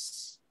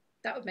sense.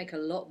 That would make a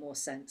lot more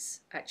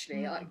sense,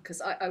 actually, because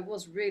I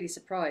was really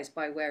surprised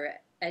by where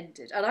it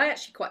ended. And I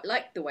actually quite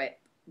liked the way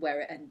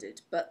where it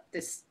ended, but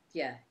this,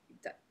 yeah.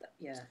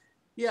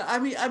 Yeah, I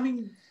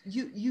mean,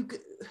 you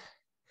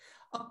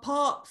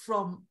apart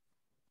from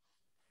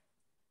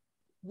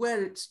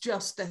where it's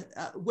just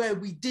where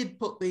we did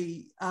put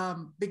the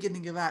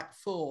beginning of Act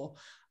 4,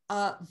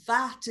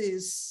 that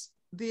is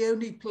the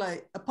only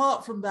play.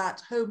 Apart from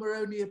that, Homer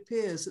only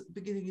appears at the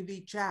beginning of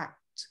each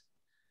act,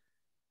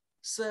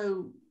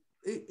 so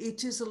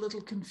it is a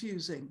little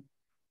confusing.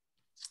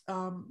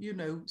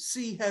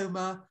 See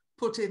Homer,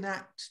 put in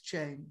act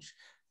change.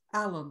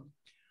 Alan.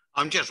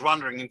 I'm just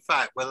wondering, in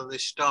fact, whether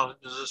this started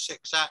as a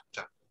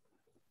 6-actor.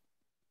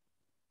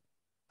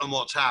 And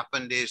what's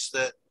happened is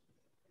that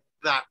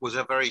was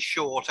a very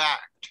short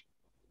act.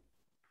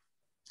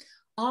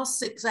 Are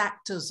 6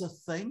 actors a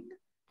thing?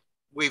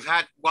 We've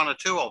had 1 or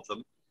 2 of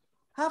them.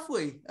 Have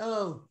we?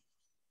 Oh.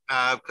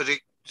 Because it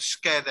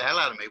scared the hell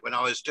out of me when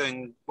I was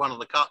doing one of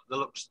the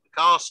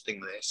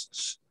casting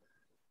lists,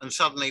 and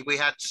suddenly we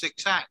had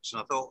 6 acts,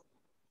 and I thought,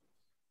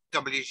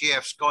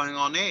 WTF's going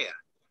on here?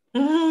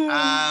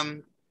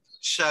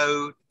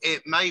 So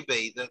it may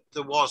be that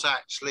there was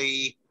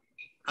actually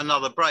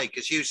another break.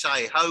 As you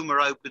say,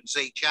 Homer opens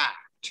each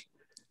act.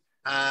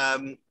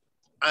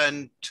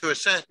 And to a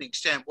certain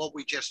extent, what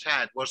we just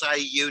had was a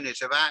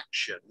unit of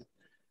action,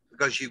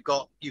 because you've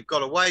got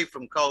away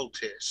from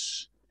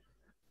Oetes,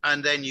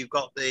 and then you've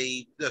got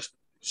the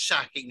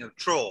sacking of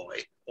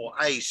Troy, or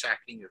a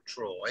sacking of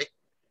Troy,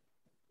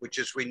 which,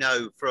 as we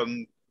know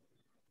from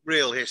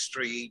real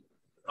history,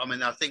 I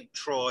mean, I think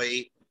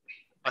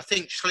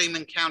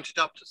Schliemann counted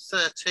up to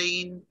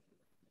 13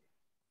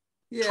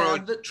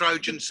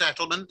 Trojan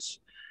settlements.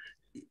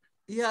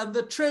 Yeah,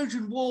 the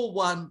Trojan War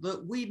one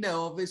that we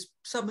know of is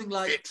something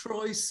like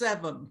Troy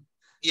 7.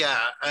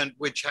 Yeah, and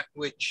which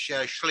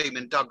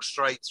Schliemann dug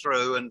straight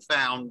through and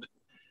found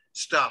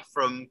stuff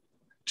from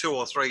 2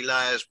 or 3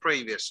 layers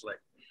previously.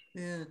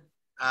 Yeah.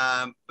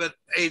 But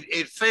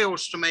it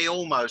feels to me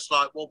almost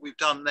like what we've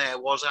done there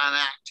was an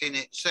act in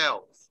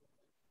itself.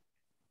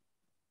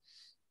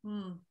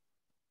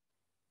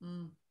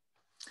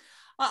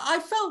 I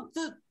felt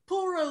that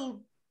poor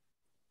old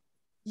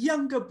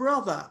younger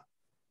brother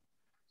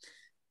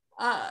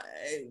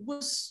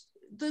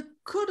there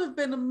could have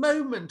been a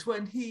moment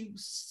when he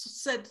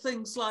said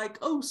things like,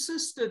 "Oh,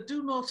 sister,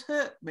 do not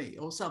hurt me,"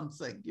 or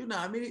something.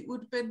 I mean, it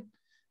would have been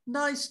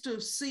nice to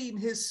have seen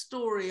his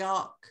story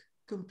arc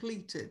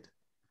completed.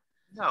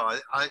 No,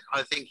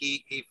 I think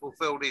he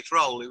fulfilled his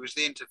role. He was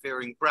the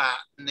interfering brat,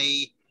 and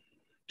he,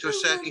 to a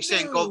certain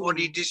extent, got what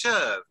he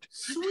deserved.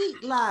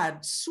 Sweet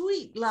lad,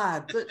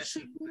 that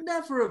should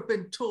never have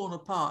been torn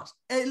apart.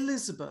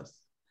 Elizabeth.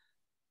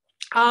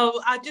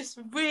 Oh, I just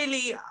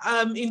really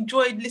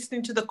enjoyed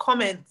listening to the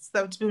comments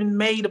that's been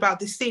made about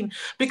this scene,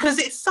 because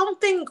it's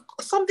something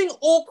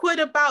awkward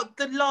about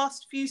the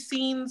last few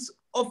scenes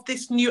of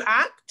this new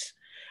act,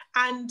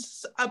 and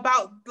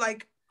about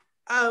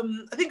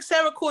I think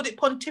Sarah called it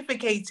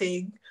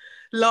pontificating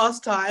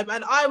last time,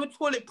 and I would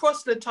call it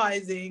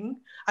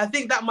proselytizing. I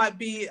think that might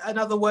be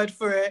another word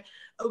for it.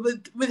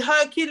 With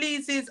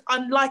Hercules'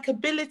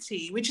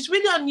 unlikability, which is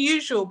really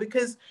unusual,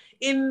 because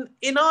in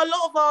a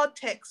lot of our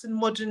texts in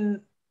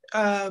the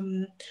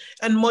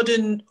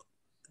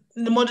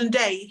modern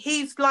day,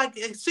 he's like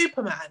a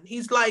Superman.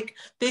 He's like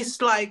this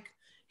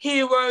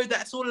hero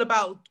that's all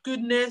about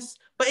goodness.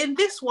 But in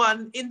this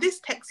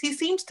text, he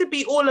seems to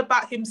be all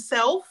about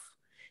himself.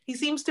 He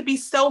seems to be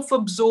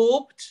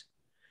self-absorbed.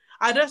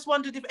 I just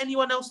wondered if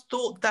anyone else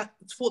thought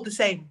the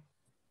same.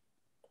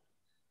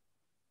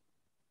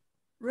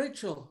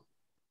 Rachael.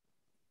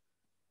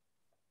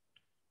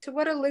 To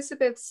what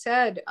Elizabeth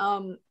said,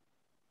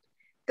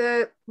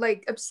 the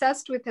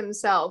obsessed with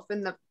himself,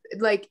 and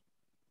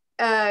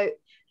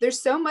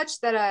there's so much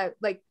that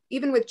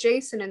even with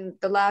Jason in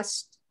the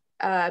last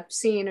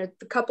scene, or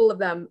the couple of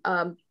them,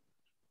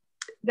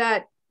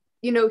 that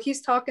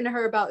he's talking to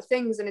her about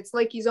things, and it's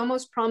like he's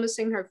almost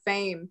promising her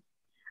fame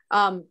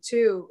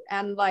too,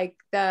 and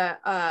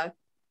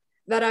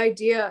that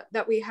idea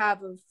that we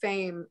have of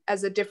fame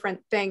as a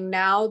different thing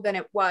now than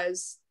it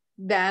was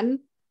then.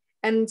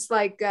 And it's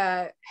like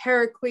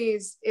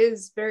Hercules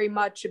is very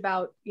much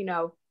about,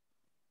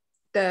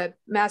 the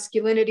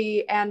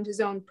masculinity and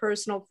his own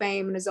personal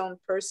fame and his own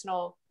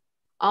personal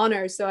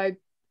honor. So I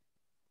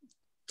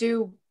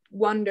do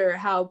wonder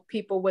how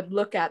people would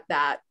look at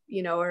that,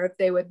 or if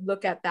they would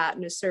look at that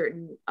in a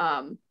certain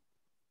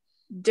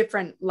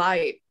different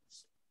light.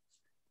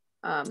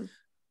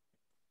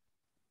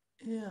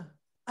 Yeah,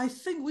 I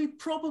think we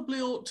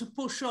probably ought to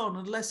push on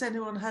unless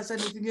anyone has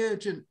anything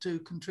urgent to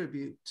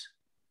contribute.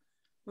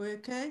 We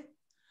okay?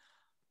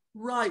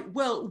 Right,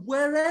 well,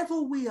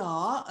 wherever we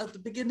are, at the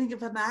beginning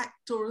of an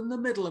act or in the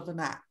middle of an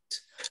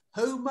act,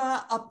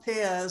 Homer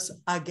appears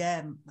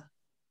again.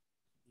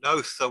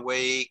 Loath are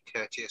we,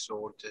 courteous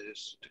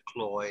auditors, to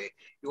cloy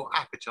your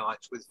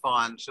appetites with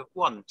viands of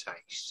one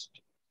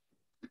taste.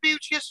 The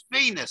beauteous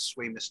Venus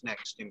we must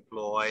next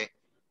employ,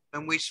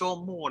 when we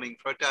saw mourning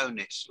for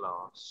Adonis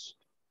last.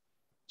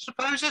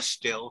 Suppose her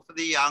still for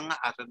the young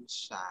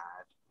Athens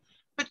sad,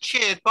 but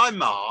cheered by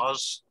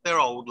Mars, their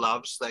old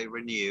loves they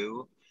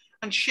renew,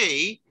 and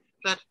she,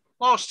 that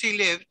whilst he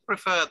lived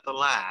preferred the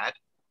lad,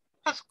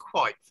 hath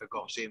quite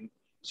forgot him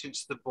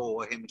since the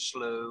boar him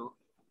slew.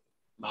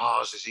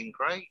 Mars is in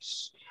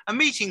grace, a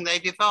meeting they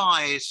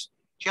devise,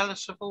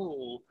 jealous of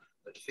all,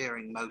 but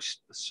fearing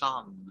most the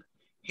sun.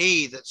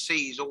 He that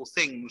sees all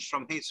things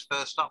from his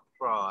first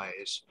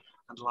uprise,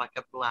 and like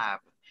a blab,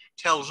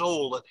 tells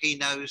all that he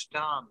knows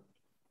done.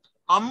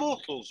 Our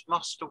mortals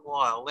must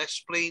awhile their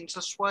spleens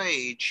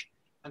assuage,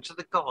 and to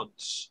the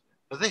gods,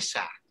 for this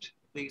act,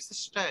 leaves the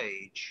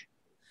stage.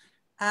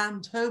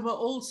 And Homer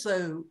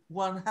also,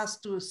 one has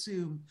to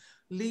assume,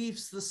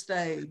 leaves the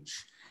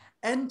stage.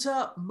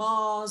 Enter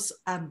Mars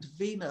and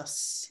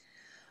Venus.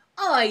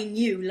 I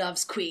knew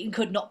love's queen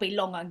could not be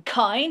long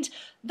unkind,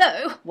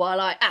 though, while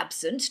I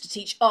absent to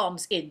teach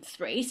arms in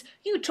Thrace,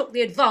 you took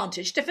the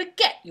advantage to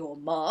forget your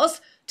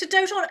Mars, to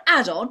dote on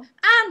Adon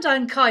and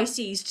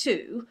Anchises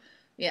too.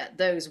 Yet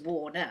those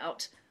worn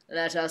out,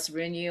 let us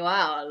renew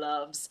our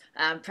loves,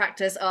 and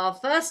practice our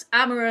first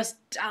amorous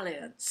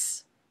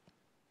dalliance.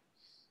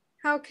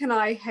 How can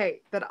I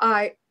hate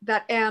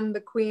that am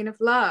the queen of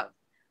love,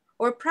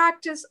 or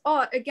practice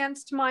aught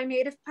against my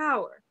native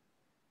power?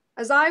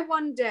 As I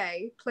one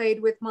day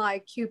played with my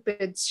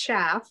Cupid's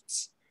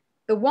shafts,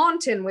 the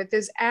wanton with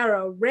his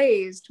arrow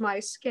razed my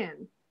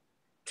skin.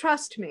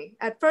 Trust me,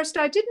 at first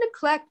I did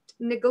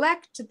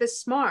neglect the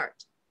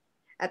smart.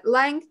 At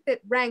length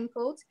it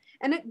rankled,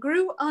 and it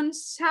grew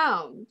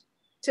unsound,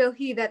 till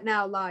he that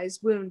now lies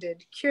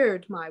wounded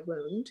cured my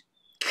wound.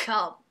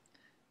 Come,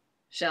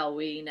 shall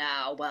we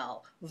now?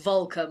 Well,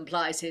 Vulcan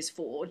plies his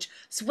forge,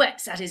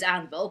 sweats at his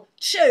anvil,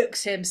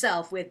 chokes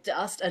himself with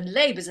dust, and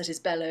labours at his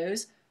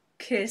bellows.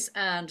 Kiss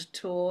and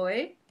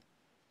toy?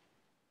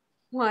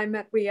 Why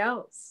met we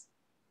else?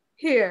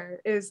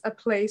 Here is a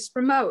place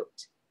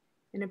remote,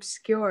 an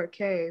obscure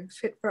cave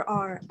fit for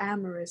our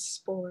amorous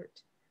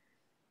sport.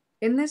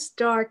 In this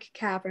dark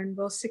cavern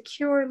we'll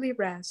securely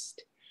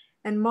rest,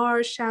 and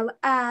Mars shall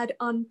add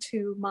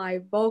unto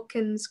my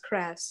Vulcan's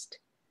crest.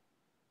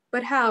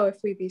 But how if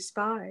we be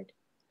spied?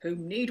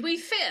 Whom need we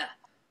fear?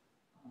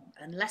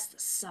 Unless the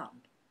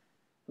sun,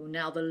 who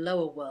now the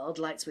lower world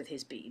lights with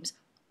his beams,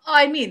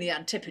 I mean the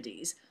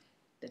Antipodes.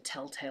 The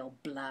telltale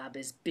blab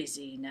is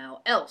busy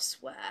now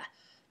elsewhere,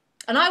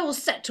 and I will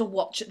set to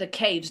watch at the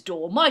cave's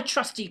door my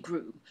trusty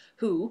groom,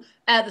 who,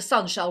 ere the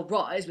sun shall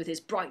rise with his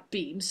bright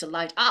beams to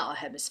light our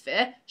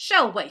hemisphere,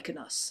 shall waken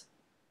us.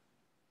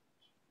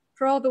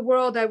 For all the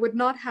world I would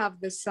not have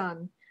the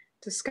sun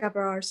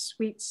discover our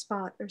sweet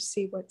spot or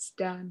see what's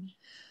done.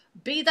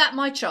 Be that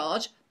my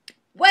charge.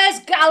 Where's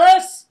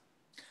Gallus?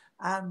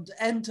 And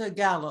enter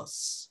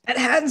Gallus. At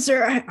hand,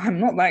 sir, I'm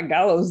not that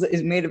Gallus that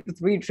is made of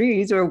 3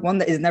 trees, or one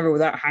that is never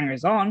without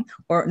hangers on,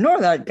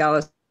 nor that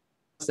Gallus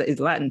that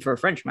is Latin for a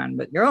Frenchman,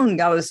 but your own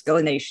Gallus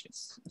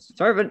Gallinaceus,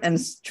 servant and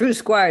true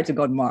squire to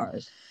god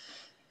Mars.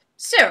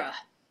 Sirrah,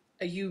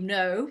 you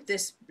know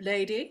this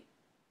lady?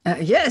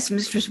 Yes,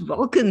 Mistress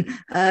Vulcan.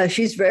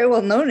 She's very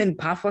well known in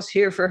Paphos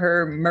here for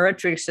her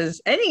meretrix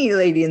as any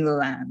lady in the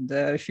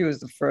land. She was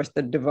the first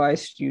that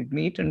devised stewed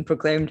meat and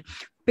proclaimed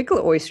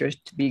pickled oysters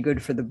to be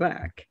good for the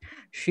back.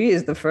 She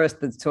is the first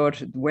that taught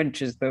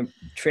wenches the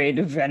trade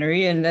of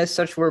venery, and as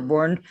such were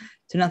born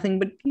to nothing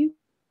but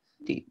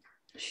beauty.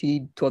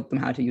 She taught them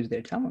how to use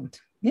their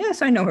talent.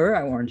 Yes, I know her,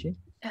 I warrant you.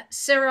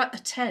 Sirrah,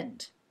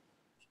 attend.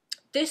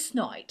 This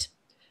night,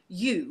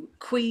 you,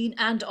 Queen,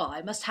 and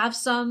I must have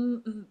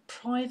some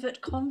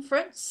private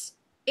conference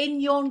in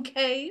yon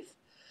cave,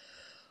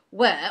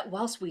 where,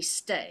 whilst we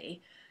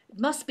stay, it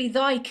must be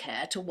thy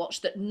care to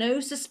watch that no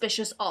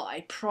suspicious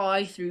eye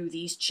pry through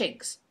these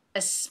chinks,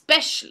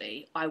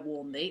 especially, I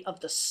warn thee, of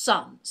the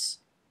sun's.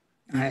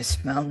 I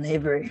smell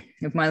knavery.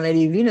 If my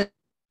lady Venus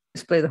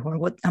play the horn,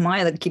 what am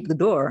I that keep the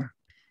door?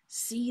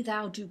 See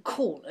thou do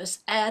call us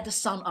ere the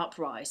sun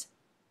uprise,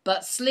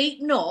 but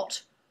sleep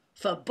not,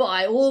 for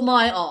by all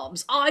my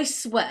arms, I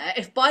swear,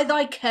 if by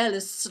thy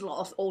careless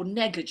sloth or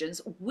negligence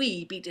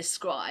we be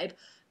described,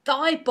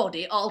 thy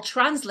body I'll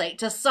translate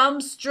to some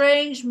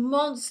strange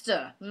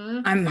monster.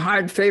 I'm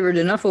hard-favoured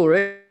enough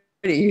already.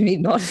 You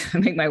need not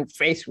make my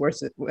face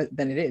worse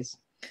than it is.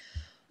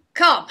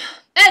 Come,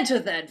 enter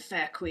then,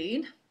 fair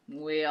queen.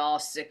 We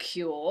are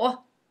secure.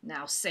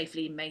 Now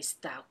safely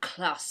mayst thou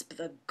clasp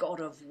the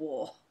god of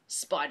war,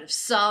 spite of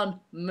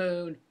sun,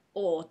 moon,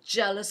 or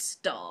jealous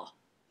star.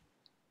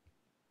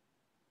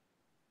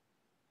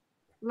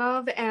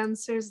 Love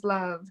answers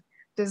love,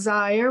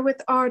 desire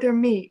with ardor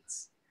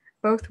meets,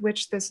 both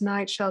which this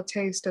night shall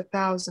taste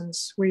 1,000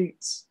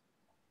 sweets.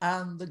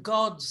 And the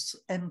gods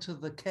enter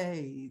the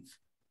cave.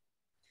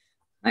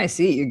 I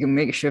see, you can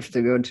make shift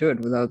to go to it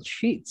without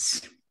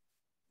sheets.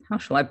 How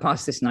shall I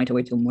pass this night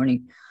away till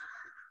morning?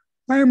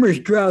 I am as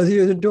drowsy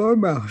as a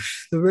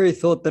dormouse. The very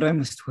thought that I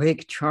must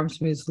wake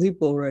charms me asleep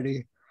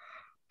already.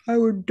 I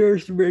would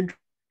durst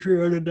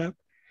venture on a nap.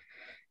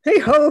 Hey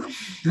ho!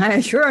 I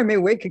am sure I may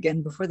wake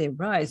again before they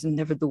rise, and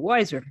never the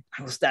wiser.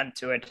 I will stand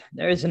to it.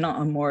 There is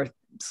not a more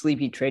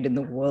sleepy trade in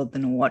the world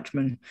than a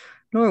watchman,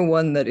 nor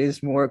one that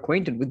is more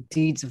acquainted with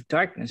deeds of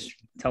darkness.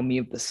 Tell me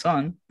of the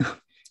sun.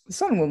 The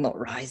sun will not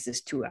rise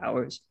this 2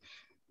 hours.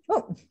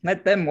 Well,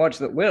 let them watch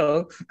that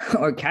will,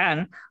 or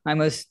can. I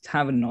must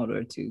have a nod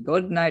or two.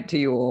 Good night to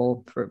you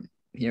all, for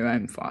here I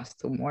am fast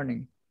till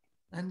morning.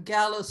 And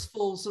Gallus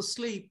falls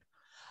asleep,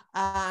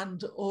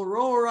 and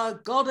Aurora,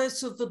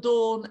 goddess of the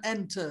dawn,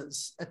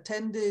 enters,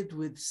 attended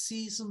with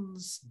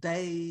seasons,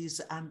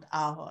 days, and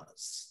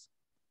hours.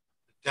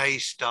 The day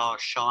star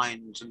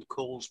shines and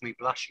calls me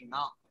blushing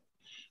up.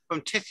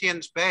 From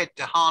Tithion's bed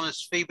to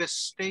harness Phoebus'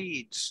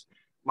 steeds,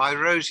 my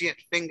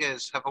roseate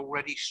fingers have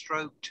already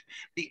stroked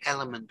the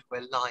element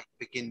where light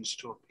begins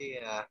to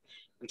appear,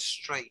 and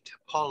straight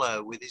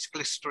Apollo with his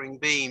glistering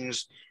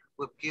beams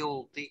will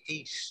gild the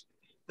east.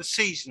 The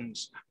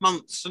seasons,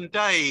 months and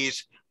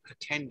days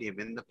attend him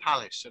in the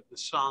palace of the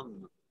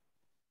sun.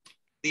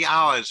 The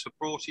hours have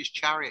brought his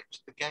chariot to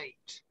the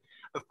gate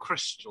of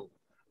crystal,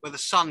 where the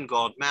sun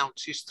god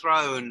mounts his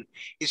throne.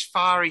 His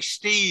fiery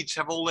steeds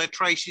have all their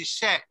traces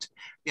set,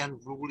 the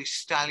unruly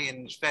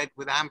stallions fed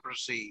with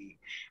ambrosie,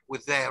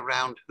 with their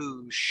round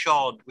hooves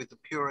shod with the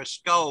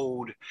purest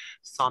gold,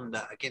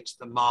 thunder against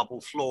the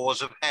marble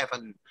floors of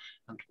heaven,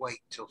 and wait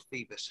till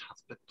Phoebus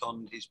hath but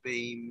donned his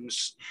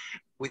beams,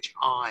 which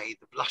I,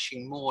 the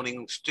blushing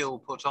morning, still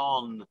put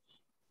on.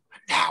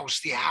 And now's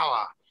the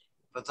hour,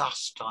 for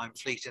thus time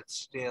fleeteth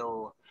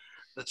still,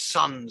 that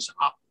sun's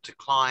up to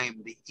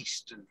climb the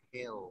eastern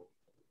hill.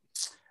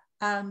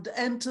 And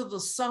enter the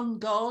sun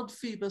god,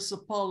 Phoebus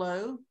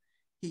Apollo.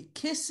 He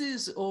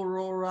kisses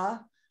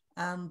Aurora,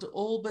 and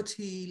all but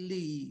he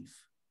leave.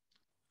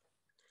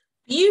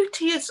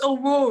 Beauteous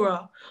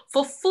Aurora,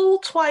 for full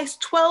twice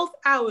 12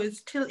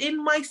 hours, till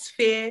in my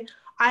sphere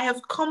I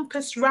have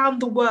compassed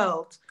round the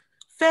world.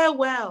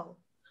 Farewell.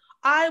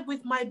 I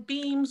with my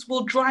beams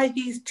will dry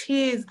these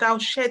tears thou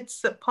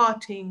shedst at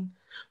parting.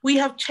 We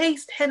have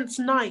chased hence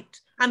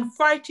night, and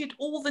frighted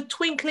all the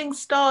twinkling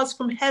stars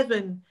from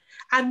heaven,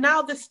 and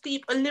now the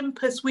steep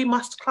Olympus we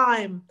must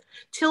climb,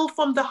 till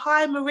from the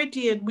high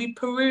meridian we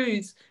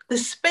peruse the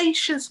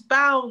spacious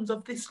bounds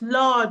of this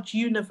large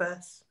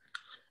universe,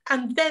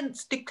 and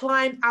thence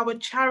decline our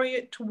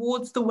chariot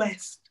towards the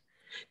west,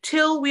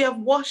 till we have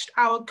washed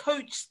our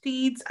coach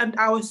steeds and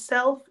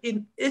ourself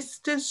in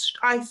Ister's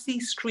icy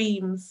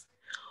streams.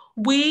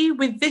 We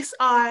with this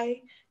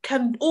eye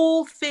can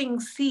all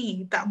things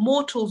see that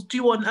mortals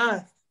do on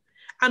earth,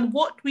 and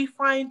what we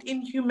find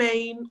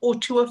inhumane or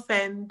to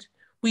offend,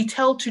 we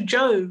tell to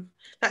Jove,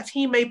 that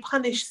he may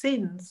punish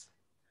sins.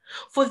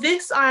 For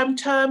this I am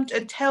termed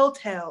a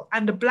telltale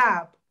and a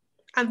blab,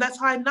 and that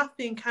I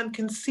nothing can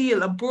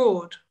conceal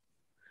abroad.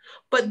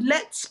 But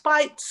let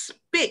spite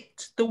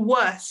spit the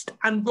worst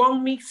and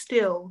wrong me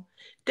still.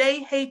 Day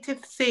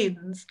hateth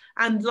sins,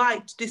 and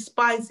light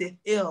despiseth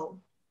ill.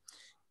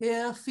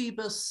 Here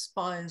Phoebus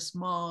spies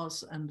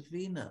Mars and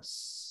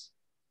Venus.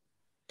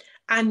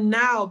 And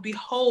now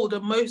behold a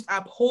most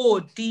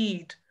abhorred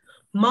deed.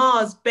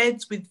 Mars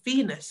beds with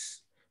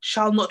Venus.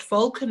 Shall not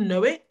Vulcan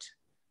know it?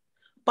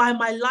 By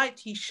my light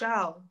he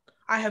shall.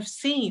 I have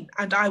seen,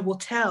 and I will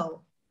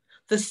tell.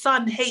 The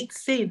sun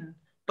hates sin,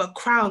 but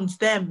crowns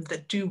them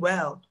that do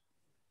well.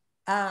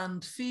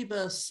 And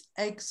Phoebus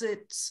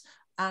exits,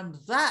 and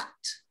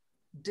that,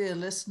 dear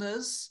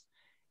listeners,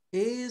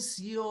 is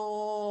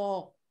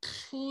your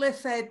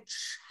cliff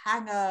edge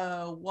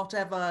hanger,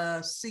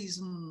 whatever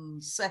season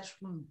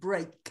session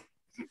break.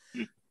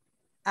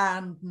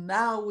 And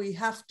now we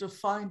have to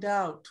find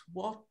out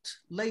what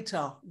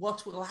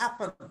will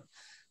happen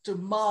to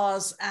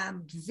Mars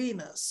and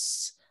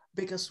Venus,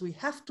 because we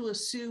have to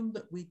assume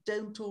that we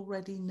don't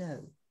already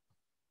know.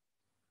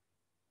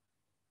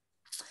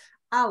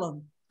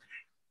 Alan.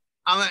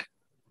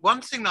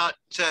 One thing that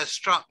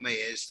struck me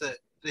is that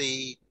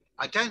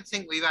I don't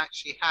think we've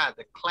actually had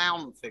a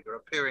clown figure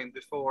appearing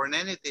before in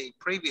any of the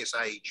previous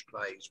age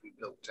plays we've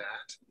looked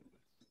at.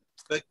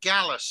 But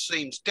Gallus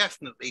seems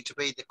definitely to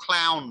be the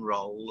clown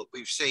role that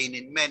we've seen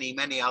in many,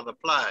 many other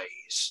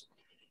plays.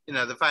 You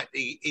know, the fact that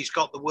he's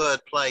got the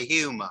wordplay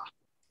humour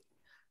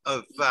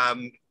of,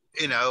 am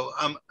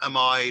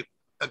I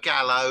a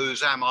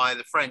gallows? Am I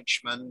the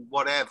Frenchman?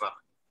 Whatever.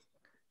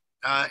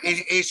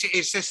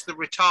 Is this the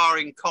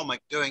retiring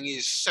comic doing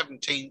his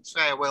 17th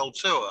farewell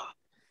tour?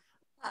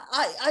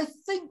 I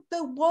think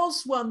there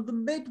was one, the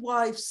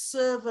midwife's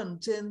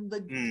servant in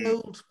the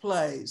Gold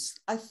plays.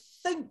 I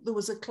think there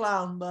was a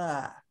clown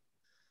there.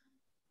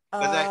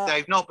 But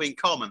they've not been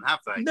common, have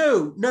they?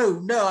 No.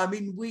 I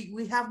mean,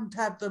 we haven't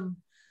had them,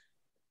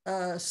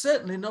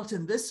 certainly not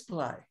in this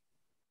play.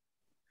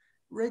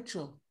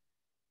 Rachael,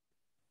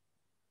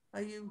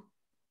 are you?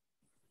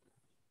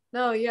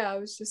 No, yeah, I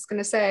was just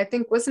gonna say, I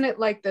think, wasn't it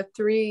like the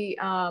three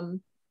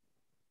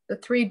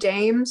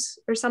dames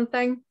or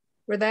something?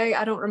 Were they?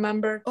 I don't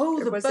remember. Oh,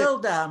 Or the was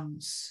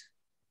Beldams.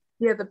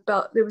 Yeah, the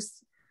bell. There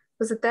was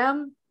it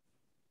them?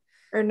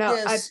 Or no?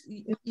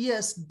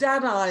 Yes,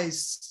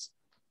 Danae's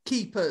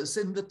keepers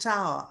in the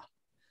tower,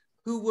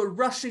 who were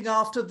rushing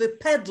after the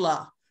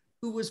peddler,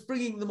 who was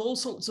bringing them all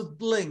sorts of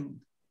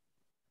bling.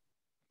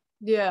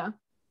 Yeah.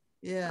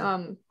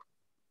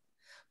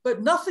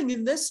 But nothing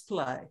in this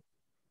play.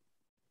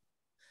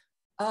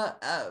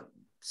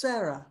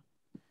 Sarah.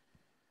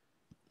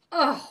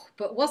 Oh,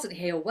 but wasn't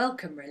he a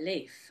welcome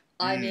relief?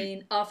 I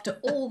mean, after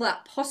all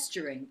that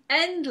posturing,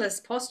 endless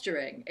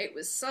posturing, it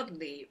was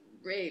suddenly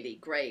really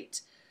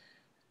great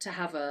to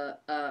have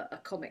a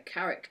comic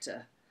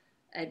character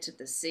enter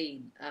the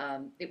scene.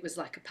 It was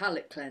like a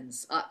palate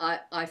cleanse,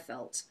 I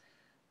felt.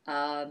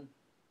 And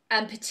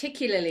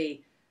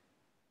particularly,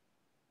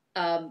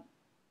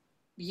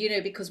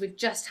 because we've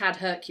just had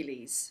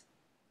Hercules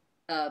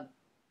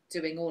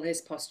doing all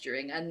his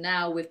posturing, and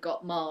now we've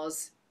got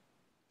Mars,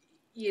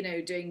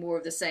 doing more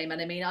of the same.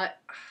 And I mean,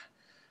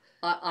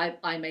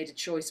 I made a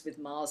choice with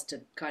Mars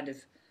to kind of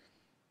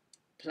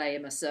play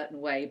him a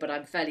certain way, but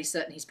I'm fairly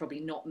certain he's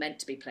probably not meant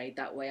to be played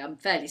that way. I'm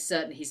fairly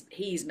certain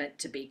he's meant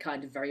to be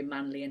kind of very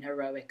manly and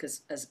heroic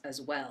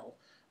as well.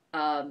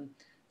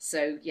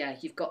 So yeah,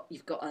 you've got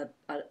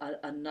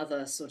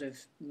another sort of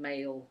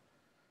male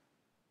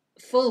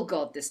full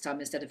god this time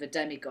instead of a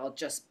demigod,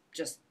 just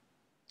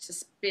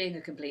being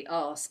a complete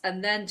arse,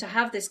 and then to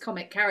have this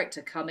comic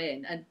character come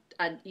in and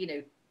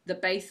the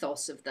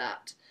bathos of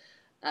that,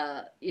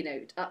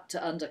 up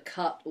to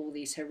undercut all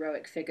these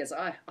heroic figures.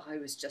 I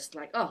was just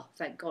like, oh,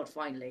 thank God,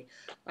 finally.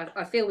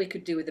 I feel we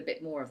could do with a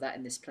bit more of that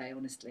in this play,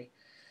 honestly.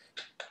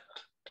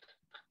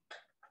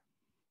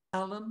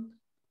 Helen?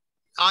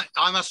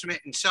 I must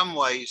admit, in some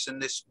ways,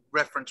 and this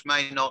reference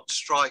may not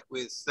strike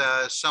with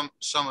some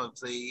of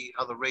the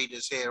other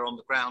readers here on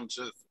the grounds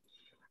of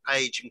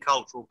age and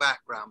cultural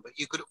background, but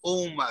you could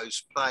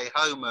almost play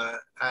Homer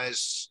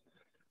as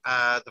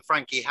the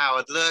Frankie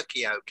Howard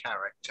Lurkio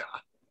character.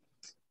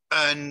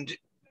 And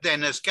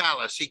then as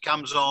Gallus, he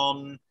comes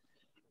on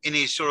in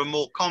his sort of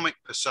more comic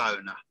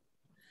persona.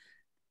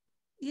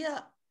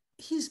 Yeah,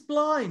 he's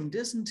blind,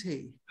 isn't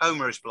he?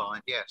 Homer is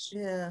blind, yes.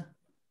 Yeah.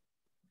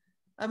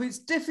 I mean, it's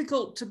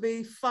difficult to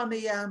be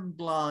funny and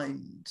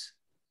blind.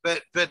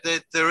 But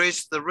there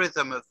is the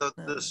rhythm of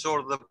the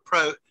sort of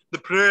the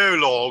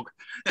prologue,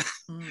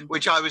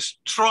 which I was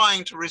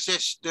trying to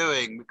resist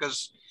doing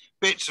because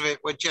bits of it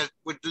were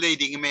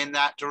leading him in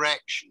that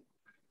direction.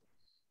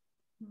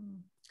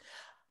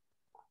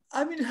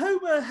 I mean,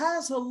 Homer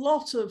has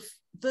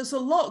there's a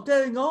lot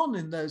going on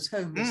in those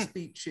Homer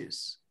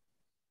speeches.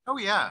 Oh,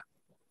 yeah.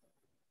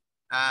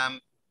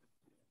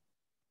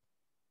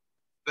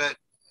 But,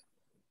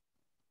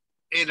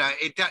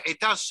 it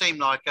does seem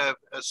like a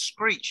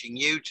screeching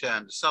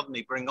U-turn to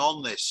suddenly bring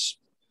on this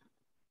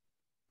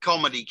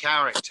comedy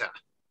character.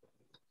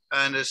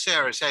 And as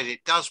Sarah said,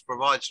 it does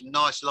provide some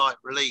nice light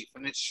relief.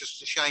 And it's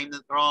just a shame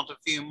that there aren't a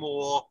few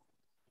more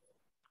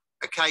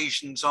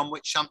occasions on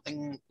which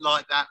something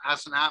like that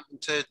hasn't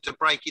happened to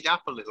break it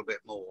up a little bit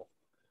more.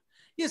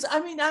 Yes, I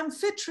mean,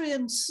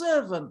 Amphitrion's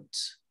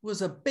servant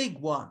was a big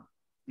one.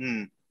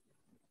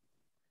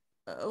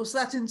 Was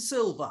that in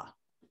Silver?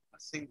 I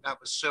think that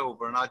was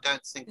Silver, and I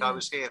don't think I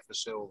was here for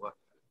Silver.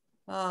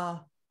 I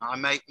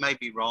may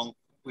be wrong.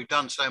 We've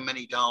done so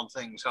many darn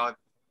things, I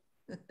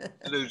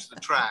lose the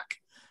track.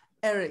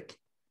 Eric?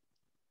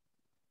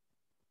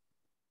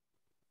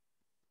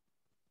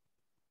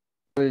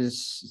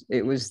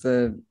 It was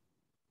the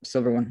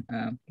Silver one,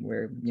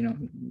 where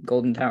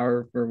Golden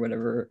Tower or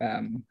whatever,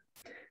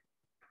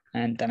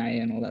 and Danae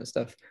and all that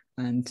stuff,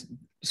 and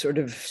sort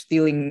of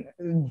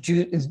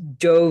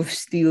Jove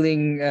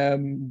stealing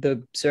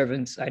the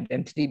servant's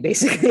identity,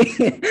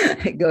 basically,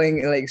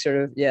 going like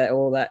sort of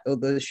all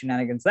those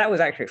shenanigans. That was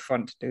actually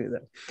fun to do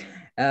though,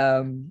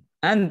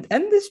 and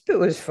this bit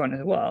was fun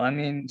as well. I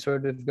mean,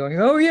 sort of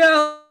going, oh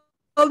yeah,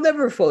 I'll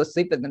never fall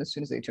asleep, and then as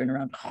soon as they turn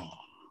around.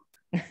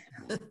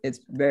 It's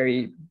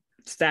very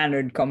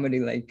standard comedy,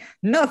 like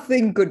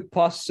nothing could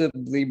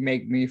possibly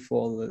make me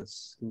fall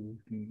asleep.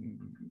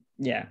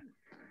 Yeah.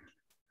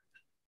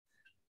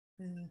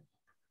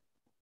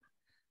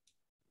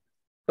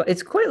 But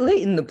it's quite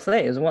late in the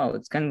play as well.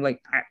 It's kind of like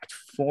Act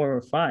 4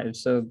 or 5.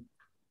 So,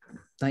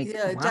 like,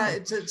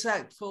 it's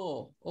Act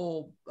 4,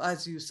 or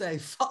as you say,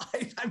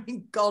 5. I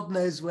mean, God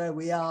knows where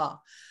we are.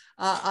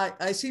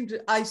 I seem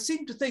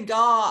to think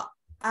our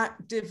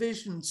act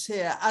divisions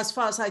here, as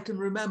far as I can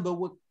remember,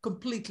 were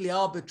completely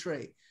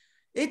arbitrary.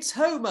 It's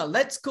Homer,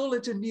 let's call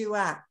it a new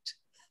act.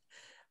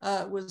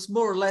 was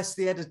more or less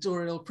the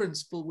editorial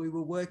principle we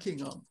were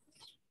working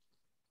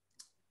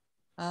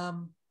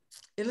on.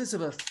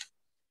 Elizabeth.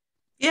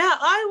 Yeah,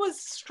 I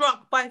was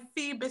struck by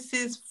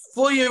Phoebus's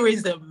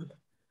voyeurism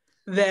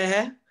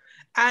there.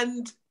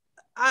 And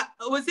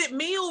was it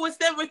me, or was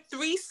there a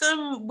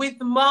threesome with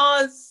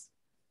Mars,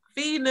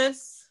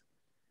 Venus,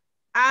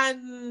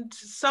 and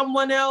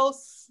someone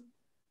else?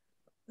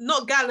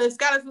 Not Gallus.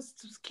 Gallus was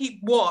to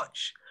keep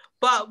watch.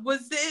 But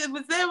was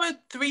there a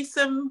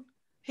threesome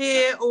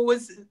here, or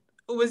was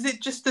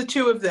it just the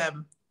two of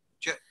them?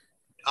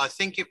 I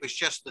think it was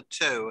just the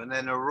two, and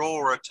then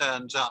Aurora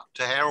turns up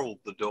to herald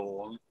the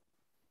dawn.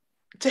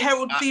 To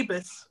herald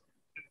Phoebus.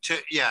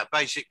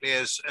 Basically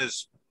as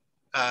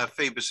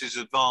Phoebus's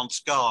advance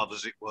guard,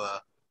 as it were.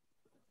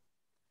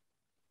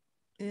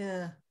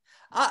 Yeah.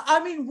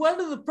 I mean, one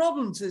of the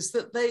problems is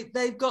that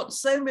they've got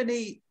so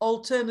many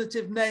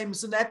alternative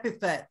names and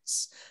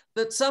epithets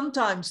that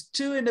sometimes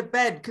two in a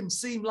bed can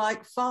seem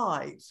like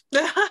five.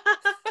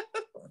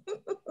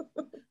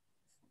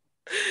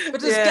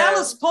 But as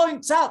Gallus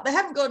points out, they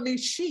haven't got any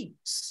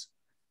sheets.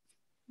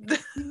 He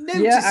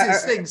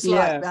notices things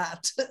like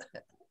that.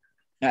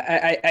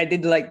 I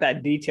did like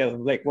that detail.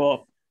 Like,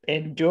 well,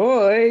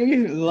 enjoy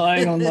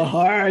lying on the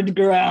hard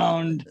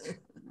ground.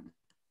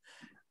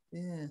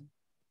 Yeah.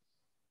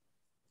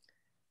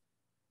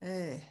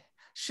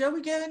 Shall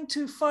we go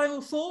into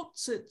final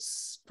thoughts?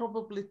 It's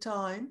probably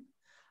time.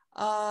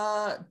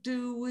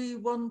 Do we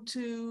want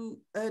to,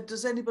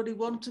 does anybody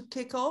want to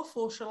kick off,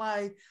 or shall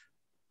I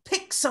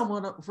pick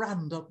someone at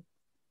random?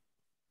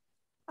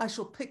 I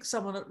shall pick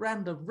someone at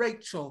random.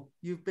 Rachael,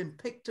 you've been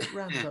picked at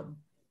random.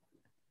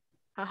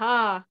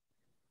 Haha.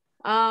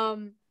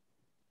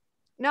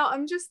 No,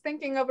 I'm just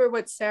thinking over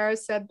what Sarah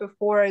said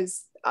before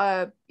is,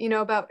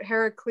 about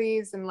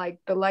Hercules and like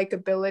the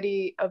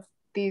likability of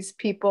these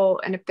people,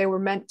 and if they were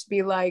meant to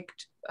be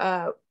liked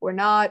or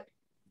not.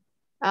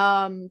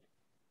 And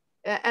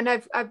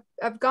I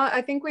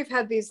think we've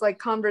had these like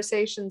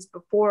conversations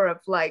before of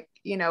like,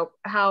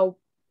 how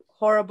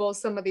horrible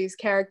some of these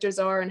characters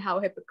are and how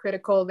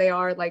hypocritical they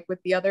are, like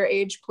with the other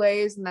age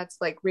plays, and that's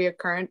like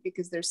reoccurrent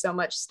because there's so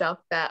much stuff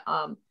that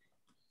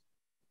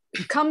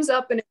comes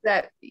up, and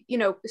that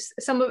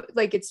some of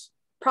like it's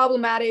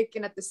problematic,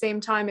 and at the same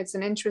time it's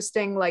an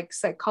interesting like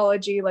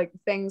psychology, like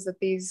things that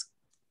these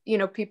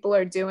people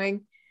are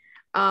doing,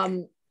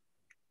 and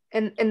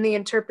the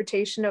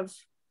interpretation of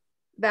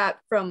that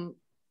from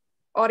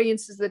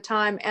audiences of the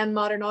time and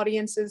modern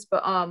audiences.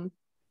 But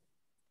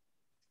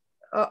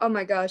oh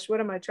my gosh, what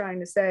am I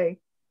trying to say?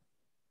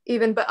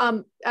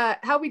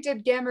 How we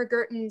did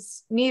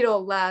Gammer-Gurton's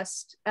Needle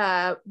last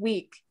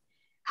week,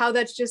 how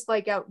that's just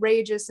like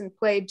outrageous and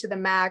played to the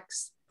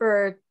max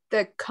for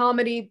the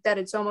comedy, that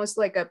it's almost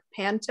like a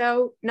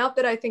panto. Not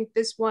that I think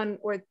this one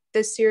or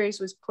this series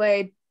was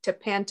played to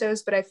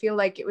pantos, but I feel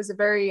like it was a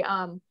very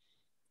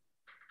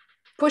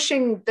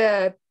pushing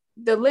the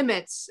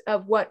limits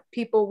of what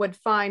people would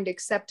find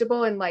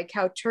acceptable, and like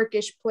how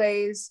Turkish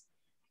plays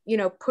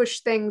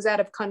push things out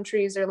of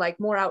countries, or like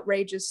more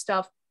outrageous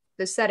stuff.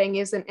 The setting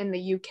isn't in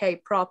the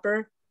UK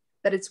proper,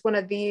 that it's one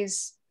of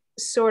these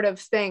sort of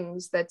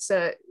things that's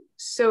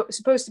so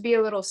supposed to be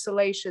a little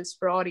salacious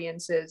for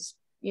audiences,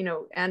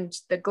 and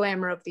the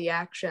glamour of the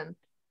action.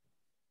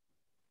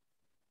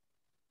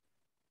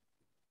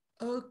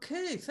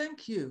 Okay,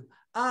 thank you.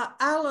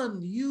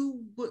 Alan,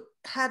 you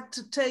had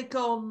to take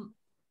on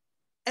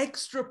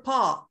extra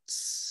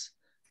parts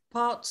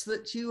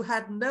that you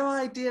had no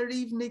idea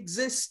even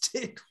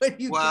existed when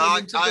you came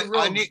into the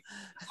room.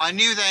 I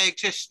knew they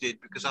existed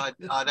because I'd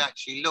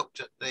actually looked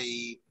at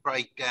the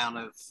breakdown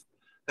of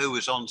who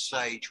was on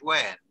stage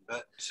when,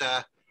 but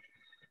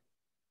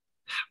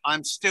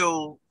I'm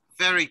still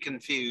very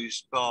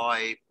confused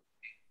by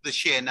the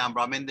sheer number.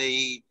 I mean,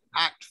 the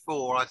Act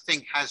 4, I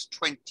think, has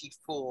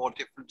 24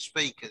 different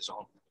speakers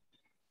on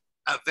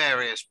at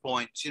various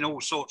points in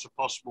all sorts of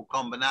possible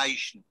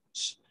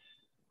combinations.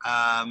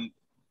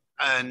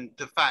 And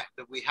the fact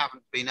that we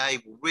haven't been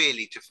able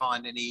really to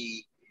find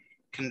any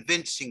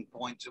convincing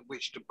points at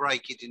which to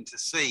break it into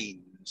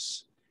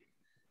scenes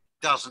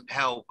doesn't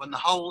help. And the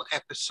whole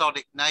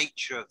episodic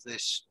nature of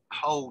this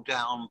whole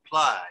down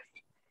play,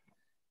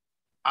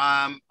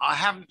 I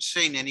haven't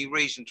seen any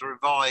reason to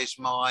revise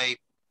my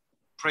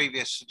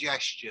previous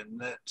suggestion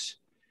that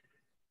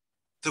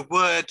the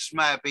words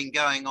may have been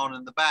going on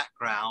in the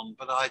background,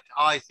 but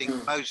I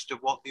think most of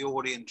what the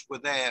audience were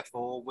there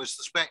for was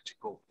the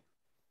spectacle.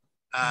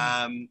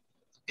 And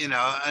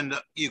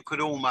you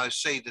could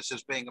almost see this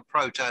as being a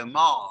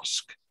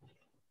proto-masque,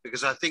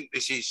 because I think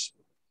this is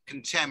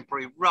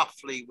contemporary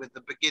roughly with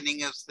the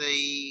beginning of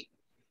the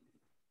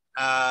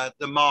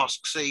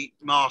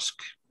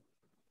masque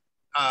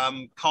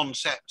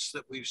concepts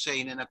that we've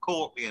seen in a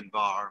courtly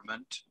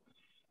environment,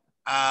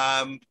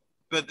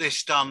 but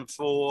this done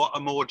for a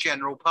more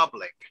general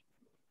public.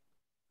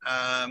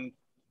 And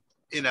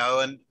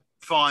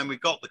fine,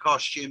 we've got the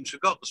costumes,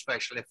 we've got the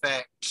special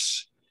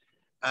effects,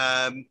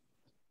 and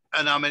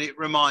I mean, it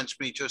reminds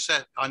me to a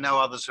set, I know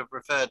others have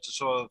referred to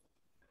sort of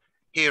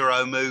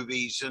hero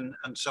movies and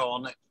so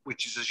on,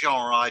 which is a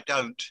genre I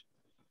don't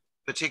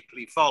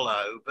particularly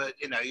follow. But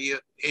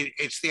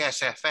it's the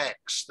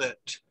SFX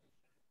that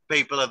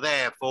people are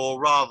there for,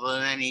 rather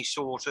than any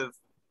sort of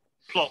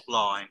plot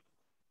line.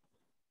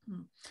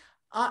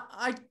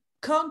 I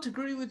can't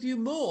agree with you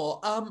more.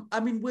 I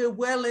mean, we're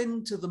well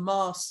into the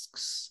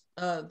masks,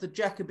 the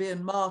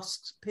Jacobean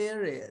masks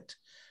period.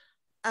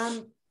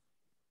 And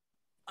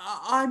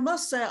I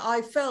must say,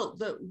 I felt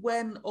that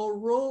when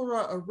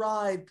Aurora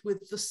arrived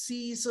with the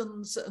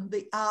seasons and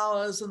the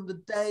hours and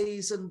the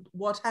days and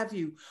what have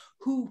you,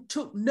 who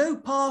took no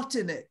part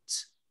in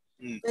it,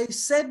 they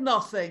said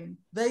nothing,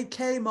 they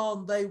came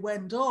on, they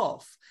went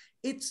off.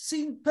 It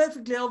seemed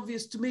perfectly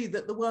obvious to me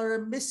that there were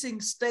a missing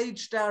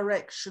stage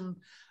direction.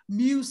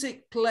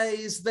 Music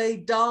plays, they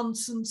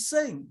dance and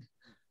sing.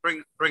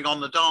 Bring on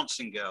the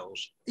dancing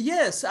girls.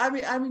 Yes, I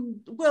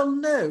mean, well,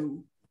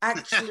 no,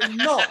 actually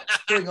not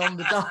bring on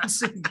the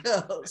dancing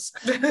girls.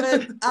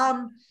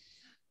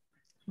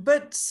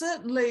 But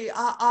certainly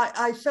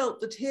I felt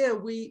that here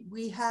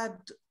we had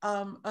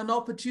an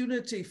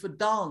opportunity for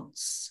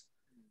dance.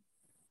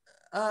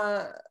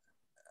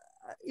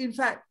 In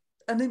fact,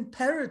 an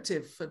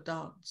imperative for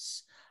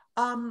dance.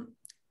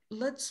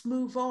 Let's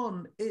move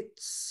on.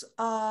 It's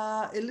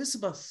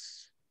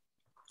Elizabeth.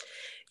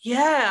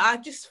 Yeah, I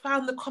just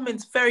found the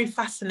comments very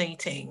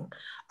fascinating.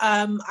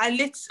 I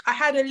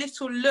had a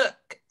little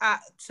look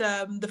at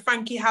the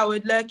Frankie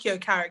Howard Lerchio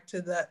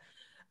character that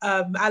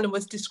Alan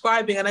was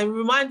describing, and it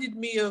reminded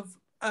me of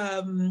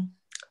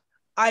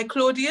I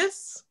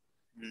Claudius,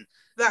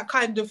 that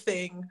kind of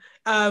thing.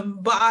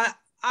 But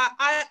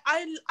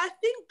I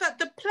think that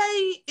the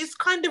play is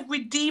kind of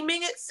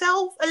redeeming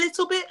itself a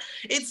little bit.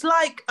 It's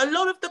like a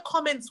lot of the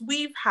comments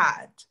we've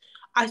had,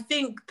 I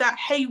think that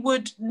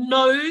Heywood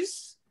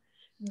knows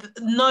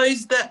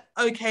that,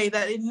 okay,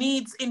 that it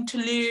needs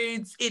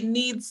interludes, it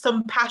needs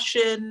some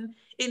passion,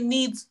 it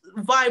needs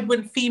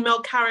vibrant female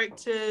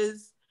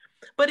characters,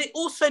 but it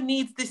also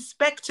needs this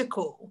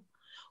spectacle,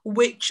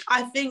 which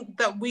I think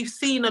that we've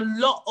seen a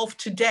lot of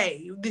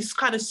today, this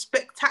kind of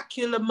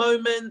spectacular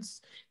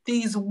moments,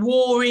 these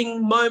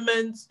warring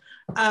moments.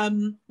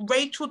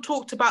 Rachael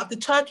talked about the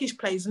Turkish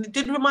plays, and it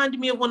did remind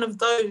me of one of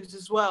those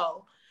as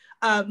well,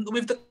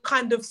 with the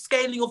kind of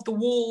scaling of the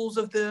walls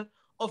of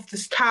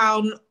this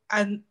town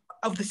and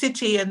of the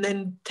city, and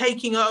then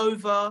taking it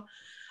over.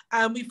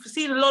 We've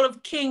seen a lot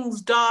of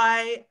kings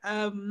die.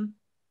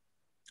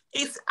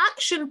 It's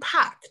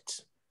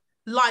action-packed,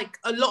 like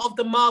a lot of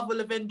the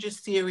Marvel Avengers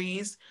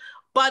series,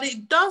 but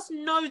it does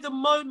know the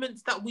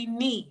moments that we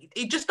need.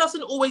 It just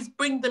doesn't always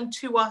bring them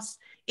to us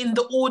in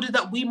the order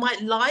that we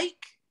might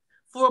like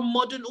for a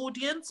modern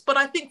audience. But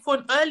I think for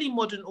an early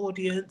modern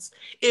audience,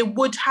 it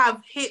would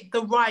have hit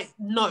the right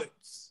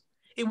notes.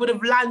 It would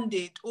have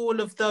landed all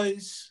of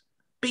those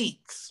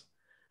beats.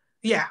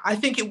 Yeah, I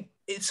think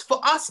it's for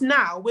us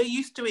now. We're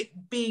used to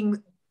it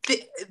being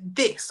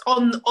this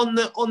on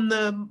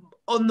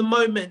the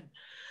moment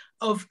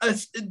of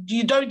us.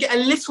 You don't get a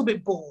little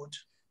bit bored.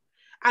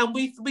 And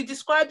we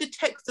described the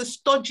text as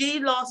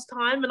stodgy last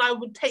time, and I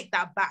would take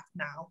that back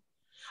now.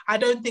 I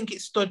don't think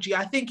it's stodgy.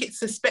 I think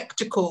it's a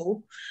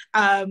spectacle.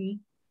 And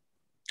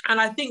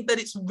I think that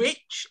it's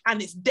rich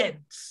and it's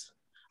dense.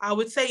 I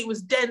would say it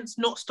was dense,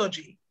 not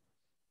stodgy.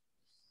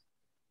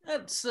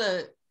 It's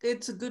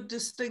a good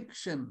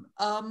distinction.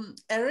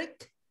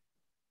 Eric?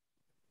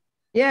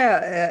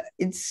 Yeah,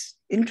 it's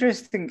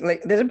interesting.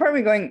 Like, there's a part of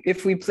me going,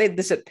 if we played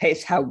this at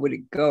pace, how would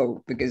it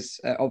go? Because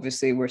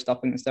obviously we're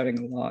stopping and starting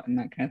a lot and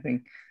that kind of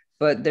thing.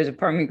 But there's a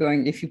part of me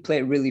going, if you play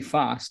it really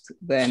fast,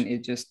 then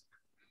it just,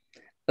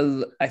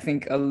 I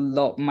think a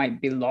lot might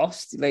be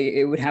lost. Like,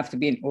 it would have to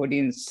be an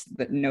audience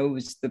that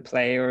knows the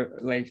play, or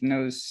like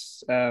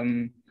knows,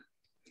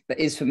 that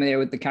is familiar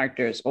with the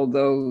characters.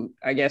 Although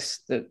I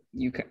guess that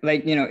you can,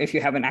 like, if you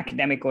have an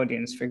academic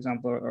audience, for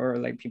example, or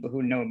like people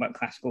who know about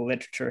classical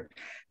literature,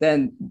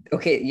 then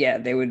okay, yeah,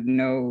 they would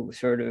know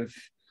sort of,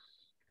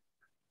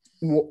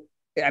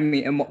 I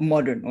mean, a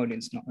modern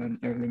audience, not an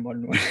early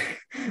modern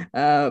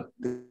one.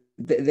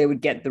 They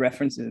would get the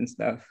references and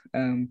stuff.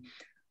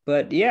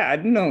 But yeah, I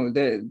don't know,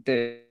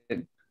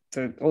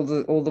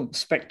 all the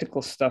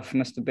spectacle stuff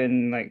must have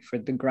been like for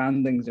the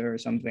groundlings or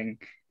something.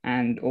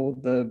 And all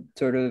the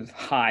sort of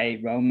high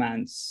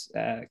romance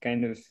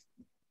kind of,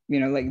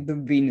 like the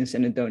Venus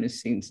and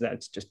Adonis scenes,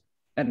 that's just,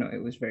 I don't know,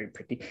 it was very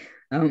pretty.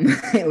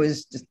 It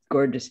was just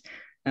gorgeous.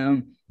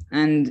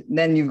 And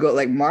then you've got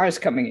like Mars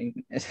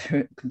coming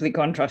in, complete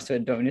contrast to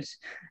Adonis.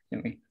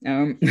 Anyway,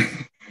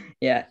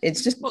 yeah,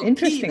 it's just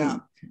interesting.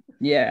 Tina.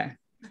 Yeah.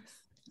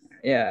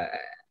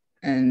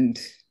 And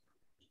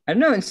I don't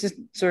know, it's just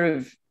sort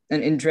of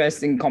an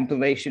interesting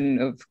compilation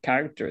of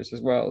characters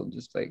as well,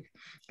 just like,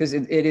 because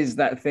it is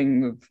that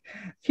thing of,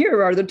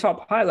 here are the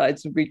top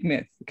highlights of Greek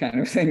myth kind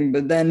of thing,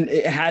 but then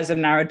it has a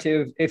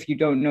narrative, if you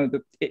don't know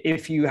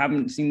if you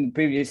haven't seen the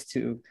previous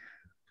two,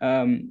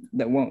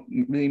 that won't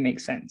really make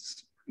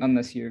sense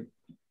unless you're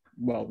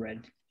well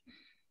read.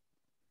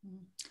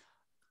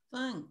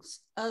 Thanks.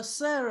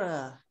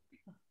 Sarah?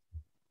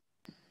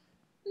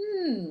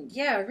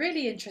 Yeah,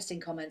 really interesting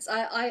comments.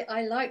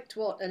 I liked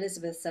what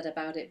Elizabeth said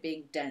about it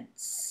being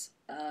dense.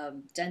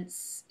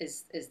 Dense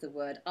is the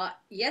word.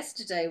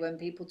 Yesterday, when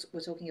people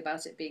were talking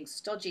about it being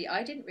stodgy,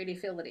 I didn't really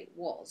feel that it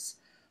was.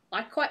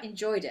 I quite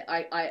enjoyed it.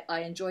 I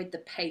enjoyed the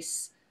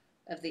pace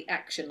of the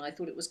action. I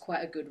thought it was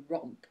quite a good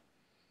romp.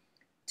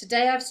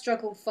 Today, I've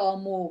struggled far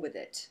more with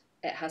it.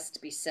 It has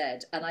to be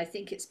said, and I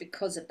think it's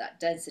because of that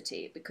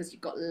density, because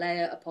you've got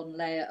layer upon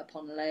layer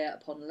upon layer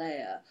upon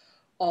layer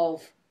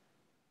of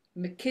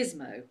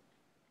machismo,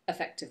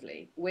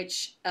 effectively,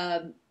 which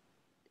I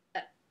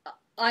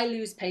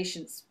lose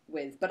patience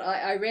with, but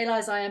I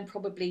realise I am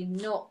probably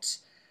not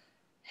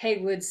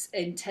Heywood's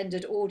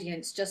intended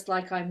audience, just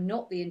like I'm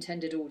not the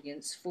intended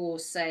audience for,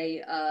 say,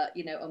 a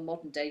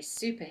modern day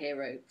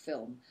superhero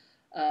film,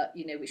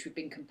 which we've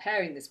been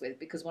comparing this with,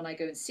 because when I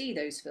go and see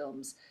those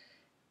films,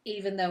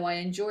 even though I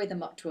enjoy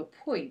them up to a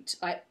point,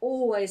 I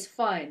always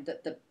find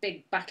that the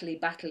big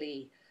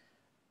battly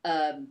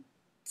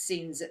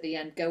scenes at the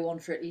end go on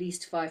for at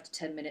least 5 to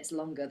 10 minutes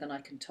longer than I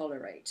can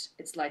tolerate.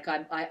 It's like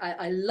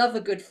I love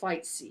a good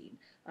fight scene,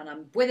 and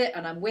I'm with it,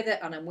 and I'm with it,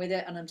 and I'm with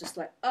it, and I'm just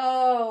like,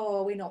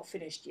 oh, we're not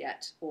finished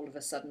yet, all of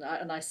a sudden,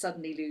 and I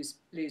suddenly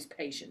lose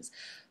patience.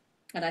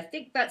 And I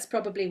think that's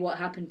probably what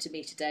happened to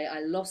me today.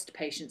 I lost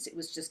patience. It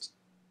was just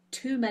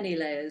too many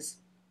layers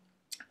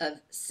of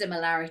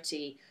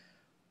similarity,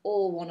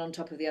 all one on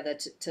top of the other,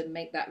 to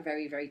make that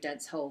very, very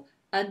dense whole,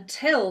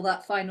 until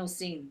that final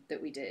scene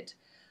that we did.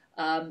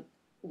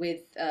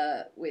 With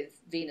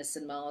Venus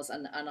and Mars,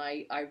 and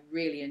I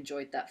really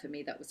enjoyed that. For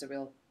me, that was a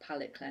real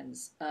palate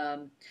cleanse.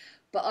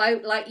 But I,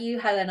 like you,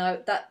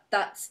 Helen,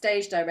 that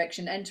stage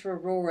direction, Enter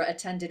Aurora,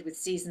 attended with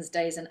seasons,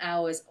 days, and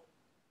hours.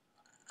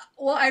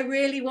 What I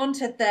really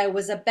wanted there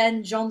was a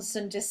Ben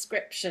Jonson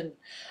description.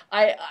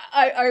 I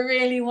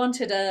really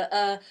wanted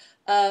a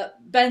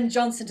Ben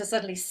Jonson to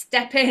suddenly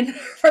step in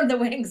from the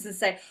wings and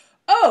say,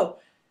 "Oh,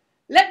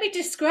 let me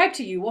describe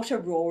to you what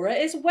Aurora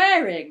is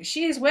wearing.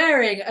 She is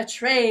wearing a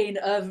train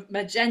of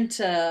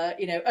magenta,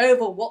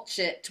 overwatch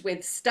it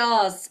with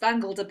stars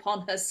spangled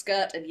upon her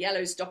skirt and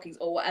yellow stockings,"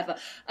 or whatever.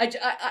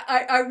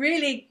 I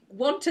really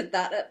wanted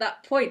that at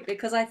that point,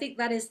 because I think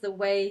that is the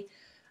way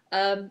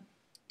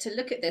to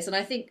look at this. And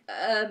I think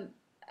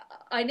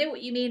I know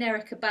what you mean,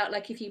 Eric, about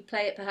like if you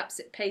play it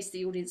perhaps at pace,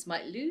 the audience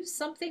might lose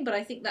something. But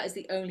I think that is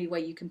the only way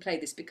you can play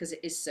this, because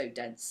it is so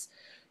dense.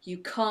 You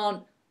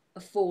can't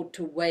afford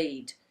to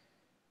wade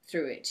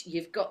through it.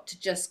 You've got to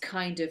just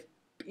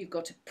you've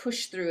got to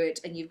push through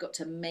it, and you've got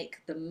to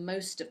make the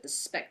most of the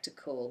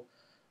spectacle.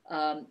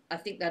 I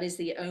think that is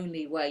the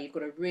only way. You've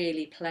got to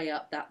really play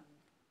up that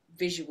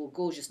visual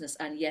gorgeousness,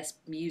 and yes,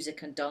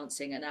 music and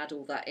dancing, and add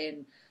all that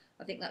in.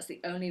 I think that's the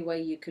only way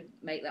you could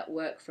make that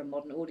work for a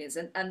modern audience.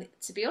 And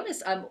to be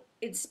honest,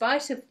 in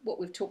spite of what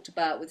we've talked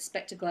about with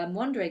spectacle, I'm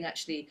wondering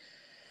actually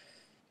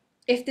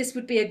if this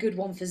would be a good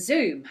one for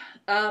Zoom,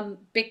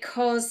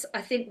 because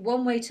I think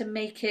one way to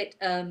make it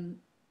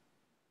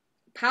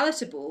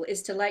palatable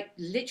is to like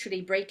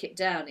literally break it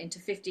down into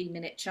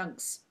 15-minute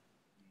chunks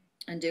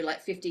and do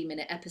like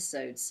 15-minute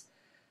episodes,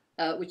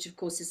 which of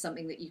course is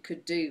something that you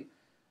could do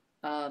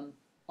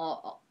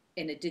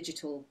in a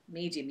digital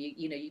medium.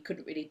 You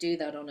couldn't really do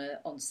that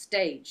on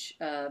stage,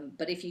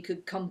 but if you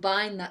could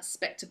combine that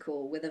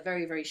spectacle with a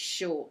very, very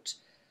short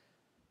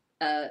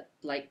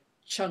like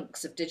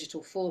chunks of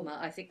digital format,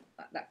 I think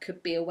that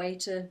could be a way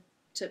to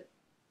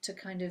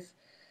kind of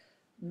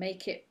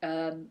make it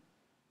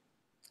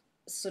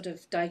sort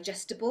of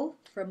digestible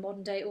for a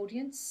modern day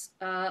audience.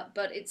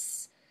 But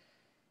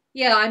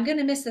I'm going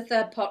to miss the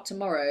third part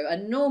tomorrow,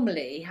 and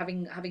normally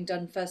having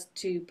done first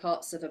 2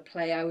 parts of a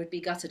play, I would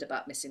be gutted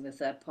about missing the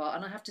third part.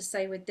 And I have to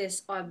say with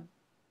this, I'm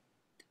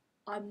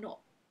not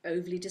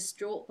overly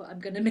distraught, but I'm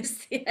going to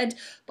miss the end.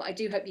 But I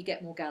do hope you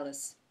get more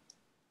Gallus.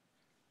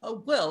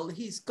 Oh, well,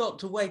 he's got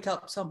to wake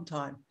up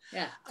sometime.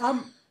 Yeah.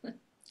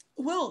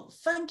 Well,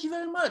 thank you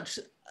very much.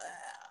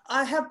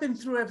 I have been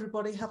through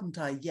everybody, haven't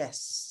I?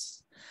 Yes.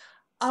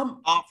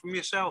 Apart from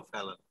yourself,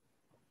 Helen.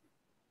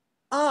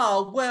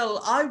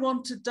 Well, I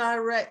want to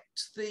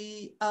direct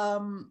the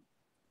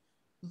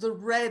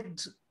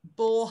Red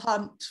Boar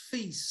Hunt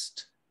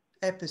Feast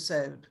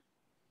episode.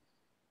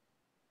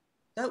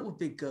 That would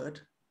be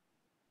good.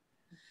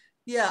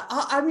 Yeah,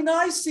 I mean,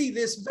 I see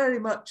this very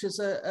much as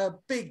a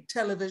big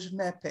television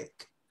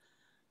epic,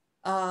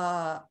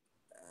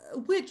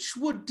 which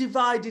would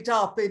divide it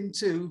up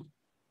into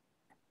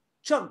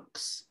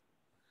chunks.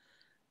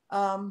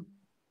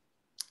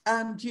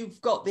 And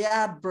you've got the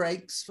ad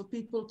breaks for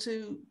people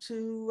to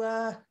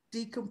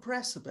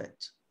decompress a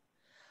bit.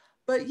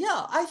 But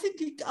yeah, I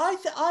think it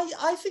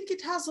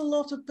has a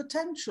lot of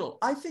potential.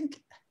 I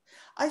think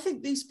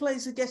these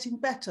plays are getting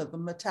better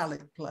than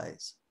metallic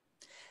plays.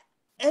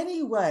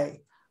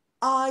 Anyway,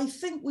 I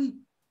think we've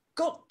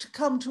got to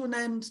come to an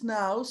end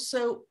now.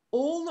 So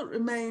all that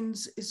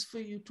remains is for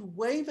you to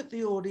wave at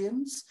the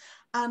audience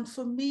and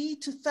for me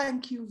to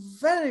thank you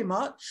very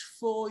much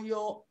for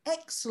your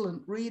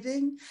excellent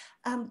reading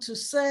and to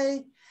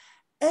say,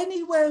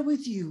 anywhere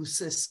with you,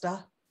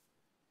 sister.